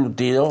penalti lo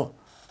tiró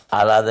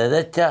a la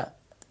derecha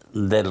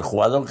del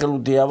jugador que lo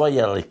tiraba y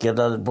a la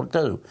izquierda del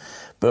portero.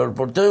 pero el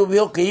portero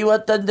vio que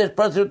iba tan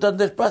despacio,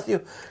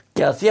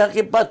 que hacía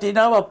que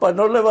patinaba para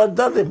no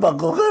levantarse, para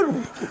cogerlo.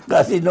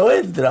 Casi no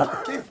entra.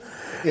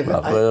 Me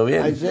acuerdo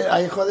bien.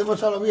 Ahí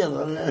jodimos a lo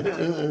miedo.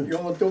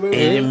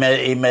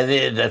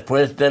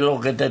 Después de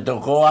lo que te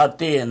tocó a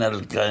ti en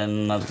el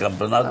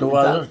campeonato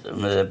Vados,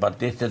 me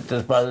repartiste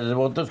 3 pares de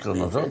votos con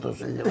nosotros.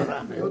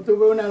 Yo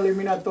tuve una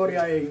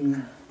eliminatoria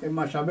en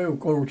Masabeu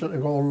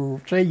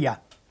con Sella.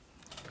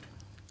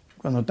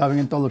 Cuando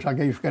estaban todos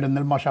aquellos que eran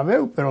del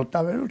Masabeu, pero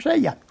estaba en el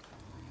Sella.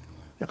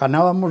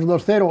 Ganábamos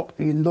 2-0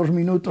 y en 2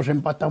 minutos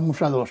empatamos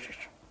a 2.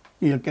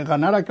 Y el que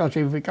ganara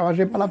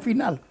clasificábase para la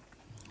final.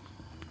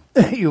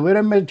 Y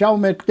hubieran echado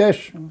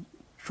Metés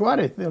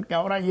Suárez, el que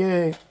ahora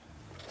es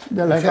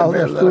delegado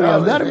de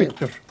Asturias de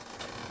árbitros.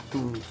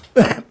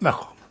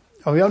 Mejor.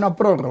 Había una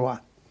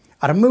prórroga.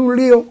 Armé un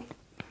lío.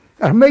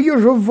 Armé yo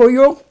un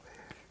follón.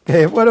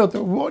 Que bueno,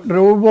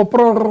 no hubo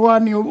prórroga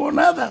ni hubo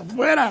nada.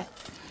 Fuera.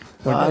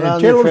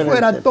 Echaron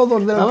fuera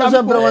todos del vamos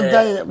campo. A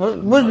preguntar,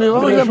 vamos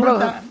a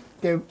preguntar.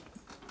 Que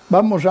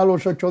vamos a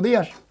los 8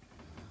 días.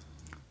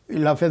 Y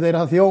la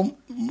federación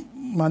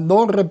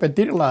mandó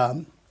repetir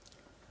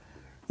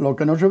lo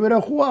que no se hubiera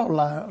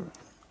jugado,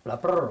 la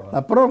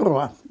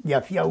prórroga. Y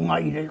hacía un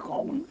aire,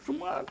 con su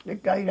madre,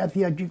 que aire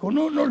hacía, chico,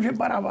 no se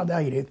paraba de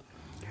aire.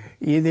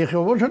 Y dije,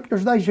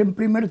 vosotros dais en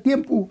primer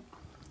tiempo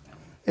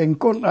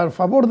al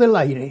favor del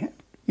aire,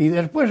 y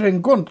después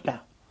en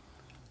contra,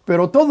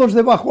 pero todos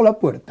debajo de la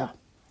puerta,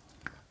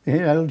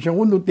 en el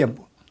segundo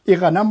tiempo, y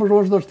ganamos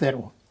los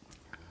 2-0.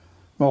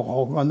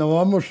 Ojo, cuando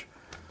vamos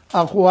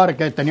a jugar,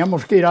 que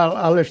teníamos que ir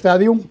al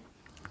estadio,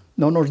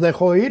 no nos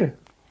dejó ir,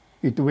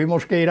 y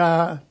tuvimos que ir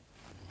a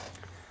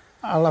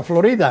la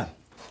Florida.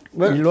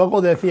 Bueno. Y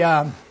luego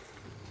decía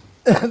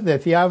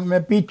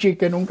Pichi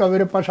que nunca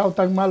hubiera pasado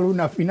tan mal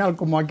una final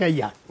como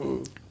aquella.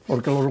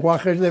 Porque los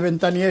guajes de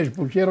Ventaniés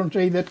pusieron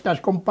 6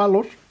 detrás con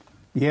palos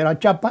y era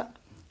chapa.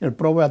 El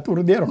prove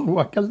aturdieron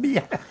luego aquel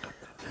día.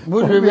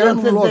 Pues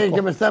gente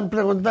que me están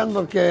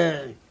preguntando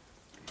que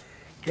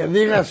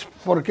digas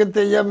por qué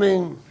te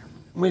llamen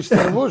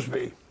Mr.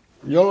 Busby.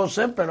 Yo lo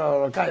sé,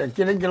 pero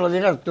quieren que lo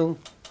digas tú.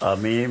 A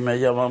mí me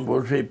llaman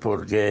Busby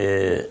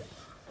porque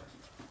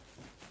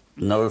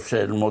no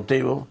sé el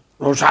motivo.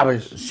 Lo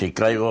sabes. Si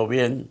caigo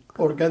bien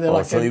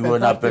o soy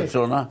buena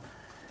persona,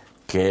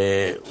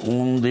 que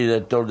un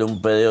director de un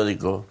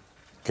periódico,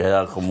 que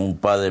era como un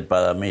padre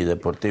para mí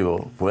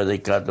deportivo, fue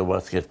Ricardo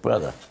Vázquez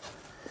Prada.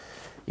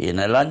 Y en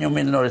el año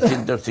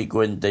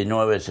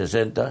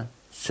 1959-60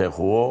 se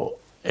jugó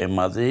en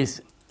Madrid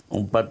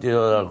un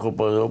partido de la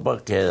Copa de Europa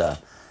que era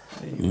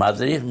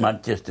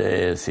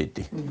Madrid-Manchester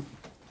City.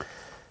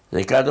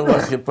 Ricardo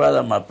Vázquez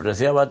Prada me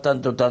apreciaba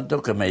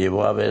tanto que me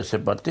llevó a ver ese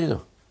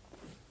partido.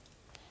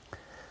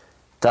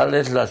 Tal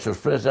es la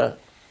sorpresa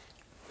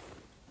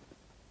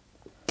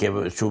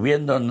que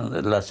subiendo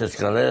las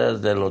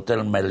escaleras del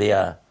Hotel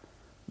Meliá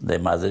de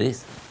Madrid,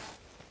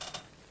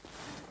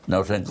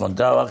 nos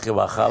encontraba que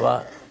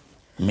bajaba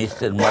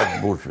Mr.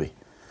 Mark Busby.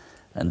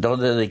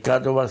 Entonces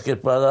Ricardo Vázquez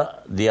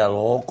Prada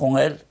dialogó con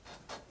él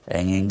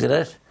en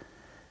inglés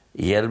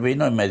y él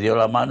vino y me dio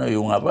la mano y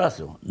un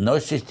abrazo. No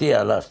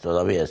existía las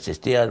todavía,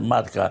 existía en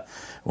marca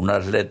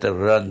unas letras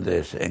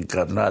grandes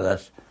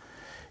encarnadas.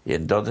 Y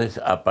entonces,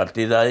 a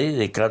partir de ahí,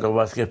 Ricardo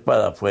Vázquez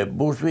Prada fue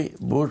Busby,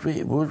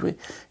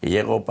 y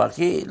llegó para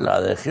aquí, la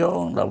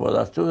región, la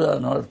Bodastura,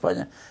 Nueva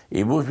España,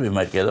 y Busby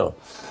me quedó.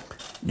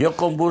 Yo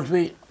con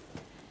Busby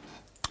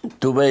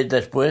tuve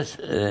después,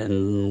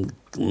 él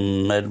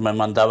me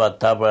mandaba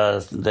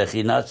tablas de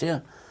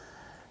gimnasia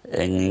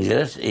en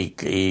inglés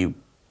y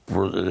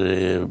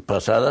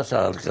pasadas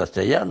al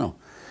castellano.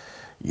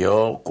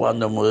 Yo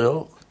cuando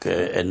mudó,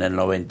 que en el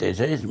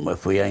 96 me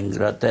fui a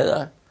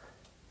Inglaterra,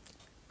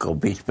 con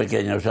mis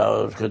pequeños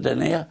sábados que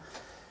tenía,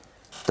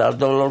 tal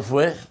dolor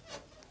fue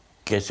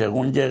que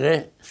según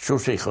llegué,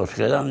 sus hijos,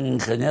 que eran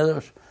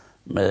ingenieros,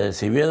 me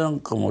recibieron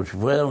como si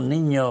fuera un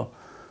niño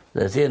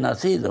recién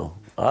nacido,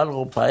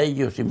 algo para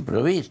ellos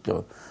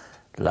imprevisto.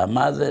 La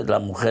madre, la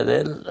mujer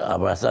de él,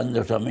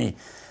 abrazándose a mí.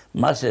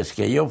 Más es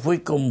que yo fui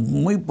con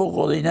muy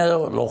poco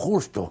dinero, lo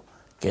justo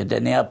que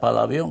tenía para el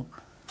avión,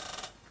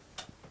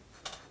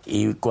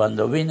 y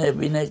cuando vine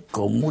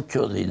con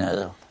mucho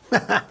dinero.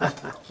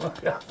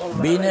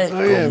 Vine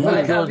con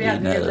mucho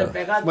dinero.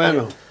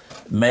 Bueno.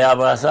 Me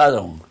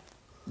abrazaron,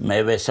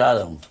 me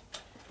besaron.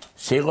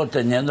 Sigo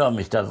teniendo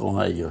amistad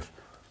con ellos.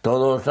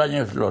 Todos los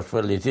años los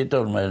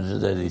felicito el mes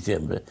de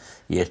diciembre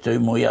y estoy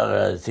muy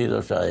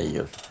agradecidos a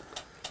ellos.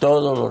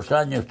 Todos los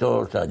años.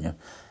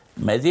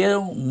 Me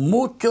dieron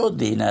mucho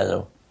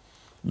dinero.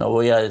 No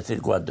voy a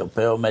decir cuánto,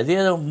 pero me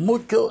dieron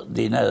mucho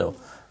dinero.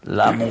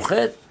 La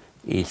mujer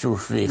y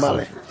sus hijos.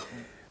 Vale.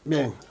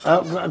 Bien,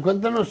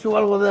 cuéntanos tú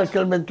algo de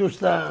aquel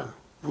Vetusta,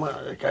 bueno,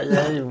 que hay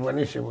ahí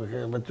buenísimo,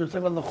 que Vetusta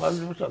cuando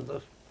jugáis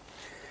vosotros.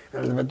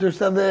 El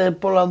Vetusta de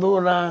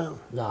Poladura.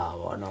 No,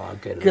 bueno,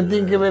 aquel... ¿Qué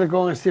tiene que ver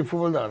con este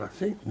fútbol de ahora,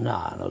 sí?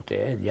 No,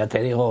 ya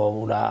te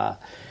digo,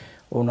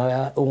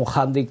 un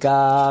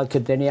hándicap que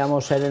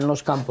teníamos en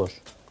los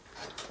campos.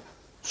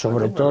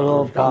 Sobre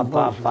todo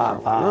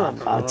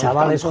para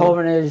chavales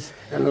jóvenes.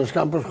 En los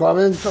campos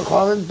jugaban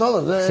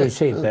todos, ¿eh?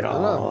 Sí,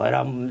 pero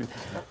eran,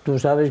 tú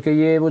sabes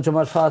que es mucho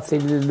más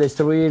fácil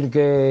destruir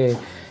que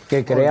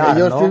crear, porque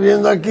yo ¿no? estoy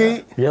viendo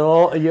aquí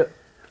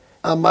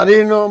a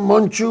Marino,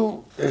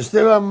 Monchu,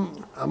 Esteban,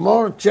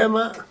 Amor,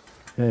 Chema,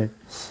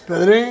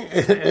 Pedrín,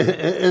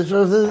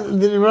 esos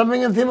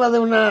driblaban encima de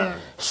una...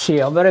 Sí,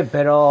 hombre,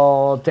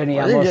 pero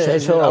teníamos Oye,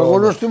 eso...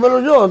 Algunos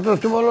túvelos yo, otros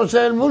túvelos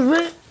el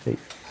Busby. Sí.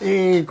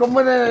 ¿Y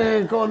cómo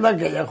era con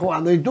aquella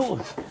jugando? ¿Y tú?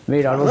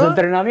 Mira, los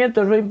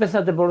entrenamientos, voy a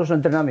empezarte por los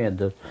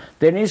entrenamientos.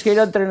 Tenéis que ir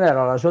a entrenar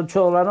a las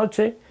 8 de la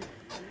noche,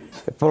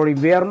 por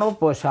invierno,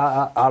 pues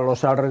a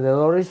los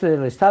alrededores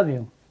del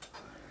estadio.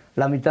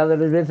 La mitad de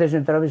las veces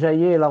entrabais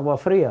allí el agua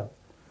fría.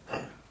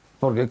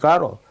 Porque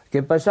claro,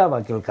 ¿qué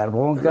pasaba? Que el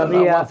carbón que había...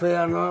 El agua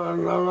fría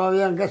no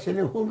había casi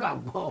ningún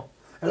campo.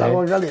 El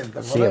agua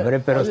caliente. Sí, hombre,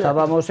 pero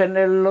estábamos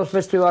en los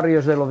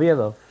vestuarios del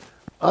Oviedo.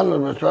 Ah,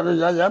 los vestuarios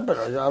ya,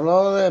 pero yo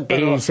hablo de...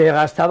 Y se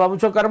gastaba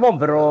mucho carbón,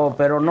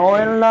 pero no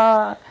en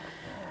la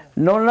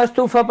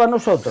estufa para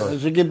nosotros.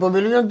 Ese equipo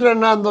vino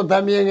entrenando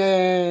también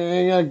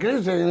en el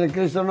Cristo. En el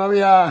Cristo no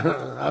había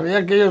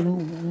aquellos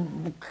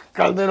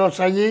calderos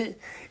allí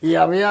y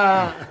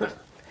había...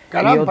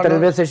 Caramba, y otras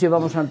veces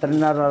íbamos a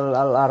entrenar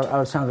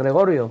al San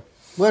Gregorio.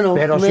 Bueno,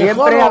 pero mejor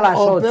siempre a las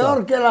 8. O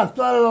peor que el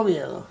actual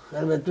Oviedo,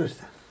 el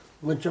Vetusta.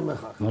 Mucho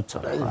mejor.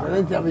 La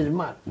diferencia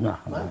abismal. No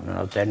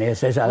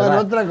tenéis esa edad.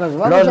 Bueno, otra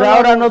cosa. Los de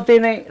ahora no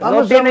tienen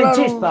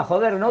chispa,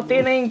 joder, no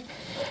tienen...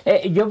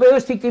 yo veo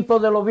este equipo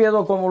del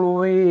Oviedo como lo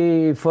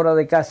vi fuera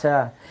de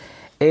casa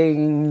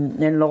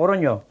en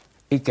Logroño,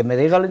 y que me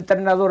diga el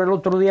entrenador el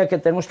otro día que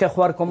tenemos que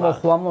jugar como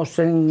jugamos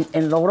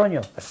en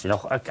Logroño. Pues,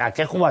 ¿a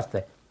qué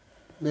jugaste?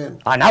 Bien.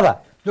 A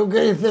nada. ¿Tú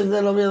qué dices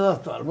del Oviedo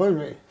actual?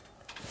 Vuelve.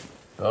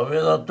 El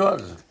Oviedo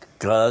actual,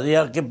 cada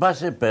día que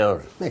pase,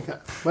 peor. Venga,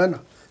 bueno,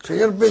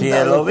 señor Pintado, si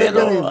el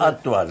Oviedo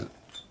actual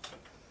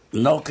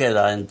no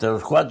queda entre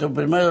los 4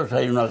 primeros,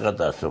 hay una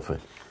catástrofe.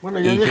 Bueno,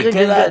 yo y dije si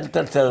queda que, el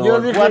tercero o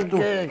el cuarto,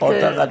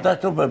 otra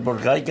catástrofe,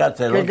 porque hay que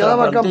hacer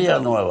otra plantilla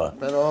nueva.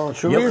 Pero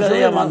yo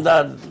quería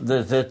mandar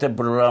desde este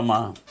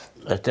programa,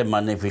 este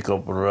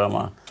magnífico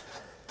programa,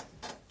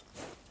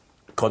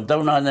 contar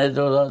una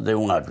anécdota de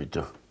un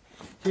árbitro.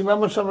 Sí,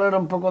 vamos a hablar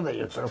un poco de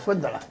ellos, pero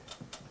cuéntala.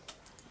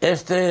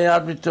 Este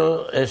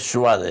árbitro es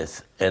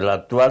Suárez, el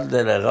actual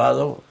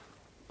delegado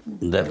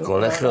del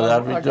Colegio de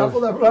Árbitros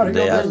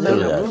de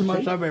Asturias.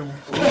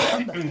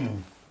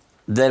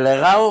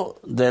 Delegado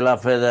de la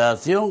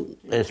Federación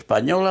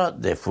Española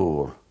de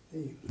Fútbol,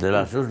 de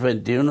la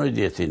Sub-21 y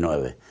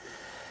 19.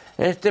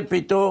 Este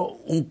pitó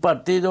un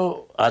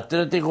partido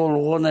Atlético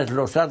Lugones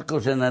Los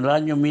Arcos en el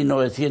año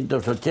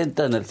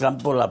 1980 en el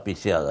campo La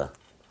Piciada.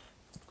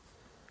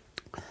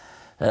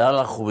 Era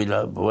la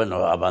jubilación,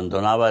 bueno,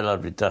 abandonaba el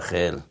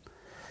arbitraje él.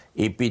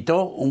 Y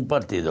pitó un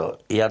partido.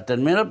 Y al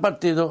terminar el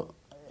partido,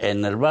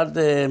 en el bar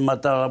de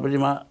Matar a la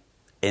Prima,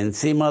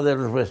 encima de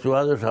los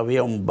vestuarios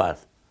había un bar.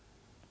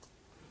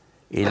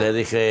 Y le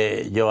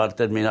dije yo al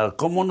terminar,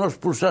 ¿cómo nos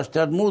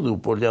expulsaste al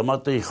Mudu por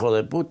llamarte hijo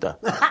de puta?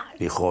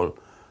 Dijo,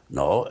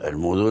 no, el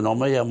Mudu no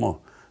me llamó.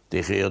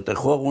 Dije, yo te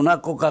juego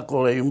una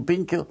Coca-Cola y un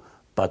pincho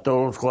para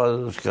todos los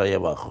jugadores que hay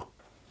abajo.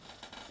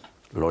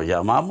 Lo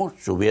llamamos,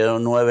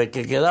 subieron 9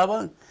 que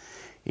quedaban,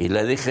 y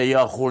le dije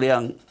yo a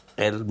Julián,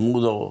 el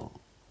mudo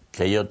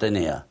que yo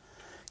tenía,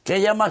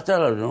 ¿qué llamaste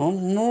al árbitro?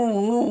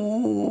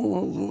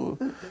 No.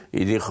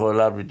 Y dijo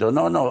el árbitro,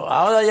 no,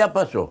 ahora ya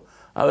pasó.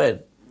 A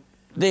ver,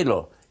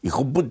 dilo,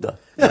 hijo puta.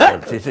 Dijo,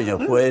 sí,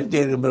 señor, fue el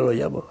tío que me lo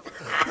llamó.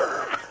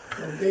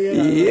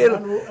 Y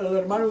el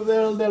hermano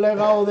del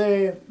delegado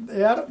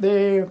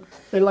del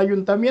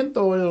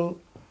ayuntamiento,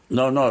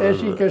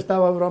 ese que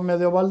estaba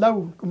medio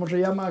baldao, ¿cómo se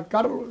llama?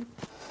 Carlos.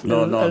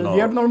 El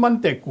yerno el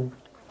Mantecu.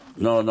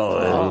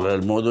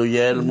 El mudo y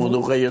el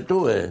mudo que yo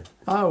tuve.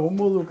 Un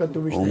mudo que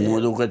tuviste. Un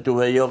mudo que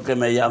tuve yo, que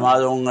me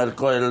llamaron el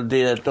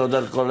director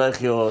del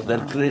colegio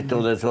del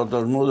Cristo de esos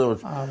otros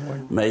mudos.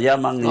 Bueno. Me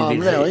llaman y hombre,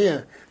 dije... Oye,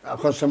 a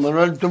José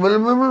Manuel tuve el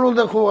mismo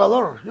de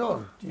jugador. Yo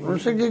no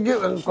sé qué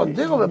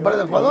contigo, me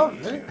parece jugador.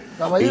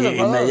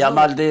 Y me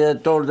llama el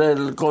director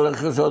del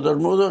colegio de esos otros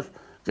mudos,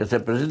 que se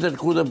presente el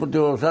Club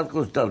Deportivo de los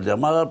Arcos, tal,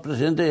 llamada al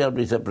presidente y al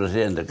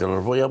vicepresidente, que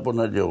los voy a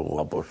poner yo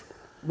guapos.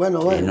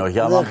 Bueno, y nos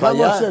llaman para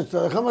allá.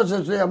 Dejamos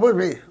esto ya, muy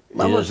bien.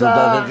 Vamos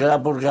a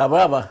quedar porque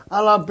hablaba.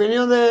 A la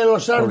opinión de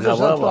los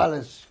árbitros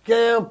actuales.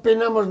 ¿Qué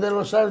opinamos de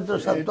los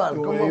árbitros actuales?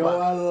 ¿Cómo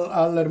va?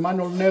 Al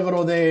hermano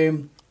negro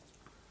de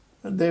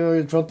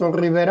Soto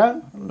Rivera,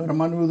 el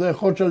hermano de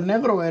José el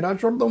Negro, era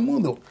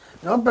sordomudo.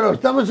 No, pero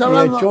estamos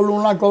hablando... Y echó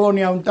una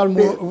colonia a un tal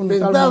Muñoz.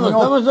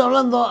 Estamos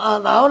hablando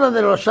ahora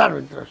de los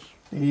árbitros.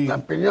 Y la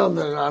opinión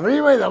de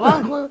arriba y de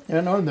abajo.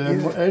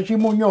 Ese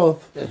Muñoz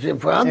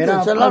fue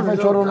antes era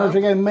profesor o no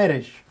sé qué en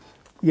Meres.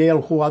 Y el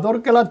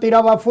jugador que la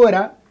tiraba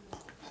afuera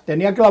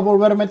tenía que la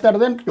volver a meter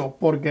dentro,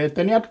 porque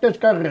tenía 3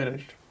 carreras.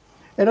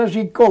 Era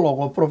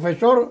psicólogo,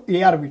 profesor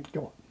y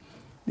árbitro.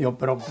 Digo,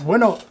 pero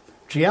bueno,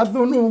 si hace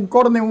un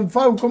córner, un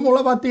foul, ¿cómo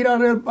la va a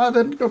tirar el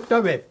padre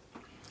otra vez?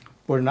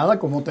 Pues nada,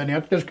 como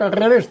tenía 3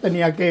 carreras,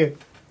 tenía que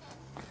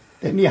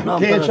Tenían No,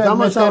 que pero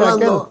estamos meter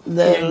hablando aquel,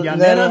 y en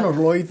Llanera nos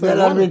lo hizo del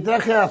igual.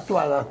 arbitraje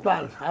actual.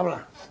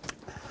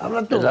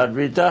 Habla tú. El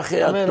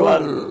arbitraje A ver,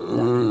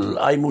 actual,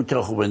 hay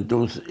mucha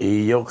juventud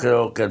y yo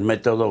creo que el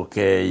método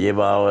que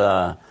lleva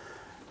ahora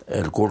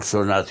el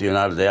curso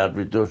nacional de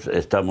árbitros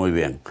está muy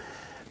bien.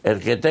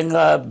 El que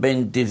tenga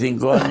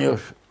 25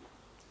 años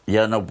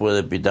ya no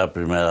puede pitar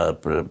primera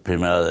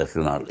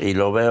regional. Y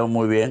lo veo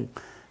muy bien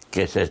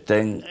que se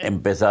estén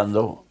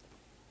empezando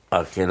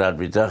a que el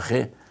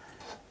arbitraje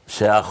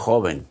sea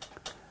joven,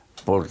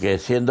 porque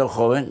siendo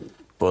joven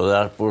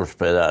podrás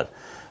prosperar.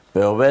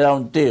 Pero ver a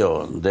un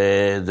tío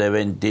de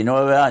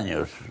 29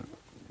 años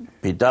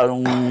pitar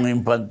un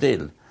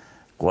infantil,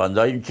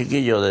 cuando hay un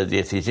chiquillo de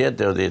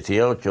 17 o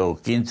 18 o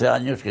 15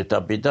 años que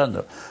está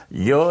pitando.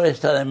 Yo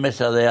estar en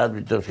mesa de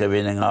árbitros que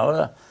vienen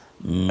ahora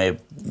me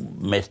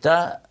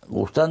está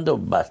gustando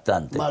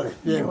bastante. Vale,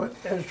 bien.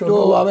 Eso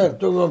Tú, no- a ver,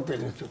 ¿tú qué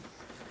opinas tú?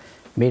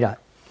 Mira,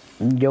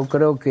 yo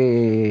creo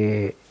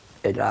que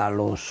a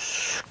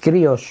los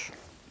críos,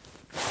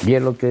 y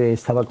es lo que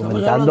estaba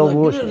comentando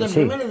Gus, de sí.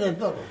 primero y de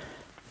todo.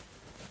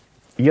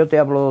 Yo te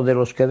hablo de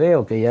los que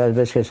veo, que ya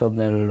ves que son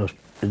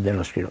de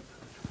los críos.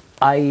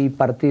 Hay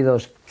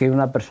partidos que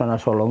una persona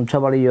sola, un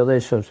chavalillo de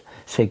esos,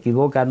 se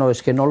equivoca, no,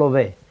 es que no lo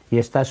ve y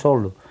está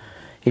solo.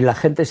 Y la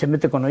gente se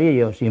mete con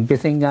ellos y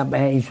empiezan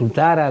a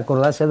insultar, a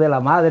acordarse de la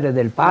madre,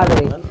 del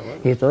padre,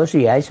 y todo eso,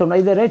 y a eso no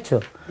hay derecho.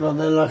 Lo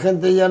de la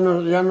gente ya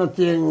no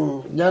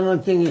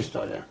tiene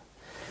historia.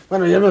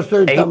 Bueno, yo no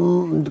estoy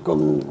tan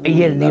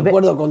de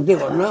acuerdo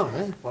contigo, no,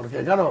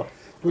 porque claro,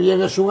 tú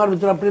llegues un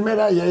árbitro a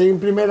primera y hay en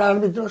primera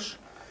árbitros,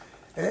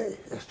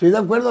 estoy de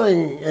acuerdo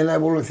en la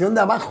evolución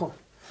de abajo,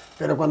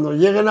 pero cuando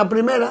lleguen a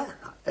primera,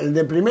 el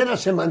de primera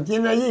se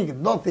mantiene allí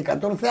 12,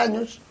 14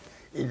 años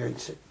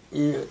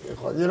y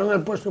jodieron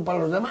el puesto para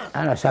los demás.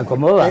 Ah, no, se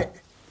acomoda.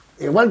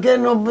 Igual que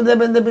no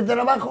deben de pitar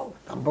abajo,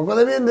 tampoco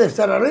deben de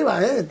estar arriba,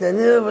 tiene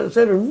que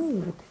ser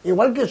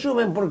igual que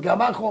suben, porque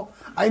abajo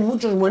hay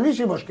muchos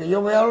buenísimos, que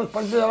yo veo los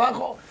partidos de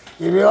abajo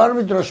y veo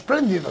árbitros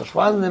espléndidos,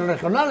 juegan en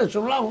regionales,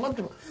 un lado,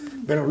 otro,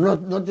 pero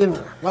no tienen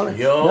nada, ¿vale?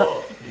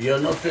 Yo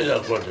no estoy de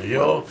acuerdo.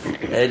 Yo,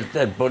 el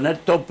poner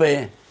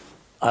tope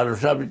a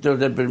los árbitros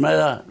de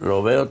primera,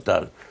 lo veo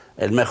tal.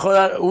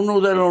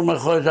 Uno de los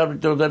mejores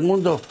árbitros del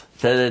mundo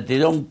se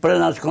retiró en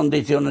plenas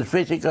condiciones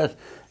físicas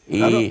y,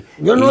 Claro.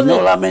 yo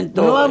no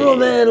lamento... No hablo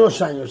de los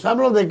años,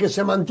 hablo de que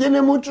se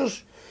mantienen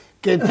muchos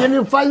que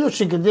tienen fallos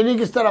y que tienen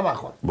que estar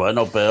abajo.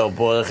 Bueno, pero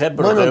por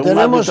ejemplo, Bueno, que un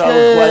tenemos árbitro a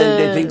que- los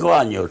 45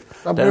 años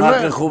La tenga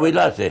primera- que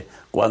jubilarse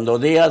cuando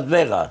Díaz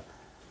Vega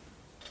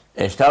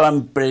estaba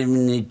en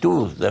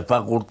plenitud de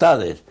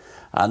facultades,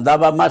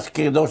 andaba más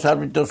que dos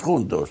árbitros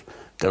juntos,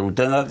 que lo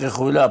tenga que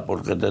jubilar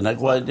porque tener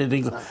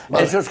 45...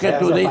 Esos que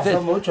tú dices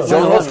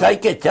son los que hay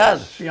que echar,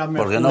 Sí, a mí-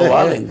 porque no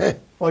valen.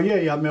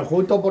 Oye, y a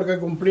Mejuto, porque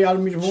cumplía el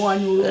mismo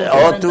año...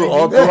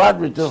 Otro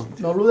árbitro.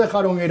 No lo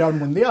dejaron ir al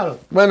Mundial.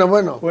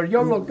 Bueno. Pues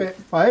yo lo que,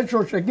 para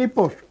esos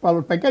equipos, para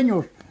los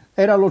pequeños,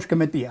 eran los que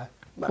metía.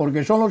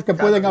 Porque son los que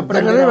pueden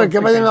aprender. Arriba, a los que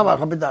vayan pequeños,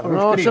 abajo a pitar, a los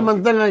no se críos.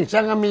 mantengan y se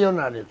hagan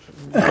millonarios.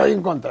 Estoy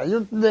en contra.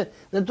 Yo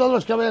de todos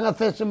los que vayan a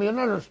hacerse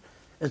millonarios,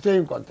 estoy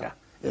en contra.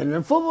 En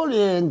el fútbol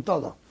y en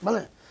todo,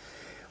 ¿vale?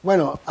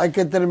 Bueno, hay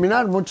que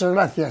terminar. Muchas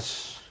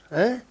gracias.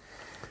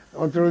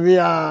 Otro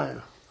día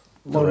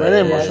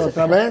volveremos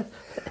otra vez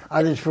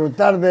a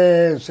disfrutar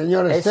del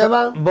señor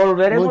Esteban.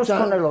 Volveremos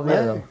con el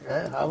Oviedo.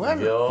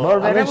 Bueno.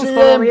 Volveremos A ver si con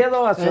bien-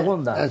 Oviedo a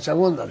segunda. En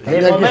segunda. De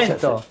Tendría que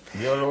momento.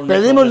 ser. Yo lo único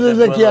Pedimos que te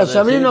desde aquí puedo a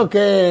Sabino decir-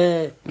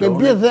 que Lo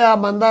empiece a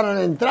mandar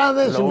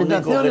entradas, Lo único que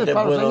invitaciones te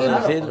para los puedo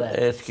equipos. decir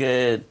es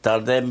que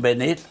tardé en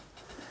venir.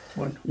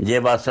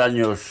 Llevas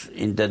años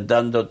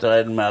intentando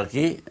traerme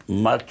aquí.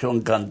 Marcho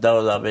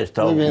encantado de haber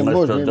estado Muy bien, con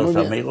muy estos bien, dos muy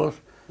bien. amigos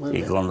Muy y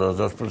bien. con los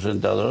dos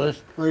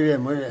presentadores. Muy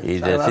bien, muy bien. Y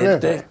Se agradece.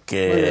 decirte Muy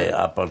que bien.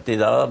 a partir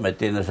de ahora me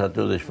tienes a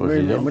tu Muy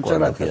disposición. bien, muchas cuando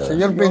gracias. quieras.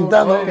 Señor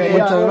Pintado,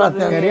 Quería- muchas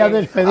gracias. Quería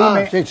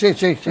despedirme.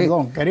 Sí.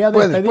 Perdón, quería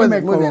Puedes,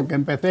 despedirme muy con bien. lo que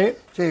empecé,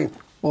 Sí,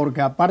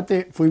 porque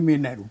aparte fui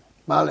minero.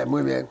 vale,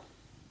 muy bien.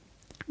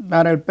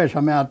 Dar el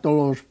pésame a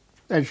todos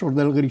esos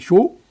del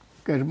Grisú,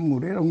 que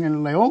murieron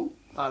en León,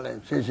 Vale,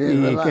 sí, es y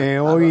verdad. que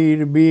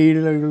hoy vi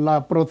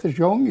la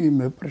procesión y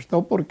me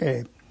prestó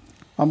porque,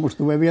 vamos,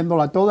 estuve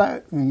viéndola toda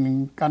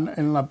en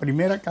la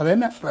primera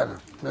cadena Bueno,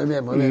 muy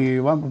bien, muy bien. y,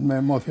 vamos, me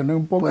emocioné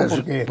un poco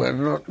porque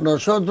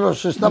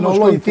Nosotros estamos no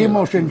lo contigo.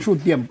 hicimos en su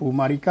tiempo.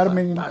 Mari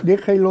Carmen,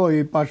 díjelo,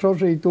 y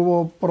pasóse y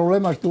tuvo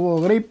problemas, tuvo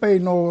gripe y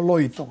no lo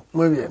hizo.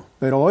 Muy bien.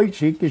 Pero hoy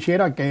sí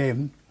quisiera que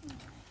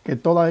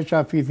toda esa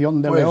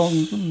afición de Pues-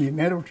 León,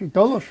 mineros y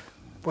todos,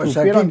 Pues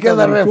supieran aquí que el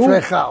queda Grisú-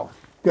 reflejado.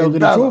 que el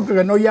Pintado. Grisú,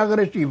 que no es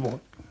agresivo.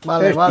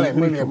 Vale,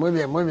 muy Grisú.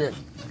 bien, muy bien.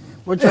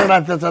 Muchas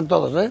gracias a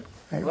todos,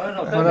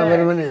 Bueno, por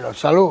haber venido.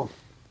 Salud.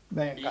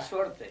 Venga.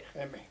 suerte.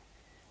 Eme.